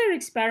are older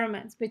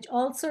experiments which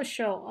also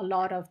show a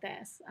lot of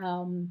this,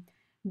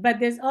 but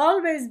there's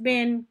always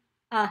been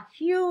a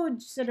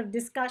huge sort of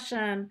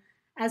discussion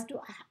as to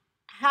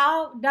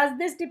how does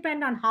this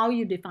depend on how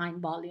you define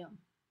volume,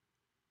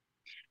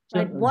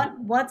 right?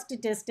 What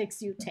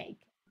statistics you take.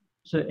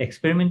 So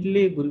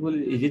experimentally, Bulbul,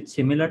 is it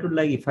similar to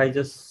like if I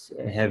just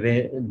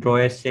draw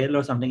a cell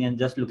or something and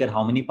just look at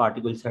how many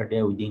particles are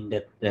there within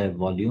that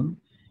volume,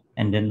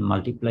 and then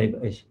multiply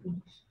by,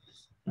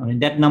 I mean,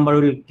 that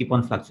number will keep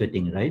on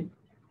fluctuating, right?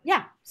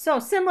 Yeah, so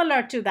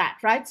similar to that,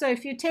 right? So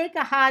if you take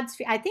a hard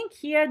sphere, I think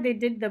here they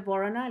did the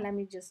Voronoi. Let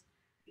me just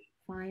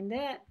find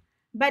it.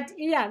 But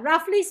yeah,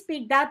 roughly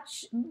speak that.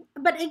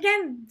 But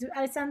again,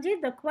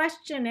 Sanjib, the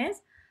question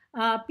is,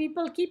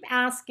 people keep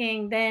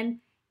asking then,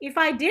 if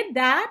I did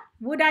that,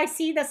 would I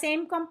see the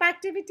same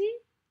compactivity?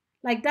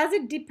 Like, does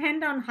it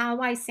depend on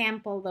how I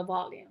sample the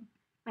volume?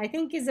 I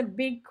think is a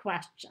big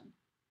question.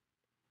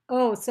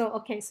 Oh, so,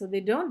 okay, so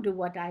they don't do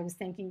what I was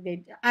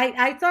thinking.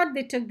 I thought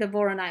they took the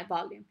Voronoi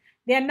volume.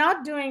 They're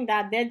not doing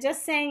that. They're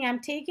just saying,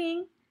 I'm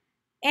taking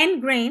n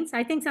grains.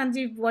 I think,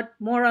 Sanjeev, what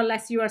more or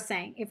less you are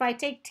saying. If I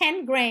take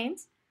 10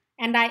 grains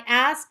and I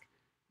ask,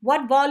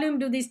 what volume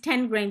do these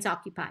 10 grains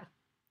occupy?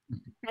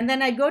 And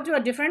then I go to a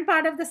different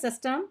part of the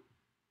system,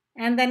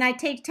 and then I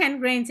take 10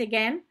 grains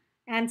again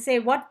and say,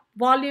 what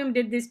volume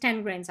did these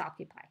 10 grains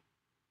occupy?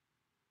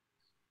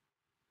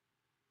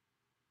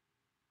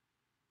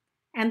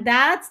 And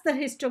that's the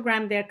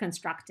histogram they're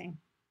constructing.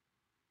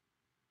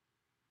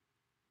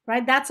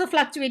 Right? That's a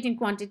fluctuating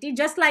quantity,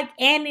 just like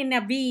n in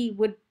a V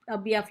would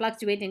be a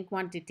fluctuating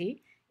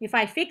quantity. If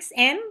I fix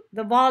n,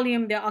 the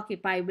volume they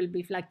occupy will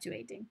be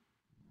fluctuating.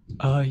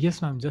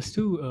 Yes, ma'am. Just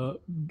to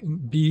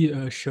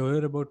be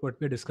sure about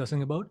what we're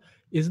discussing about,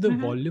 is the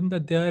volume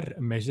that they are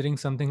measuring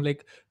something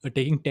like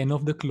taking 10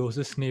 of the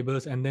closest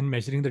neighbors and then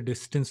measuring the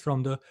distance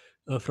from the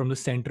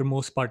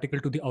centermost particle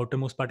to the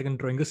outermost particle and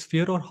drawing a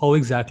sphere, or how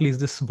exactly is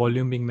this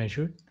volume being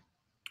measured?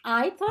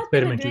 I thought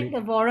they were doing the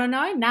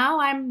Voronoi. Now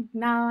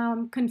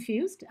I'm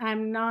confused.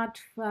 I'm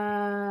not.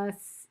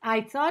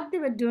 I thought they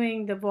were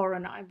doing the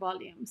Voronoi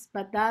volumes,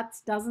 but that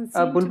doesn't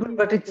seem to be.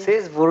 But it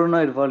says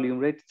Voronoi volume,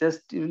 right?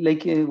 Just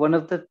like one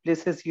of the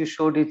places you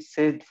showed, it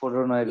said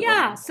Voronoi volume.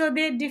 Yeah. So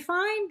they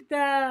defined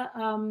the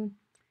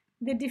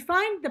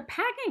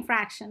packing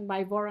fraction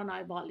by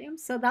Voronoi volume.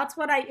 So that's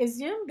what I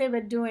assumed they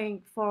were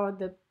doing for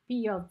the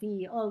P of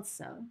V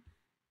also.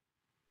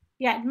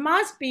 Yeah, it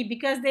must be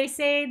because they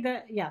say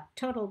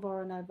total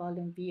Voronoi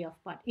volume V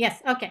of part.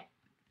 Yes, okay.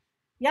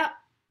 Yeah.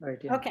 Right.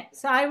 Yeah. Okay,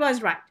 so I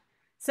was right.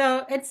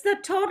 So it's the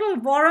total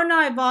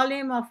Voronoi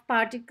volume of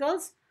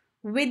particles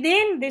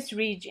within this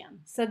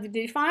region. So they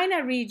define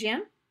a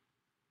region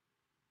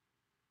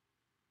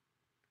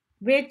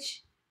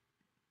which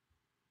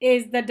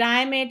is the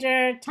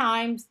diameter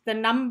times the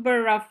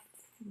number of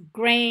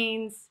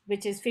grains,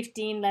 which is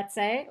 15, let's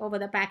say, over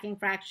the packing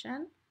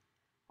fraction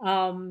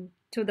to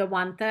the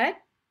 1/3.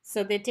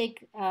 So they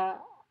take,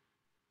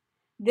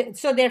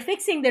 so they're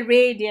fixing the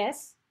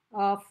radius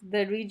of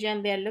the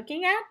region they're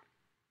looking at,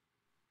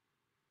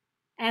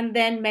 and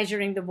then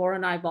measuring the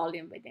Voronoi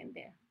volume within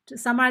there.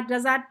 Samar,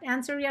 does that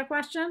answer your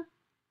question?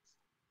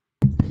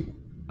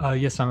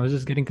 Yes, I was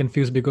just getting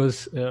confused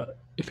because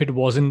if it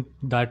wasn't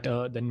that,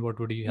 then what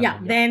would you have? Yeah,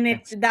 then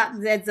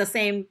that's the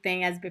same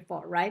thing as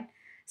before, right?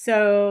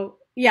 So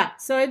yeah,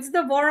 so it's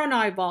the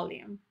Voronoi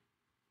volume.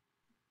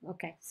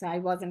 Okay, so I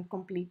wasn't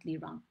completely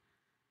wrong.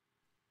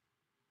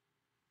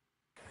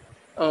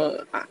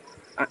 I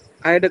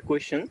had a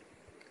question.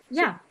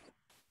 Yeah.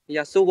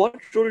 So what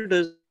role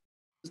does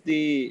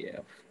the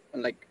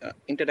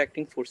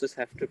interacting forces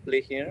have to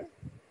play here?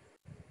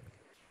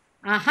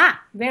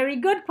 Aha, very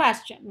good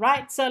question,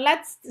 right? So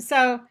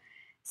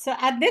so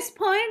at this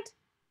point,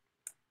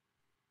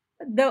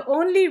 their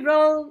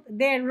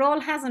role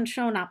hasn't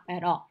shown up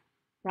at all,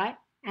 right?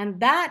 And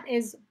that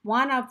is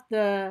one of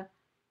the,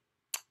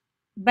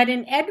 but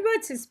in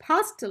Edwards'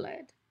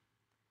 postulate,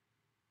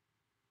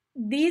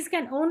 these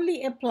can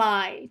only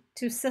apply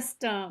to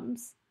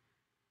systems.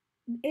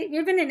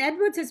 Even in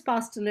Edwards'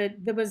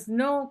 postulate, there was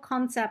no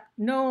concept,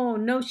 no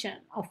notion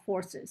of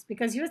forces,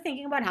 because you're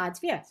thinking about hard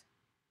spheres,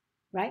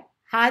 right?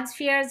 Hard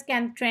spheres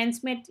can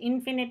transmit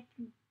infinitely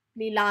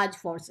large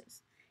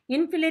forces.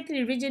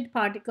 Infinitely rigid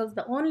particles,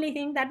 the only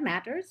thing that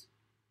matters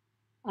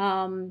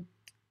are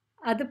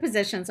the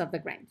positions of the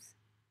grains.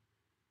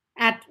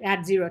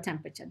 at zero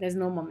temperature. There's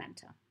no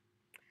momentum.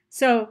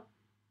 So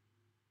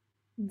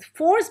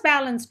force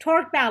balance,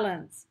 torque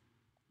balance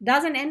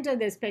doesn't enter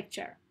this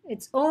picture.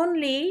 It's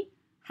only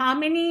how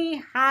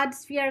many hard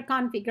sphere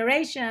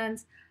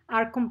configurations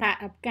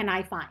can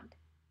I find?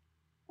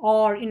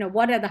 Or,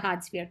 what are the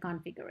hard sphere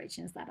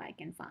configurations that I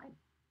can find?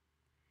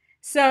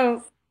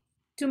 So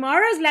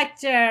tomorrow's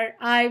lecture,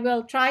 I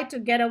will try to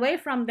get away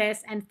from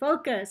this and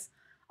focus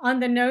on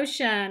the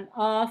notion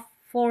of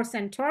force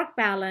and torque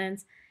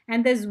balance.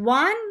 And there's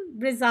one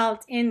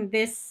result in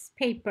this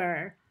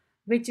paper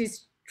which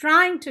is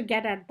trying to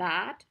get at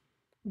that,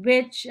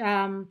 which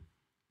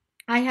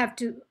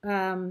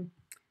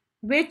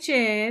which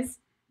is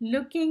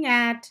looking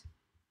at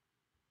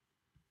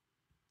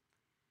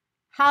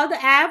how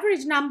the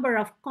average number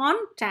of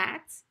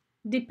contacts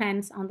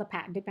depend on the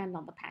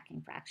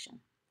packing fraction.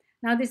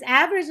 Now, this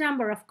average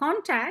number of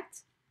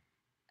contacts,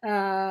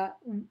 the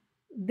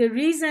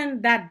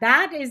reason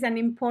that is an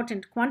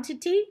important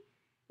quantity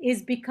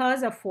is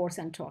because of force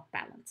and torque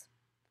balance.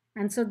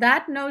 And so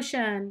that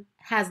notion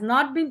has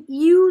not been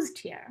used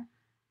here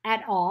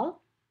at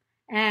all.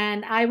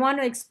 And I want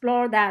to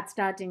explore that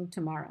starting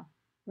tomorrow,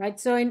 right?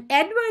 So in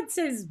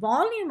Edwards's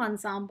volume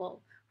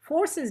ensemble,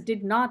 forces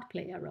did not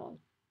play a role.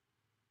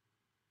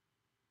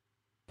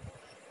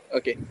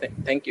 Okay,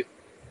 thank you.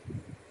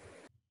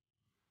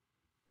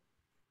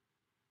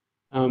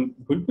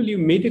 Bulbul, you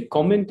made a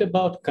comment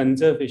about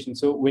conservation.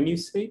 So when you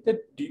say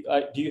that,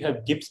 do you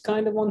have Gibbs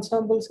kind of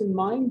ensembles in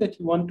mind that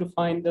you want to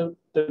find the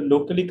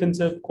locally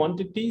conserved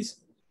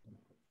quantities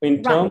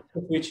in terms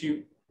of which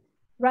you...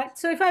 Right.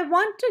 So if I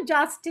want to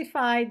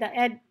justify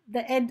the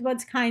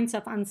Edwards kinds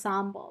of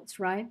ensembles,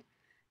 right,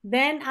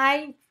 then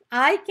I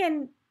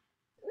can,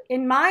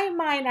 in my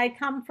mind, I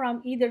come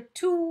from either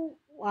two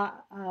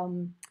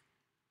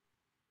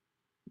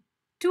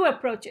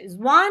approaches.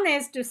 One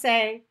is to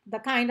say the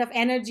kind of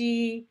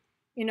energy,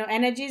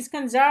 energy is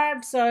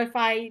conserved. So if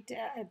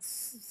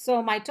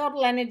so my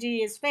total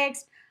energy is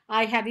fixed,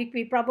 I have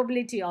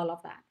equiprobability, all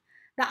of that.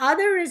 The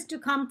other is to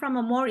come from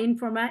a more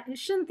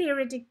information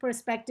theoretic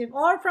perspective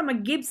or from a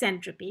Gibbs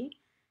entropy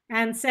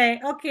and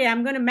say, okay,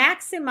 I'm going to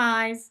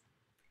maximize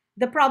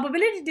the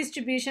probability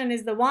distribution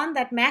is the one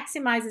that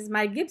maximizes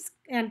my Gibbs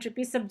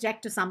entropy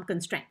subject to some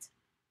constraints.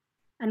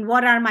 And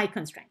what are my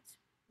constraints,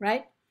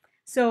 right?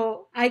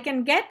 So I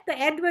can get the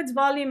Edwards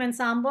volume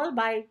ensemble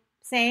by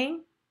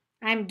saying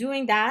I'm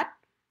doing that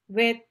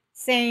with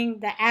saying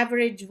the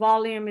average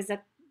volume is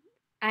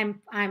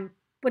I'm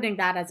putting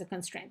that as a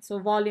constraint. So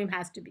volume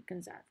has to be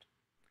conserved.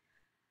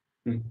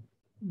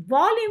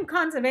 Volume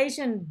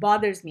conservation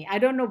bothers me. I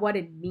don't know what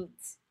it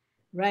means,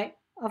 right?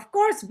 Of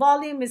course,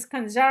 volume is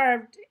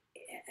conserved,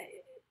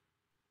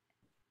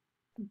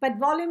 but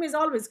volume is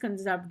always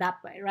conserved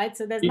that way, right?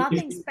 So there's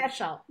nothing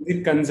special. Is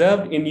it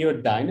conserved in your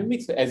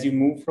dynamics as you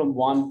move from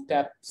one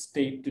tap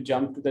state to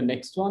jump to the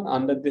next one?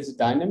 Under this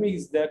dynamic,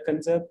 is there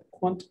conserved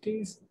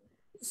quantities?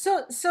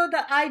 So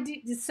the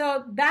idea,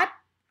 so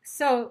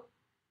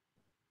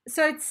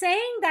it's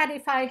saying that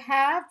if I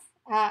have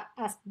a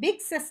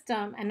big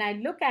system and I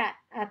look at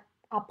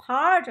a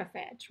part of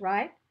it,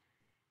 right?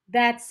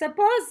 That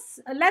suppose,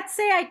 let's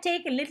say I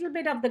take a little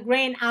bit of the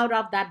grain out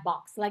of that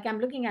box, like I'm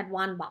looking at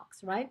one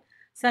box, right?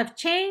 So I've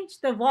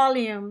changed the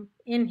volume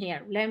in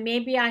here.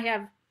 Maybe I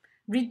have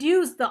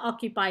reduced the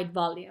occupied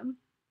volume.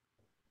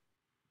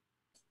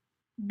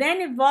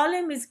 Then if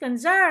volume is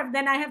conserved,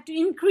 then I have to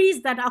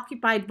increase that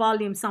occupied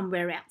volume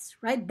somewhere else,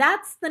 right?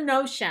 That's the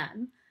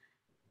notion.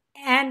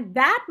 And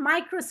that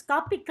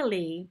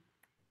microscopically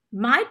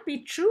might be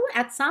true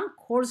at some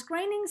coarse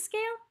graining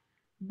scale,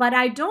 but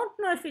I don't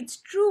know if it's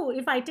true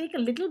if I take a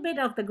little bit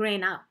of the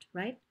grain out,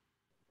 right?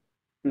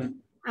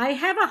 I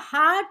have a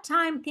hard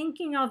time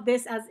thinking of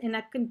this as in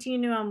a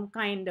continuum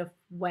kind of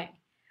way,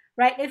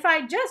 right? If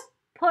I just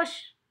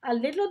push a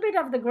little bit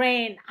of the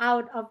grain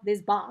out of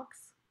this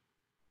box,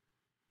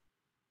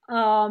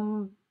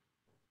 in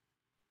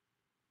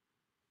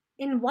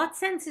what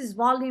sense is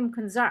volume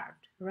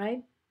conserved,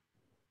 right?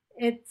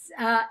 It's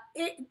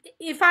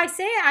if I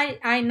say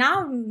I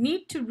now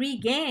need to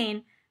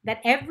regain that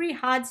every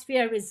hard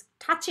sphere is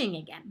touching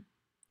again,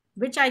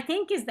 which I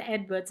think is the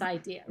Edwards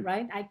idea,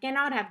 right? I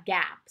cannot have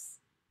gaps.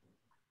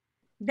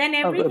 Then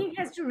everything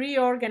has to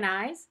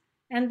reorganize,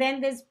 and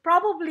then there's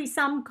probably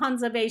some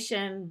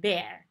conservation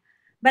there.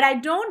 But I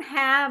don't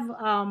have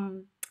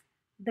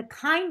the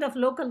kind of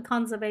local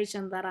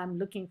conservation that I'm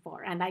looking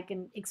for, and I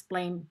can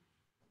explain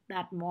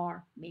that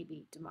more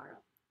maybe tomorrow.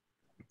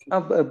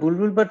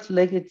 Bulbul, but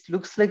like it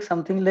looks like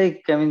something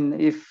like, I mean,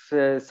 if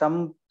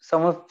some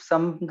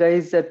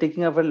guys are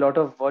taking up a lot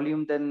of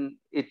volume, then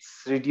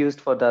it's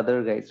reduced for the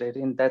other guys, right?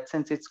 In that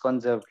sense, it's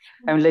conserved.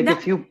 I mean, like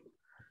if you...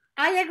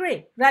 I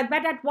agree, right?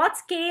 But at what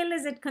scale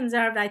is it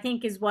conserved, I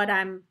think is what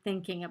I'm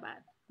thinking about,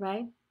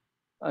 right?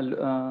 I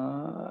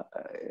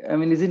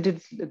mean, isn't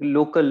it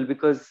local?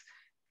 Because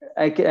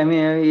I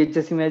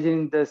just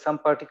imagine some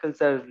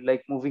particles are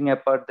like moving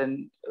apart,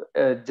 then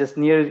just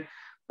near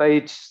by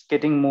it's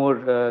getting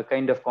more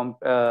kind of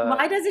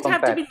why does it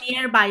compact. have to be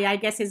nearby, I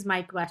guess is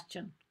my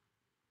question.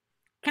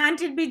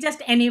 can't it be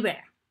just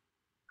anywhere?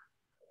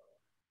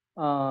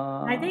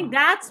 I think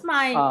that's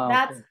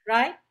okay.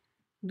 right.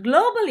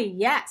 Globally,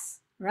 yes,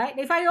 right?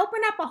 If I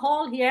open up a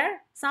hole here,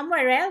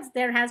 somewhere else,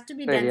 there has to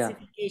be Right, yeah.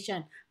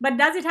 densification. But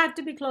does it have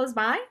to be close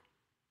by?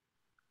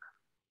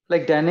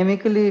 Like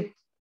dynamically, it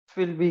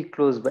will be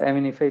close by. I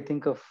mean, if I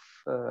think of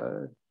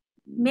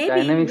Maybe,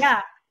 dynamics,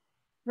 yeah,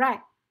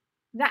 right.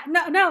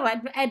 No,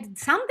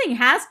 something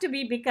has to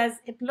be because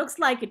it looks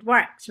like it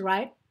works,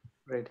 right?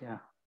 right, yeah.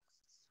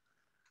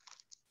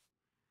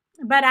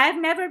 But I've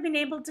never been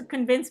able to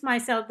convince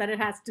myself that it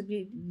has to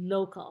be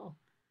local.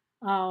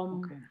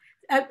 Okay.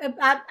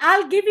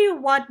 I'll give you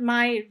what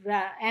my,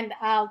 and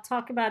I'll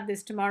talk about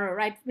this tomorrow,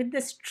 right? With the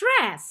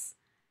stress,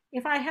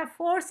 if I have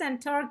force and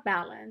torque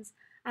balance,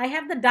 I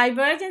have the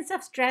divergence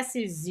of stress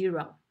is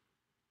 0.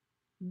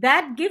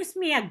 That gives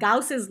me a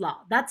Gauss's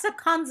law. That's a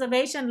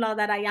conservation law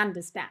that I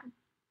understand,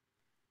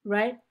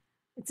 right?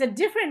 It's a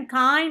different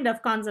kind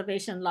of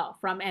conservation law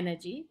from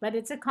energy, but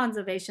it's a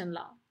conservation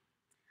law.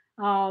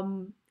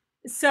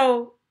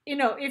 So,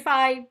 if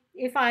I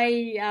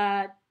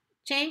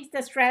change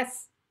the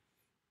stress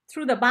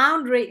through the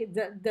boundary,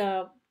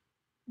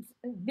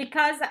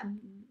 because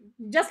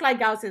just like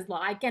Gauss's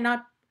law, I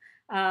cannot,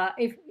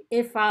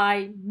 if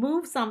I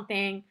move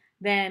something,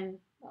 then,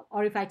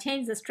 or if I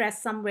change the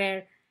stress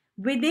somewhere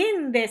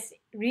within this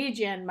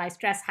region, my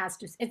stress has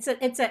to,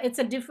 it's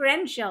a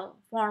differential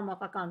form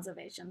of a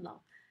conservation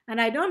law.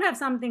 And I don't have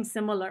something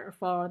similar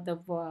for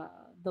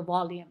the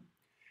volume.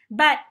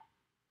 But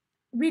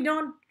we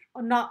don't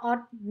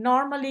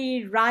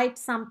normally write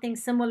something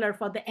similar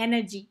for the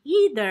energy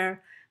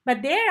either,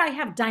 but there I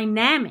have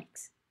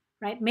dynamics,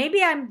 right?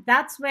 Maybe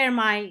that's where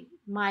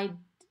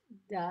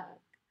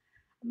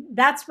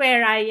that's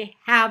where I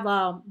have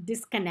a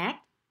disconnect.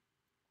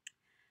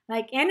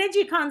 Like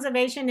energy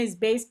conservation is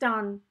based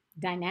on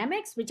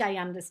dynamics, which I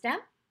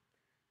understand.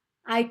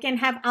 I can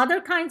have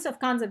other kinds of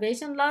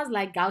conservation laws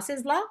like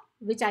Gauss's law,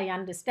 which I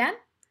understand.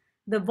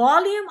 The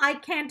volume I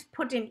can't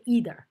put in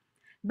either.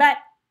 But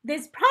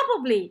there's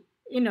probably,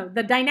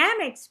 the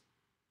dynamics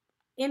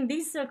in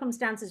these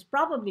circumstances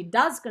probably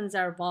does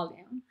conserve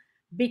volume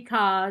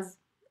because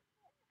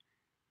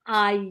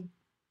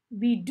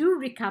we do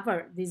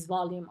recover these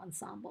volume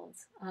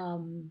ensembles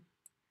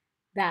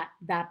that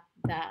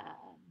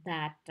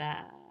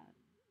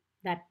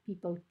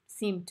people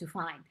seem to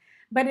find.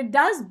 But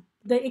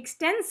the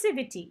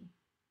extensivity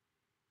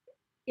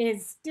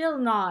is still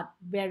not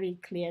very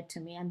clear to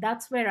me. And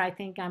that's where I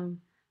think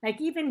I'm, like,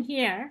 even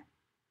here,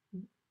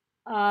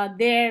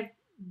 the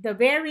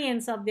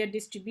variance of their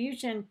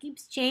distribution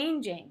keeps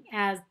changing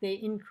as they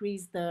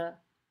increase their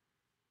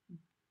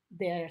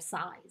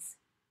size,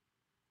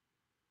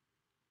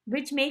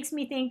 which makes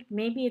me think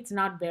maybe it's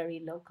not very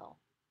local.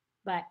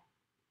 But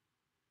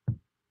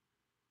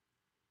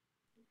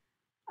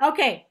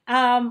okay,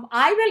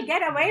 I will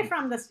get away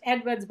from this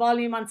Edwards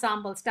volume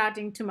ensemble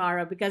starting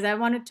tomorrow because I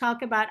want to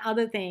talk about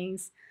other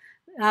things.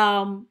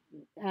 I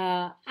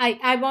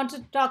want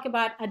to talk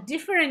about a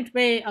different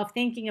way of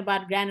thinking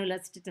about granular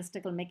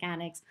statistical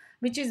mechanics,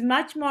 which is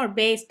much more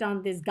based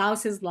on this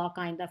Gauss's law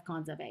kind of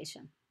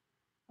conservation,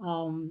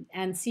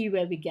 and see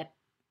where we get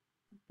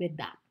with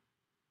that.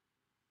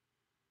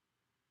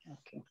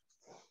 Okay.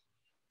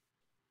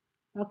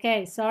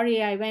 Okay,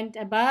 sorry, I went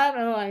above.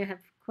 Oh, I have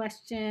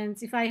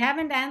questions. If I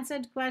haven't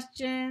answered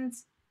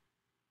questions,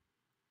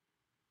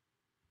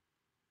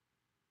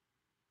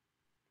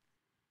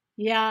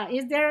 yeah,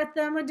 is there a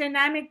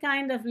thermodynamic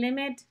kind of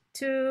limit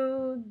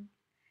to?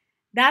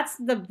 That's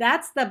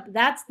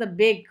the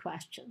big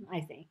question,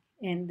 I think,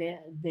 in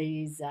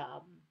these.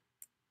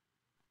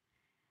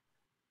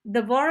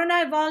 The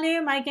Voronoi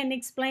volume I can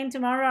explain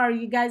tomorrow, or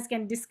you guys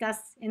can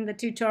discuss in the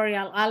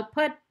tutorial. I'll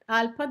put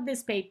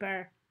this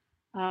paper.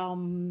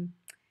 I'll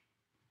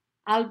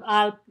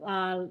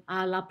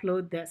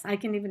upload this. I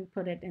can even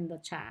put it in the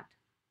chat.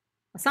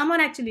 Someone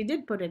actually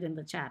did put it in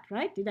the chat,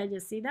 right? Did I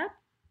just see that?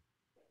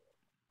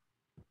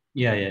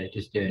 Yeah, it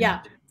is there.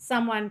 Yeah,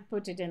 someone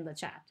put it in the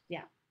chat.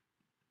 Yeah.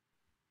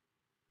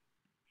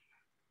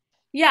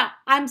 Yeah,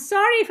 I'm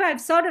sorry if I've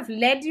sort of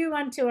led you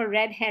onto a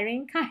red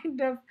herring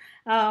kind of,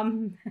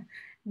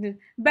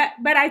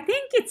 but I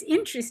think it's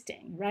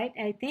interesting, right?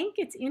 I think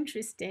it's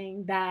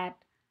interesting that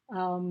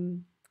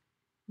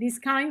these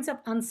kinds of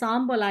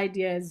ensemble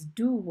ideas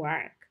do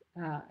work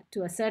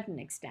to a certain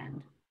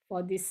extent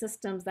for these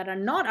systems that are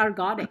not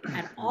ergodic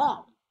at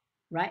all,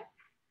 right?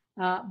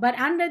 But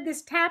under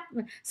this tap,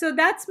 so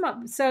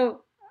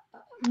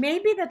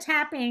maybe the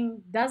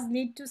tapping does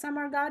lead to some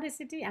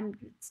ergodicity.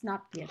 It's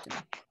not clear to me.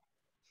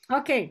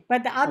 Okay,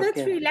 but the other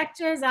 3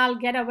 lectures, I'll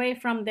get away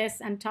from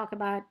this and talk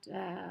about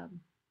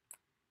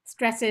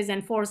stresses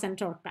and force and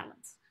torque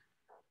balance.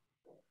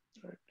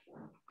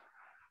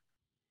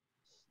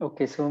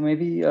 Okay, so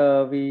maybe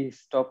we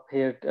stop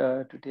here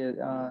today.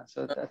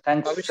 So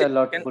thanks a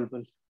lot,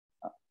 Bulbul.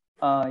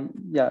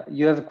 Yeah,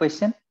 you have a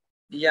question?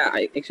 Yeah,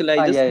 I just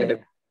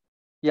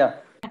yeah.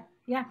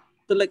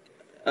 So like,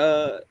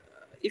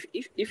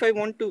 if I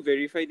want to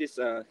verify this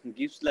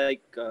gives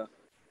like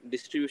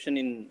distribution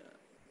in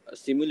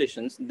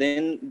simulations,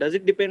 then does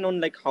it depend on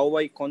like how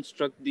I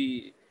construct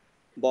the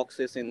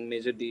boxes and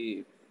measure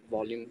the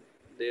volume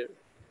there?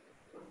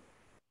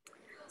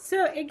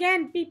 So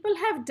again, people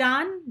have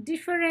done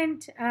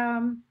different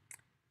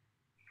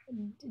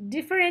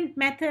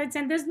methods,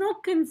 and there's no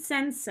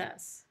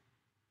consensus.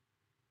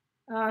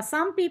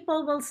 Some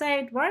people will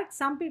say it works,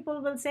 some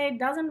people will say it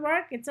doesn't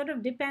work. It sort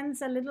of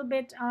depends a little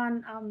bit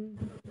on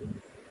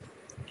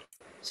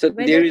So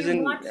whether there you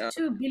isn't want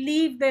to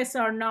believe this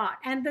or not.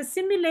 And the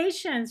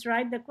simulations,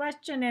 right? The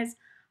question is,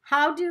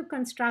 how do you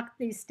construct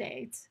these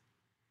states?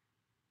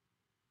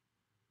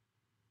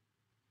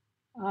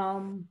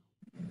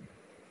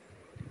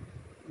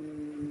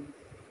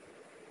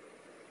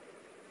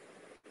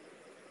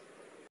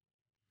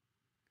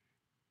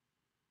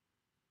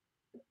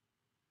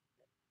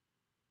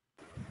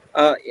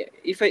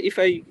 if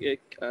I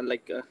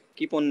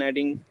keep on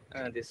adding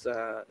this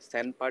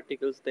sand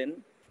particles,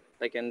 then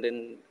like, and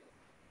then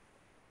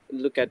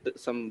look at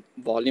some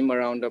volume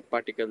around a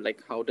particle,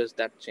 like how does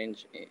that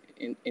change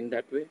in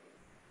that way?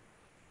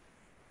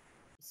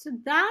 So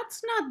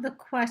that's not the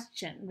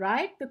question,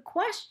 right? The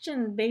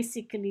question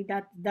basically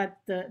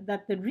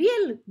the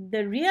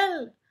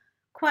real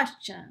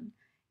question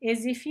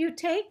is, if you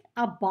take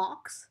a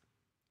box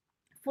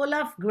full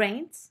of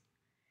grains,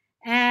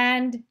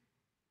 and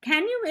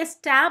can you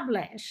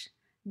establish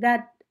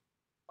that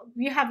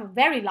you have a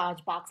very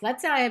large box?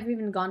 Let's say I have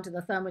even gone to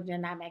the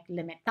thermodynamic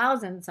limit,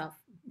 thousands of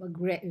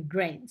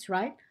grains,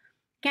 right?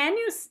 Can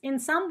you in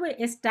some way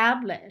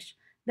establish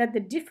that the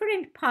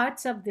different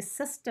parts of the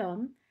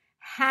system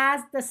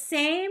has the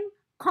same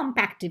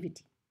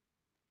compactivity?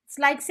 It's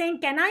like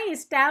saying, can I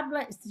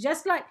establish,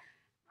 just like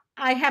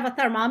I have a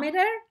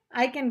thermometer,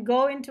 I can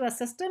go into a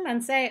system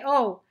and say,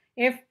 oh,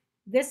 if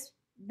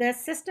the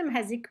system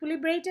has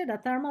equilibrated, a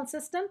thermal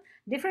system,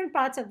 different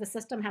parts of the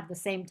system have the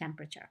same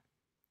temperature.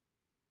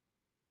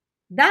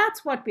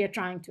 That's what we are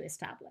trying to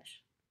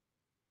establish,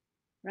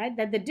 right?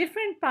 That the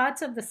different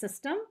parts of the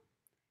system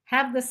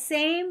have the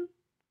same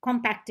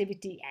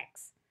compactivity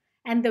X.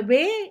 And the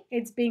way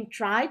it's being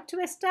tried to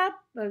establish,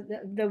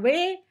 the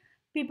way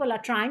people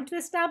are trying to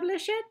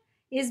establish it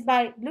is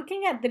by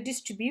looking at the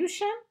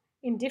distribution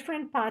in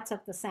different parts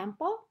of the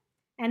sample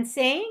and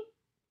saying,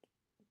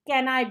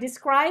 can I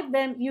describe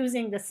them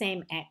using the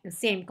same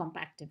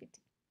compactivity?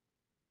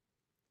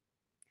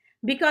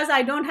 Because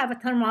I don't have a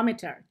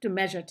thermometer to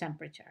measure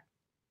temperature.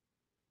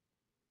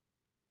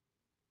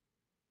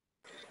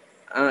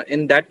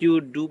 And that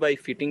you do by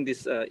fitting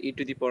this e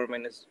to the power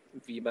minus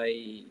v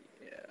by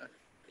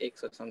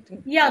x or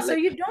something? Yeah, so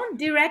you don't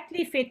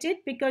directly fit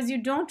it because you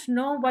don't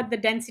know what the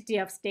density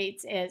of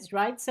states is,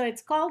 right? So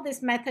it's called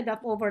this method of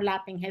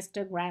overlapping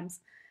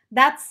histograms.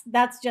 That's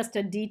just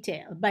a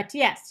detail. But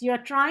yes, you're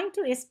trying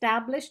to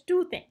establish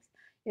two things.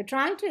 You're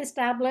trying to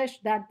establish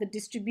that the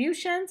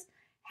distributions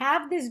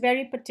have this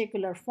very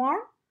particular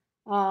form,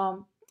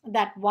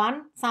 that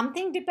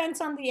something depends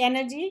on the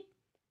energy,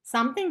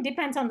 something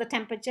depends on the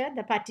temperature,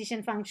 the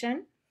partition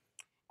function,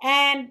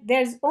 and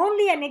there's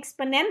only an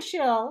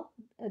exponential,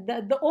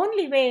 the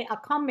only way a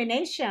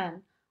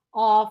combination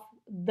of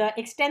the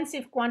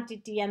extensive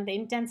quantity and the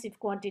intensive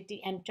quantity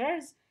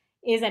enters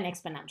is an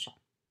exponential.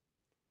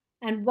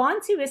 And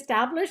once you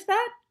establish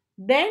that,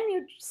 then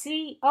you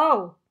see,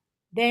 oh,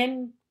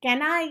 then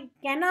can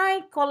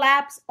I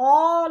collapse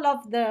all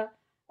of the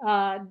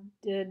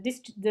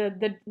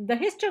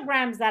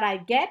histograms that I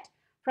get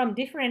from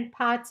different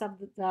parts of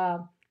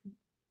the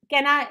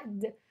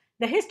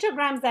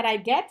histograms that I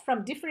get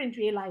from different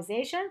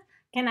realizations,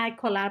 can I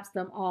collapse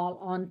them all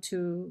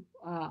onto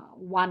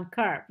one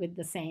curve with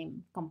the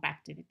same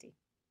compactivity?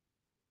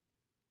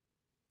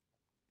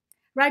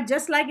 Right,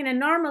 just like in a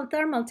normal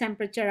thermal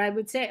temperature, I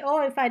would say,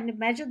 oh, if I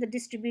measure the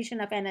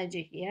distribution of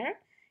energy here,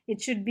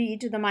 it should be e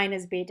to the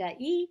minus beta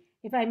E.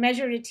 If I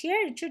measure it here,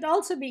 it should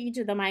also be e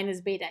to the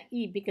minus beta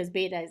E, because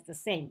beta is the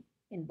same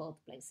in both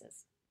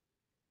places.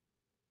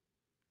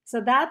 So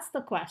that's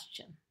the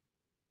question.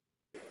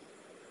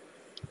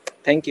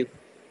 Thank you.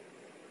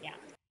 Yeah.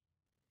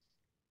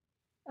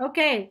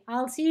 Okay,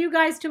 I'll see you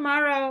guys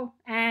tomorrow.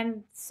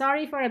 And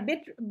sorry for a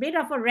bit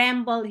of a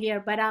ramble here,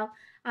 but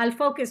I'll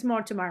focus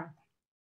more tomorrow.